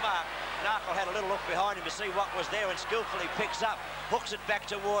man on the mark. Narkle had a little look behind him to see what was there and skillfully picks up. Hooks it back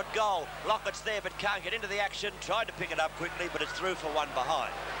toward goal. Lockett's there but can't get into the action. Tried to pick it up quickly, but it's through for one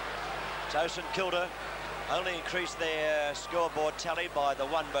behind. So St Kilda only increased their scoreboard tally by the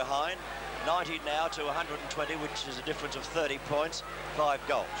one behind. 90 now to 120, which is a difference of 30 points, 5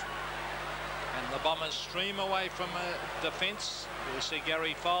 goals. And the Bombers stream away from defence. You'll see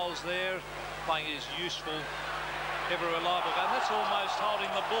Gary Foles there playing his useful, ever reliable game. That's almost holding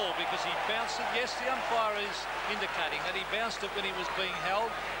the ball because he bounced it. Yes, the umpire is indicating that he bounced it when he was being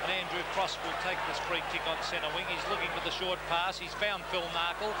held. And Andrew Cross will take this free kick on centre wing. He's looking for the short pass. He's found Phil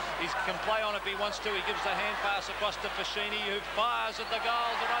Narkle. He can play on if he wants to. He gives the hand pass across to Fashini, who fires at the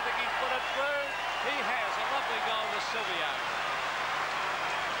goals, and I think he's put it through. He has a lovely goal with Silvio.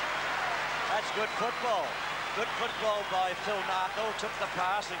 That's good football. Good football by Phil Narkle. Took the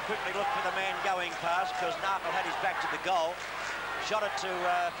pass and quickly looked for the man going past because Narkle had his back to the goal. Shot it to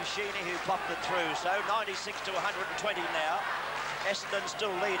Fashini, who popped it through. So 96 to 120 now. Essendon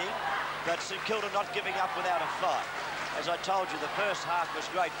still leading, but St Kilda not giving up without a fight. As I told you, the first half was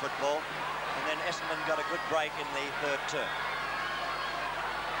great football, and then Essendon got a good break in the third term.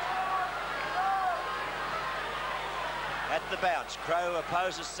 At the bounce, Crow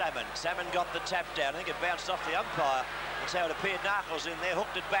opposes Salmon. Salmon got the tap down. I think it bounced off the umpire. That's how it appeared. Narkle's in there,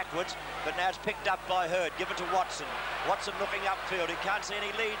 hooked it backwards, but now it's picked up by Hurd. Give it to Watson. Watson looking upfield. He can't see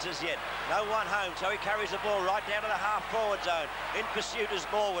any leads as yet. No one home, so he carries the ball right down to the half-forward zone. In pursuit is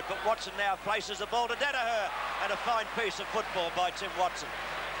Morwood, but Watson now places the ball to Danaher. And a fine piece of football by Tim Watson.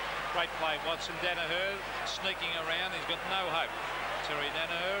 Great play, Watson. Danaher sneaking around. He's got no hope. Terry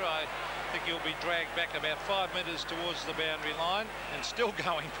Danaher, I think he'll be dragged back about 5 metres towards the boundary line and still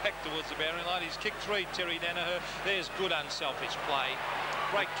going back towards the boundary line. He's kicked 3, Terry Danaher. There's good unselfish play.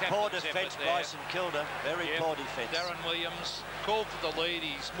 Great captain's poor defence by St.Kilda. Very poor defence. Darren Williams called for the lead.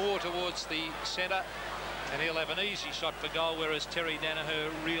 He's more towards the centre and he'll have an easy shot for goal, whereas Terry Danaher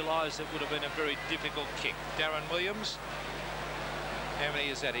realised it would have been a very difficult kick. Darren Williams, how many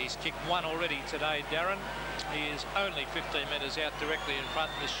is that? He's kicked 1 already today, Darren. He is only 15 metres out directly in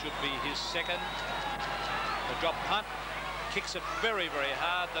front. This should be his second. The drop punt. Kicks it very, very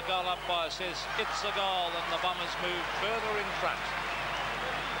hard. The goal umpire says it's a goal and the Bombers move further in front.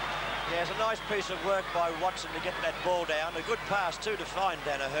 Yeah, it's a nice piece of work by Watson to get that ball down. A good pass too to find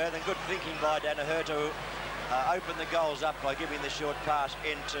Danaher, then good thinking by Danaher to open the goals up by giving the short pass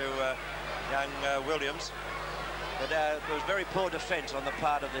into young Williams. But there was very poor defence on the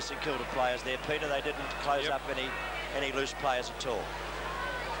part of the St Kilda players there, Peter. They didn't close up any loose players at all.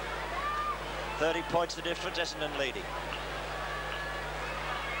 30 points the difference, Essendon leading.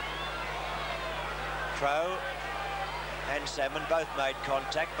 Crow and Salmon both made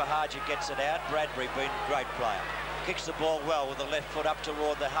contact. Bahaja gets it out. Bradbury been a great player. Kicks the ball well with the left foot up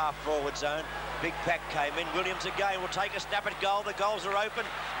toward the half-forward zone. Big pack came in. Williams again will take a snap at goal. The goals are open.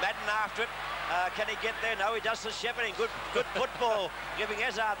 Madden after it. Can he get there? No, he does the shepherding. Good football, giving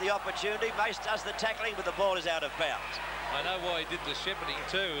Hazard the opportunity. Mace does the tackling, but the ball is out of bounds. I know why he did the shepherding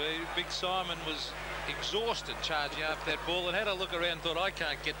too. Big Simon was exhausted charging after that ball and had a look around and thought, I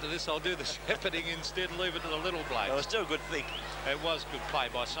can't get to this, I'll do the shepherding instead and leave it to the little blokes. It was still good thinking. It was good play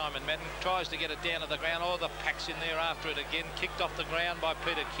by Simon Madden. Tries to get it down to the ground. Oh, the pack's in there after it again. Kicked off the ground by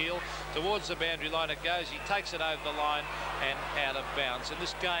Peter Keel. Towards the boundary line it goes. He takes it over the line and out of bounds. And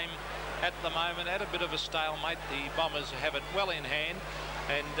this game at the moment at a bit of a stalemate. The Bombers have it well in hand.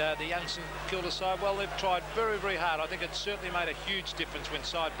 And the young St Kilda side, well, they've tried very, very hard. I think it certainly made a huge difference when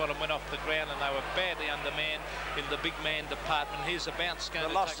side bottom went off the ground and they were badly undermanned in the big man department. Here's a bounce going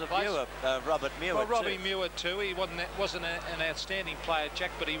to take place. The loss of Robert Muir. Well, Robbie Muir too. He wasn't an outstanding player,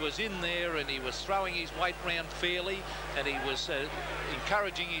 Jack, but he was in there and he was throwing his weight round fairly and he was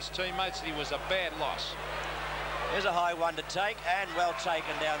encouraging his teammates. He was a bad loss. There's a high one to take and well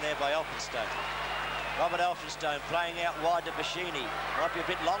taken down there by Elphinstone. Robert Elphinstone playing out wide to Bashini. Might be a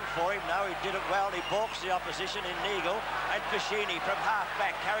bit long for him. No, he did it well. He balks the opposition in Neagle. And Bashini from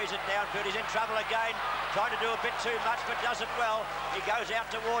half-back carries it downfield. He's in trouble again. Trying to do a bit too much, but does it well. He goes out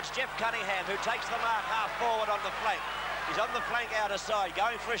towards Jeff Cunningham, who takes the mark half-forward on the flank. He's on the flank outer side,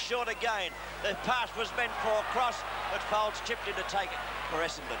 going for a shorter gain. The pass was meant for a cross, but Folds chipped in to take it for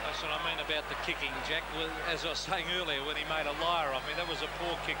Essendon. That's what I mean about the kicking, Jack. Well, as I was saying earlier, when he made a liar of me, that was a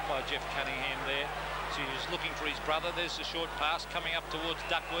poor kick by Jeff Cunningham there. So he's looking for his brother. There's the short pass coming up towards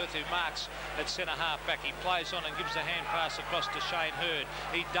Duckworth, who marks at centre half back. He plays on and gives a hand pass across to Shane Hurd.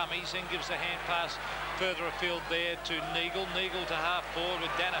 He dummies and gives a hand pass further afield there to Neagle. Neagle to half forward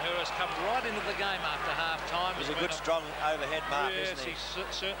with Danaher has come right into the game after half time. It was a good strong overhead mark, yes, isn't he? Yes, he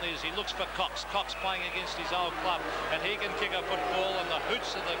certainly is. He looks for Cox. Cox playing against his old club, and he can kick a football, and the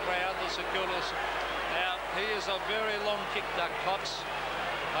hoots of the crowd, the St Kilda. Now, he is a very long kick, Doug Cox.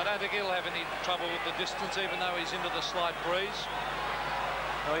 I don't think he'll have any trouble with the distance, even though he's into the slight breeze.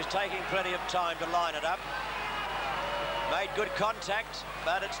 Well, he's taking plenty of time to line it up. Made good contact,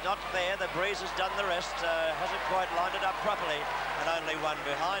 but it's not there. The breeze has done the rest. Hasn't quite lined it up properly. And only one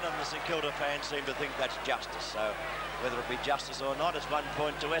behind, and the St Kilda fans seem to think that's justice. So whether it be justice or not, it's 1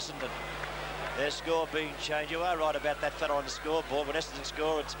 point to Essendon. Their score being changed. You are right about that fella on the scoreboard. When Essendon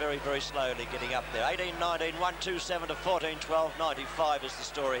score, it's very, very slowly getting up there. 18-19, 1-2-7 to 14-12, 95 is the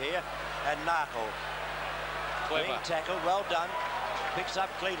story here. And Narkle being tackled, well done. Picks up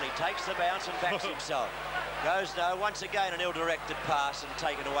cleanly, takes the bounce and backs himself. Goes no, once again an ill-directed pass and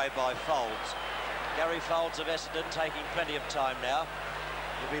taken away by Folds. Gary Folds of Essendon taking plenty of time now.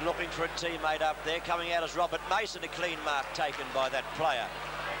 He'll be looking for a teammate up there. Coming out as Robert Mace, and a clean mark taken by that player.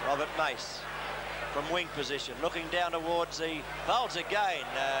 Robert Mace from wing position, looking down towards the Folds again,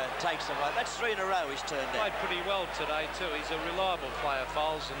 takes away. That's 3 in a row he's turned down. Played pretty well today too. He's a reliable player,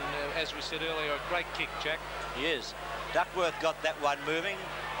 Folds, and as we said earlier, a great kick, Jack. He is. Duckworth got that one moving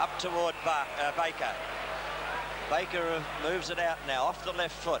up toward Baker. Baker moves it out now off the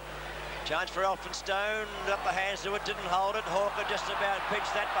left foot. Chance for Elphinstone, got the hands to it, didn't hold it. Hawker just about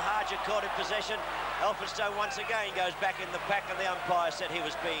pinched that. Bahaja caught in possession. Elphinstone once again goes back in the pack, and the umpire said he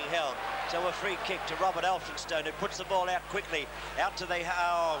was being held. So a free kick to Robert Elphinstone, who puts the ball out quickly, out to the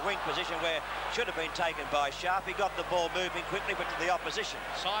wing position where it should have been taken by Sharp. He got the ball moving quickly, but to the opposition.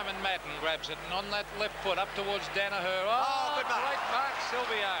 Simon Madden grabs it, and on that left foot up towards Danaher. Oh, good mark. Great mark,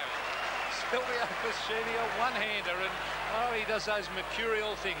 Silvio. Silvio Buscini, a one-hander, and he does those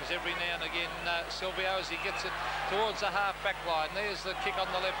mercurial things every now and again, Silvio, as he gets it towards the half-back line. There's the kick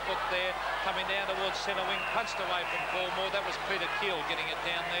on the left foot there, coming down towards centre wing, punched away from Paul. That was Peter Keel getting it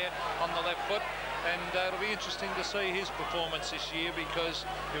down there on the left foot, and it'll be interesting to see his performance this year, because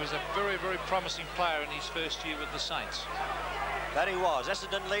he was a very, very promising player in his first year with the Saints. That he was.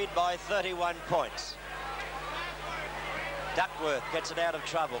 Essendon lead by 31 points. Duckworth gets it out of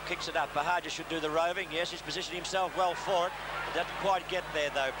trouble, kicks it up. Bahaja should do the roving. Yes, he's positioned himself well for it. Doesn't quite get there,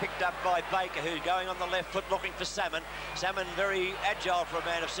 though. Picked up by Baker, who's going on the left foot looking for Salmon. Salmon very agile for a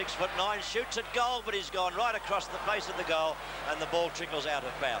man of 6'9". Shoots at goal, but he's gone right across the face of the goal, and the ball trickles out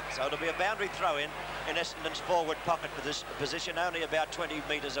of bounds. So it'll be a boundary throw-in Essendon's forward pocket for this position, only about 20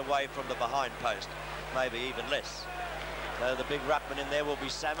 metres away from the behind post, maybe even less. So the big ruckman in there will be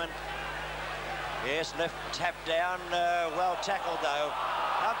Salmon. Yes, left tap down, well tackled though.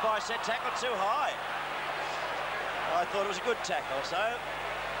 Umpire said tackle too high. I thought it was a good tackle, so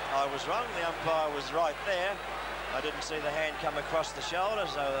I was wrong. The umpire was right there. I didn't see the hand come across the shoulder,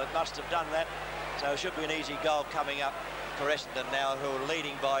 so it must have done that. So it should be an easy goal coming up for Essendon now, who are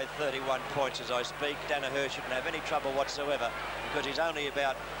leading by 31 points as I speak. Danaher shouldn't have any trouble whatsoever, because he's only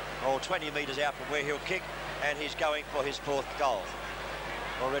about 20 metres out from where he'll kick, and he's going for his 4th goal.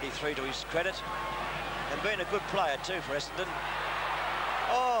 Already 3 to his credit, and been a good player too for Essendon.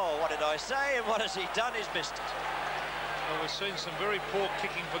 Oh, what did I say? And what has he done? He's missed it. Well, we've seen some very poor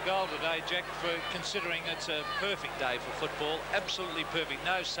kicking for goal today, Jack, for considering it's a perfect day for football. Absolutely perfect.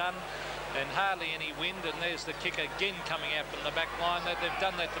 No sun and hardly any wind, and there's the kick again coming out from the back line. They've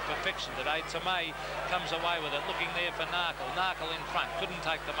done that to perfection today. Tomei comes away with it, looking there for Narkle. Narkle in front, couldn't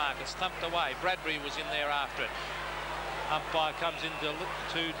take the mark. It's thumped away. Bradbury was in there after it. Umpire comes in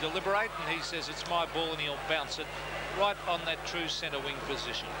to deliberate, and he says it's my ball, and he'll bounce it right on that true centre wing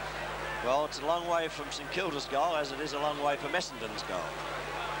position. Well, it's a long way from St Kilda's goal, as it is a long way from Essendon's goal.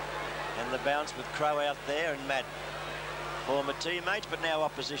 And the bounce with Crow out there and Madden. Former teammates, but now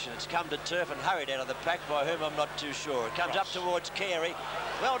opposition. It's come to turf and hurried out of the pack, by whom I'm not too sure. It comes up towards Carey.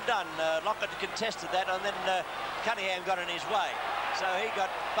 Well done. Lockett contested that, and then Cunningham got in his way. So he got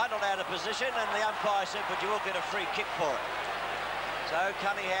bundled out of position, and the umpire said, but you will get a free kick for it. So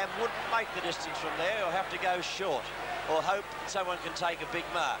Cunningham wouldn't make the distance from there. He'll have to go short, or hope someone can take a big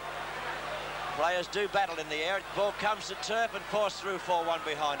mark. Players do battle in the air. The ball comes to turf and forced through 4-1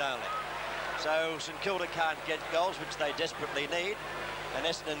 behind only. So St Kilda can't get goals, which they desperately need, and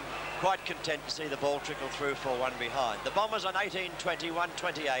Essendon quite content to see the ball trickle through 4-1 behind. The Bombers on 18-20,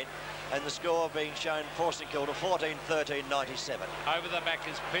 1-28, and the score being shown for St Kilda 14-13, 97. Over the back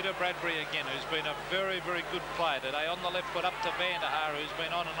is Peter Bradbury again, who's been a very, very good player today. On the left foot up to Vanderhaar, who's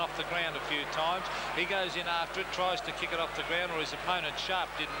been on and off the ground a few times. He goes in after it, tries to kick it off the ground, or his opponent Sharp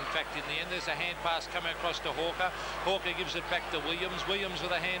didn't, in fact, in the end. There's a hand pass coming across to Hawker. Hawker gives it back to Williams. Williams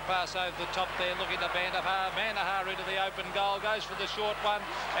with a hand pass over the top there, looking to Vanderhaar. Vanderhaar into the open goal, goes for the short one,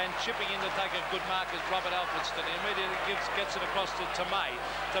 and chipping in to take a good mark is Robert Elphinstone. He immediately gets it across to Tomei.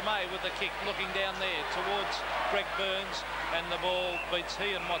 Tomei with the kick, looking down there towards Greg Burns, and the ball beats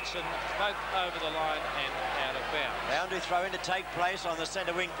he and Watson both over the line and out of bounds. Boundary throw in to take place on the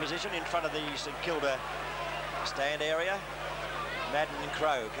centre wing position in front of the St Kilda stand area. Madden and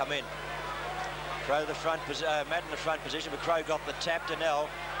Crow come in. Crow the front, Madden the front position, but Crow got the tap. Donnell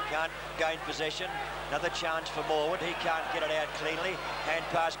can't gain possession. Another chance for Morwood. He can't get it out cleanly. Hand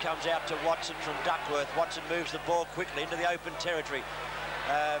pass comes out to Watson from Duckworth. Watson moves the ball quickly into the open territory.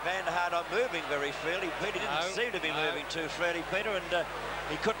 Vanderhaar not moving very freely. Peter didn't seem to be moving too freely, Peter, and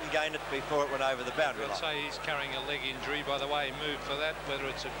he couldn't gain it before it went over the boundary line. I'd say he's carrying a leg injury by the way he moved for that, whether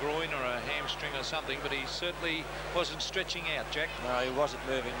it's a groin or a hamstring or something, but he certainly wasn't stretching out, Jack. No, he wasn't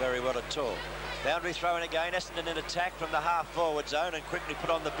moving very well at all. Boundary throw in again. Essendon in attack from the half-forward zone, and quickly put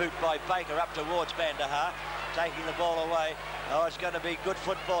on the boot by Baker up towards Vanderhaar, taking the ball away. Oh, it's going to be good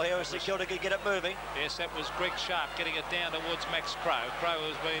football here if St Kilda can get it moving. Yes, that was Greg Sharp getting it down towards Max Crow. Crow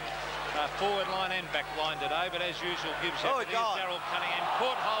has been forward line and back line today, but as usual gives it. Here's Darryl Cunningham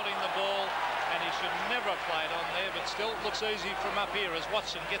caught holding the ball, and he should never have played on there, but still looks easy from up here as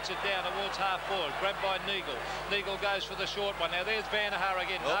Watson gets it down towards half forward, grabbed by Neagle. Neagle goes for the short one. Now there's Vanderhaar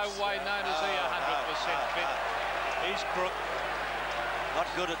again. Oops. No way known as he 100% fit. He's crook.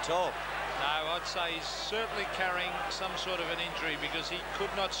 Not good at all. No, I'd say he's certainly carrying some sort of an injury because he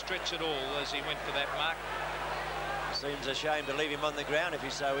could not stretch at all as he went for that mark. Seems a shame to leave him on the ground if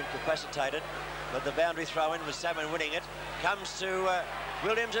he's so incapacitated. But the boundary throw in with Salmon winning it. Comes to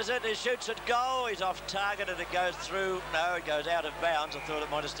Williams, is it? He shoots at goal. He's off target and it goes through. No, it goes out of bounds. I thought it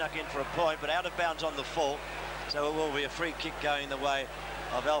might have snuck in for a point, but out of bounds on the full. So it will be a free kick going the way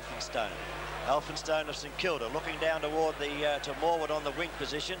of Elphinstone. Elphinstone of St Kilda looking down toward the to Morwood on the wing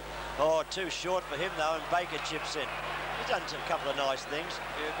position. Oh, too short for him though, and Baker chips in. He's done a couple of nice things.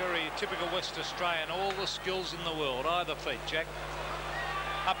 Yeah, very typical West Australian. All the skills in the world. Either feet, Jack.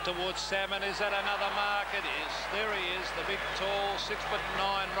 Up towards Salmon. Is that another mark? It is. There he is, the big, tall, 6'9"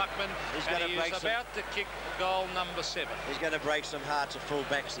 ruckman. He's going to break about to kick goal number 7. He's going to break some hearts of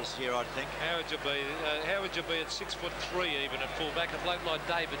full-backs this year, I think. How would you be? How would you be at 6'3" even at full-back? A bloke like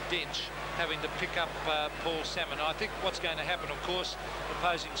David Dench having to pick up Paul Salmon. I think what's going to happen, of course,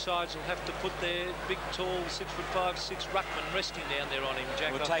 opposing sides will have to put their big, tall, 6'5", 6 ruckman resting down there on him,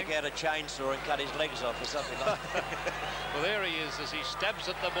 Jack. We'll take out a chainsaw and cut his legs off or something like that. Well, there he is as he stabs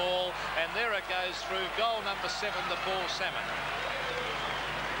at the ball, and there it goes through. Goal number 7, the Paul Salmon.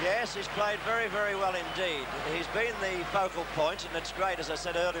 Yes, he's played very, very well indeed. He's been the focal point, and it's great, as I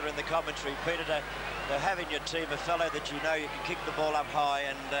said earlier in the commentary, Peter, to have in your team a fellow that you know you can kick the ball up high,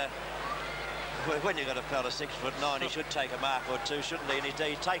 and when you've got a fellow 6'9", he should take a mark or two, shouldn't he? And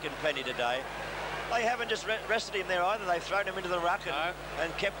he's taken plenty today. They haven't just rested him there either. They've thrown him into the ruck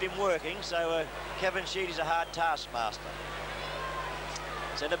and kept him working. So Kevin Sheedy's a hard taskmaster.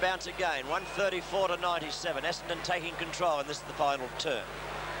 Centre bounce again, 134 to 97. Essendon taking control, and this is the final turn.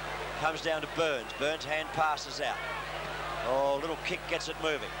 Comes down to Burns. Burns' hand passes out. Oh, little kick gets it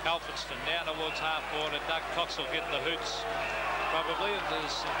moving. Elphinstone down towards half-forward, and Doug Cox will get the hoots. Probably of the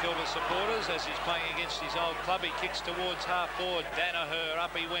St Kilda supporters as he's playing against his old club. He kicks towards half-forward. Danaher,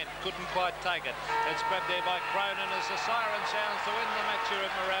 up he went. Couldn't quite take it. It's grabbed there by Cronin as the siren sounds to win the match here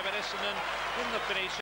at Moorabbin. Essendon in the finish.